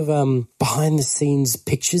does a lot of behind-the-scenes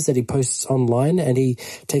pictures that he posts online, and he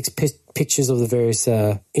takes pictures of the various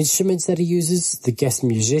instruments that he uses, the guest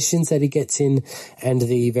musicians that he gets in, and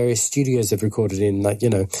the various studios they've recorded in.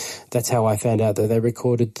 That's how I found out that they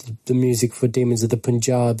recorded the music for Demons of the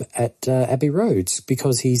Punjab at Abbey Road,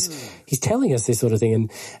 because he's telling us this sort of thing.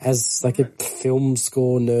 And as like a film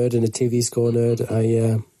score nerd and a TV score nerd,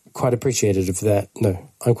 I quite appreciative of that.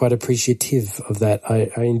 I'm quite appreciative of that.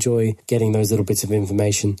 I enjoy getting those little bits of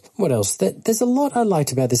information. What else? There's a lot I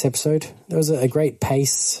liked about this episode. There was a great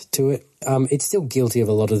pace to it. It's still guilty of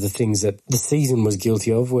a lot of the things that the season was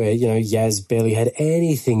guilty of, where, Yaz barely had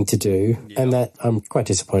anything to do, and that I'm quite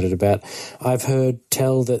disappointed about. I've heard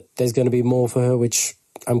tell that there's going to be more for her, which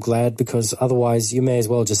I'm glad, because otherwise you may as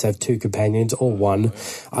well just have two companions or one.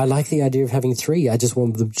 I like the idea of having three. I just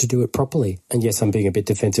want them to do it properly. And yes, I'm being a bit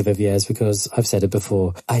defensive of Yaz because I've said it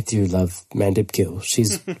before. I do love Mandip Gill.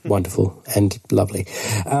 She's wonderful and lovely.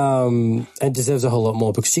 And deserves a whole lot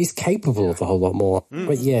more because she's capable of a whole lot more.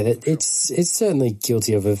 But yeah, it's certainly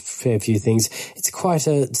guilty of a fair few things. It's quite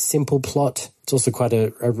a simple plot. It's also quite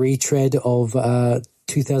a retread of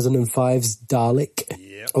 2005's Dalek.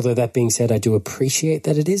 Although that being said, I do appreciate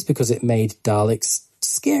that it is, because it made Daleks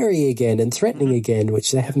scary again and threatening again,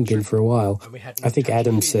 which they haven't been for a while. I think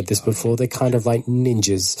Adam said this before. They're kind of like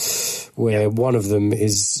ninjas, where one of them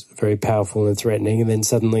is very powerful and threatening, and then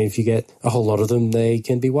suddenly if you get a whole lot of them, they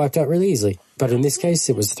can be wiped out really easily. But in this case,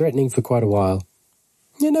 it was threatening for quite a while.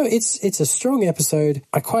 It's a strong episode.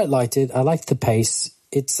 I quite liked it. I liked the pace.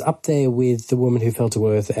 It's up there with The Woman Who Fell to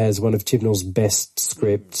Earth as one of Chibnall's best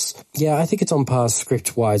scripts. Yeah, I think it's on par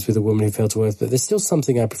script-wise with The Woman Who Fell to Earth, but there's still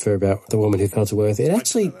something I prefer about The Woman Who Fell to Earth.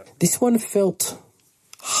 This one felt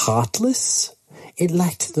heartless. It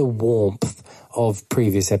lacked the warmth of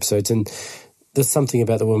previous episodes, and there's something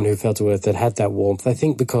about The Woman Who Fell to Earth that had that warmth, I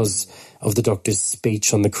think because of the Doctor's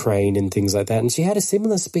speech on the crane and things like that. And she had a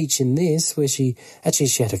similar speech in this, where she had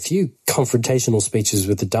a few confrontational speeches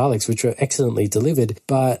with the Daleks, which were excellently delivered,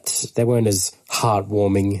 but they weren't as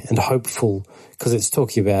heartwarming and hopeful, because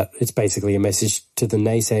it's basically a message to the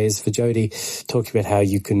naysayers for Jodie, talking about how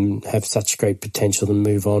you can have such great potential and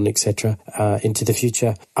move on, etc., into the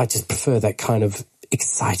future. I just prefer that kind of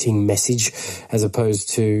exciting message as opposed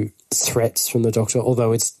to threats from the Doctor,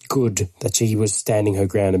 although it's good that she was standing her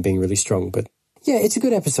ground and being really strong. But yeah, it's a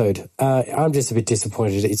good episode. I'm just a bit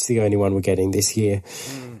disappointed it's the only one we're getting this year.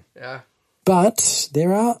 Yeah. But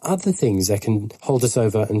there are other things that can hold us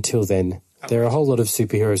over until then. There are a whole lot of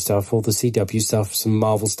superhero stuff, all the CW stuff, some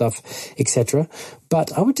Marvel stuff, etc.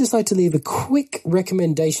 But I would just like to leave a quick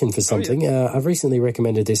recommendation for something. I've recently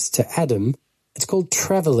recommended this to Adam. It's called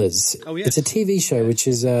Travelers. Oh, yes. It's a TV show, which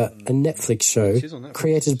is a Netflix show It is on Netflix.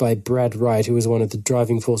 created by Brad Wright, who was one of the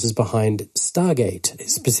driving forces behind Stargate,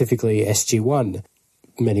 specifically SG-1.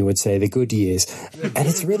 Many would say the good years. And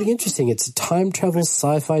it's really interesting. It's a time travel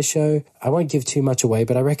sci-fi show. I won't give too much away,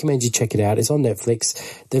 but I recommend you check it out. It's on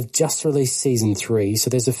Netflix. They've just released season 3, so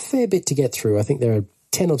there's a fair bit to get through. I think there are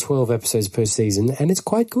 10 or 12 episodes per season, and it's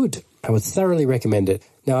quite good. I would thoroughly recommend it.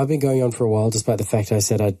 Now, I've been going on for a while, despite the fact I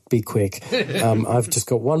said I'd be quick. I've just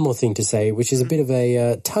got one more thing to say, which is a bit of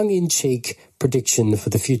a tongue-in-cheek prediction for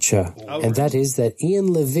the future. And that is that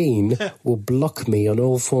Ian Levine will block me on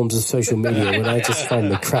all forms of social media when I just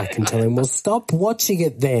find the crack and tell him, well, stop watching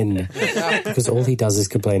it then. Because all he does is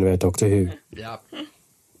complain about Doctor Who. Yeah.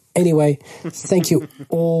 Anyway, thank you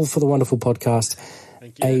all for the wonderful podcast.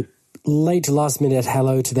 Thank you. A late last-minute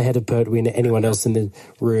hello to the head of Pertwee and anyone else in the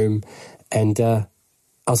room. And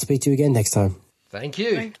I'll speak to you again next time. Thank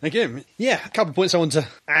you. Thank you. Yeah, a couple of points I want to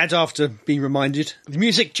add after being reminded. The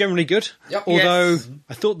music, generally good. Yep. Although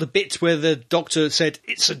I thought the bit where the Doctor said,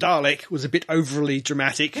 "It's a Dalek," was a bit overly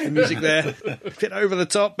dramatic. The music there, a bit over the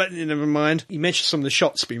top, but never mind. You mentioned some of the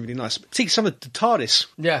shots being really nice. See, some of the TARDIS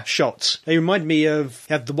shots, they remind me of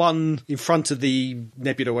the one in front of the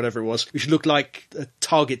Nebula, whatever it was, which looked like a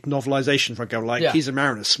Target novelisation, if I go like, He's a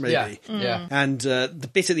Marinus, maybe. Yeah. And the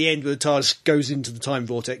bit at the end where the TARDIS goes into the time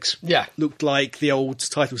vortex looked like the old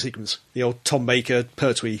title sequence, the old Tom Baker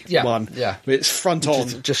Pertwee one. Yeah. Where it's front on.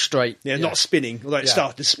 Just straight. Yeah, not spinning, although it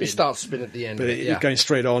started to spin. It starts to spin at the end. But it's going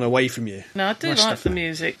straight on away from you. No, I do Nice like stuff the there.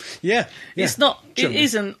 music. Yeah. It's not. Generally. It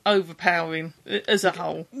isn't overpowering as a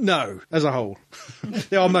whole. No, as a whole.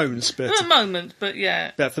 There are moments, but At the moment, but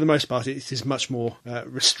yeah. for the most part, it is much more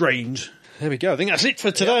restrained. There we go. I think that's it for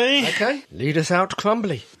today. Okay. Lead us out,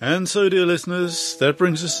 Crumbly. And so, dear listeners, that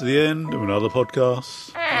brings us to the end of another podcast.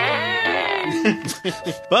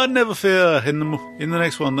 But never fear, in the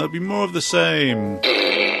next one there'll be more of the same.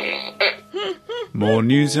 More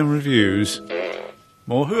news and reviews.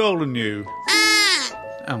 More Who Old and New.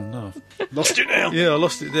 Oh no. Lost it now. Yeah, I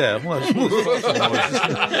lost it there. Well,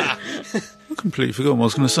 I completely forgot what I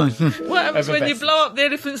was going to say. What happens when you blow up the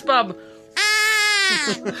elephant's bum?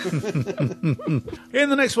 In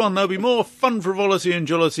the next one, there'll be more fun, frivolity and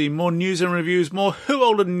jollity, more news and reviews, more Who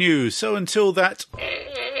Old and New. So until that...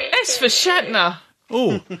 S for Shatner.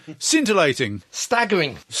 Oh, scintillating.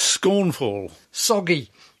 Staggering. Scornful.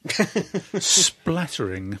 Soggy.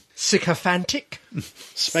 Splattering. Sycophantic.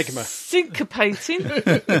 Smegma.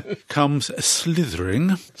 Syncopating. Comes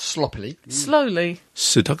slithering. Sloppily. Slowly.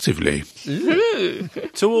 Seductively.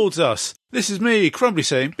 Towards us. This is me, Crumbly,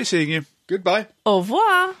 saying, be seeing you. Goodbye. Au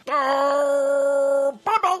revoir.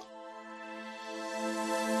 Bye-bye.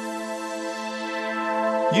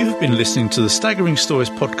 You have been listening to the Staggering Stories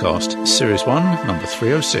podcast, Series 1, number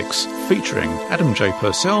 306, featuring Adam J.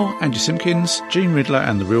 Purcell, Andy Simpkins, Gene Ridler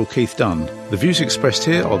and the real Keith Dunn. The views expressed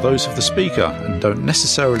here are those of the speaker and don't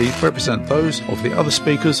necessarily represent those of the other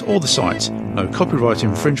speakers or the site. No copyright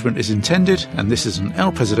infringement is intended, and this is an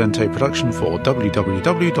El Presidente production for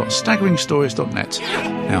www.staggeringstories.net.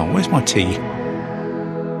 Now, where's my tea?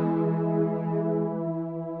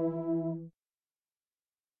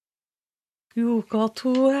 You got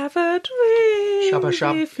to have a dream. Shabba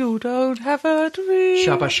shab. If you don't have a dream,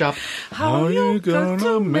 Shabba shab. how you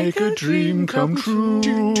gonna make a dream come true?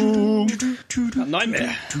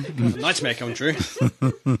 Nightmare. Nightmare come true.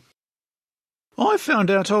 I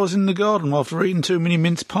found out I was in the garden after eating too many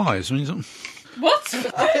mince pies. What?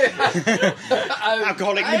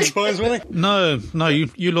 Alcoholic mince pies, were they? No,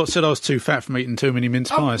 you lot said I was too fat from eating too many mince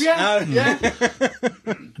pies. Yeah.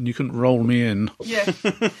 And you couldn't roll me in. Yeah.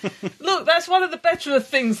 Look, that's one of the better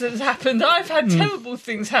things that's happened. I've had terrible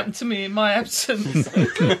things happen to me in my absence.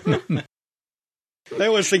 They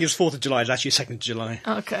always think it's 4th of July. It's actually 2nd of July.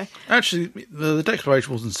 Okay. Actually, the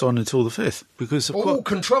declaration wasn't signed until the 5th because of Oh,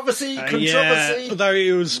 controversy. Yeah, although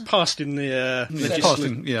it was passed in the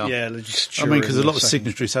passing, yeah. legislature. I mean, because a lot of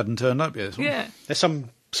signatories hadn't turned up yet. Yeah. There's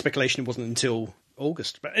some speculation it wasn't until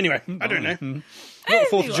August. But anyway, I don't know. Not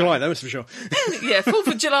 4th of July, though, that's for sure. Yeah, 4th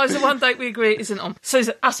of July is the one date we agree it isn't on. So it's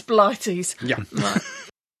us blighties. Yeah. Right.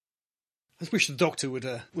 I wish the Doctor would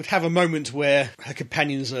have a moment where her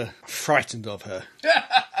companions are frightened of her.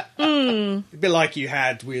 A bit like you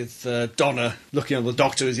had with Donna looking at the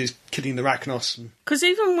Doctor as he's killing the Rachnos. Because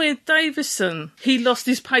even with Davison, he lost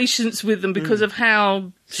his patience with them because of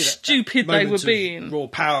how stupid they were being. Raw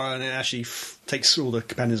power, and it actually takes all the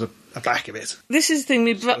companions aback a bit. This is the thing,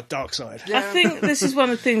 The dark side. I think this is one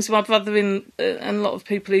of the things my brother and a lot of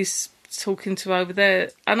people he's talking to over there,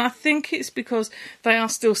 and I think it's because they are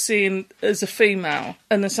still seeing as a female,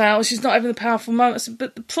 and they say, "Oh, she's not having the powerful moments."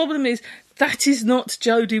 But the problem is that is not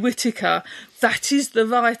Jodie Whittaker. That is the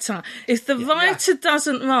writer. If the writer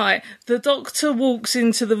doesn't write, the Doctor walks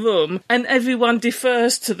into the room and everyone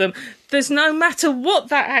defers to them. There's no matter what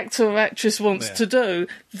that actor or actress wants to do,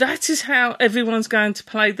 that is how everyone's going to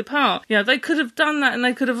play the part. You know, they could have done that, and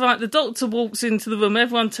they could have the Doctor walks into the room,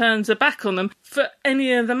 everyone turns their back on them for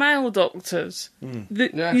any of the male Doctors.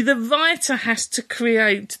 The writer has to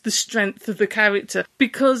create the strength of the character,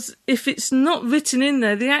 because if it's not written in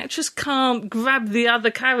there, the actress can't grab the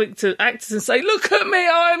other actors and say, "Look at me,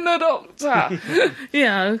 I'm the Doctor." You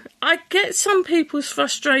know, I get some people's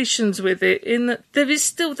frustrations with it in that there is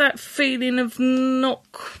still that feeling of not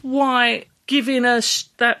quite giving us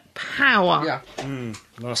that power. Yeah.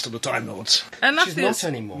 Last of the Time Lords. And she's not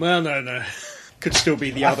anymore. Well, no. Could still be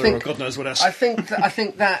the other, or God knows what else. I think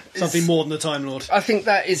that something more than the Time Lord. I think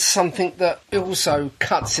that is something that also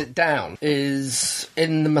cuts it down. Is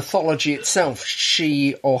in the mythology itself,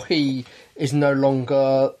 she or he is no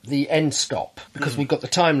longer the end stop, because we've got the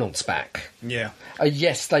Time Lords back. Yeah.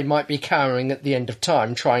 Yes, they might be cowering at the end of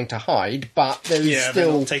time, trying to hide, but there is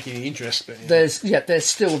still they're not taking any interest. But, there's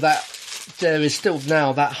still that. There is still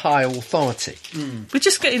now that high authority. We're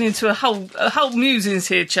just getting into a whole musings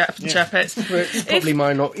here, chapettes. It probably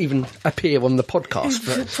might not even appear on the podcast.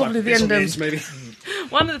 But probably the end of maybe.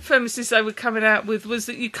 One of the premises they were coming out with was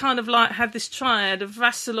that you kind of had this triad of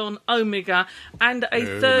Rassilon, Omega, and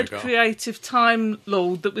a third creative Time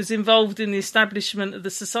Lord that was involved in the establishment of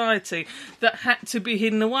the society that had to be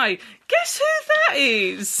hidden away. Guess who that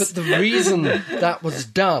is? But the reason that was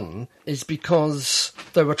done is because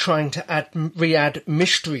they were trying to re-add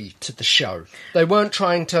mystery to the show. They weren't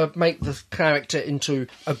trying to make the character into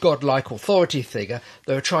a godlike authority figure.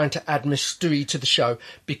 They were trying to add mystery to the show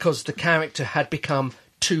because the character had become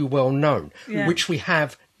too well known, which we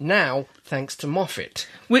have now thanks to Moffat.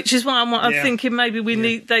 Which is why I'm thinking maybe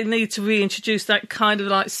they need to reintroduce that kind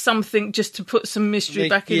of something just to put some mystery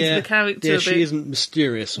back into the character. Yeah, she isn't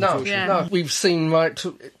mysterious, unfortunately. No, we've seen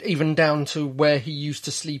even down to where he used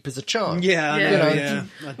to sleep as a child.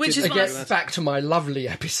 Which is again, back to my lovely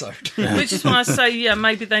episode. Which is why I say,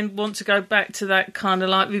 maybe they want to go back to that kind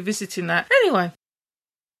of revisiting that. Anyway.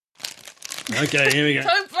 Okay, here we go.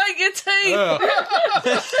 Don't break your teeth!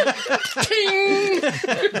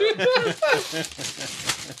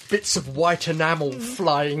 Bits of white enamel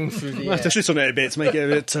flying through the air. I have to shit on it a bit to make it a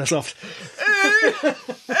bit soft.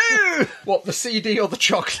 What, the CD or the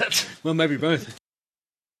chocolate? Well, maybe both.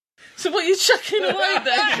 So what are you chucking away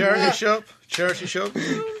then? Charity shop.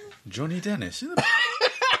 Johnny Dennis.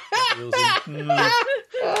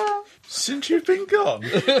 Since you've been gone.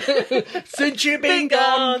 Since you've been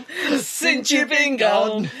gone. Since you've been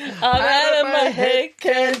gone. I'm out of my head,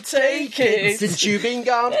 can't take it. Since you've been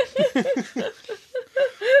gone.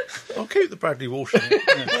 I'll keep the Bradley Walsh in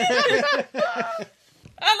it.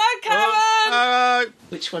 Hello, Karen!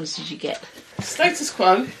 Which ones did you get? Status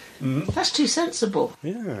Quo. That's too sensible.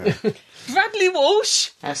 Yeah. Bradley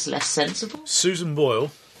Walsh. That's less sensible. Susan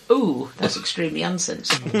Boyle. Ooh, that's extremely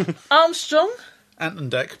unsensible. Armstrong. Anton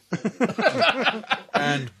Deck.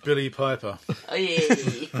 And Billy Piper. Oh, yeah.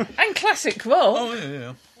 And classic rock. Oh,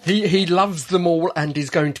 yeah. He loves them all and is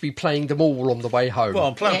going to be playing them all on the way home. Well,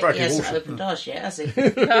 I'm playing Bradley Walsh. He hasn't opened ours yet, has he?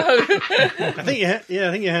 I think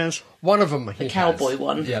he has. One of them. The cowboy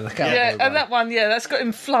one. Yeah, the cowboy one. And that one, that's got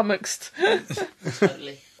him flummoxed.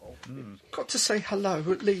 Totally. Got to say hello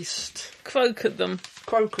at least. Croak at them.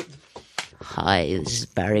 Hi, this is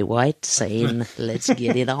Barry White saying, let's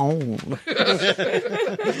get it on.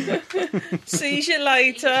 See you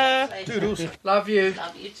later. Doodles. Love you.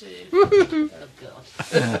 Love you too. Oh,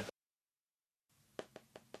 God.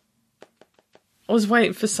 I was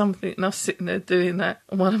waiting for something and I was sitting there doing that,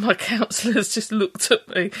 and one of my counsellors just looked at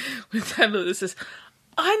me with that look that says,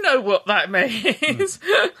 I know what that means.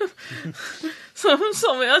 So I'm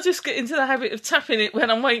sorry, I just get into the habit of tapping it when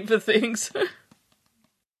I'm waiting for things.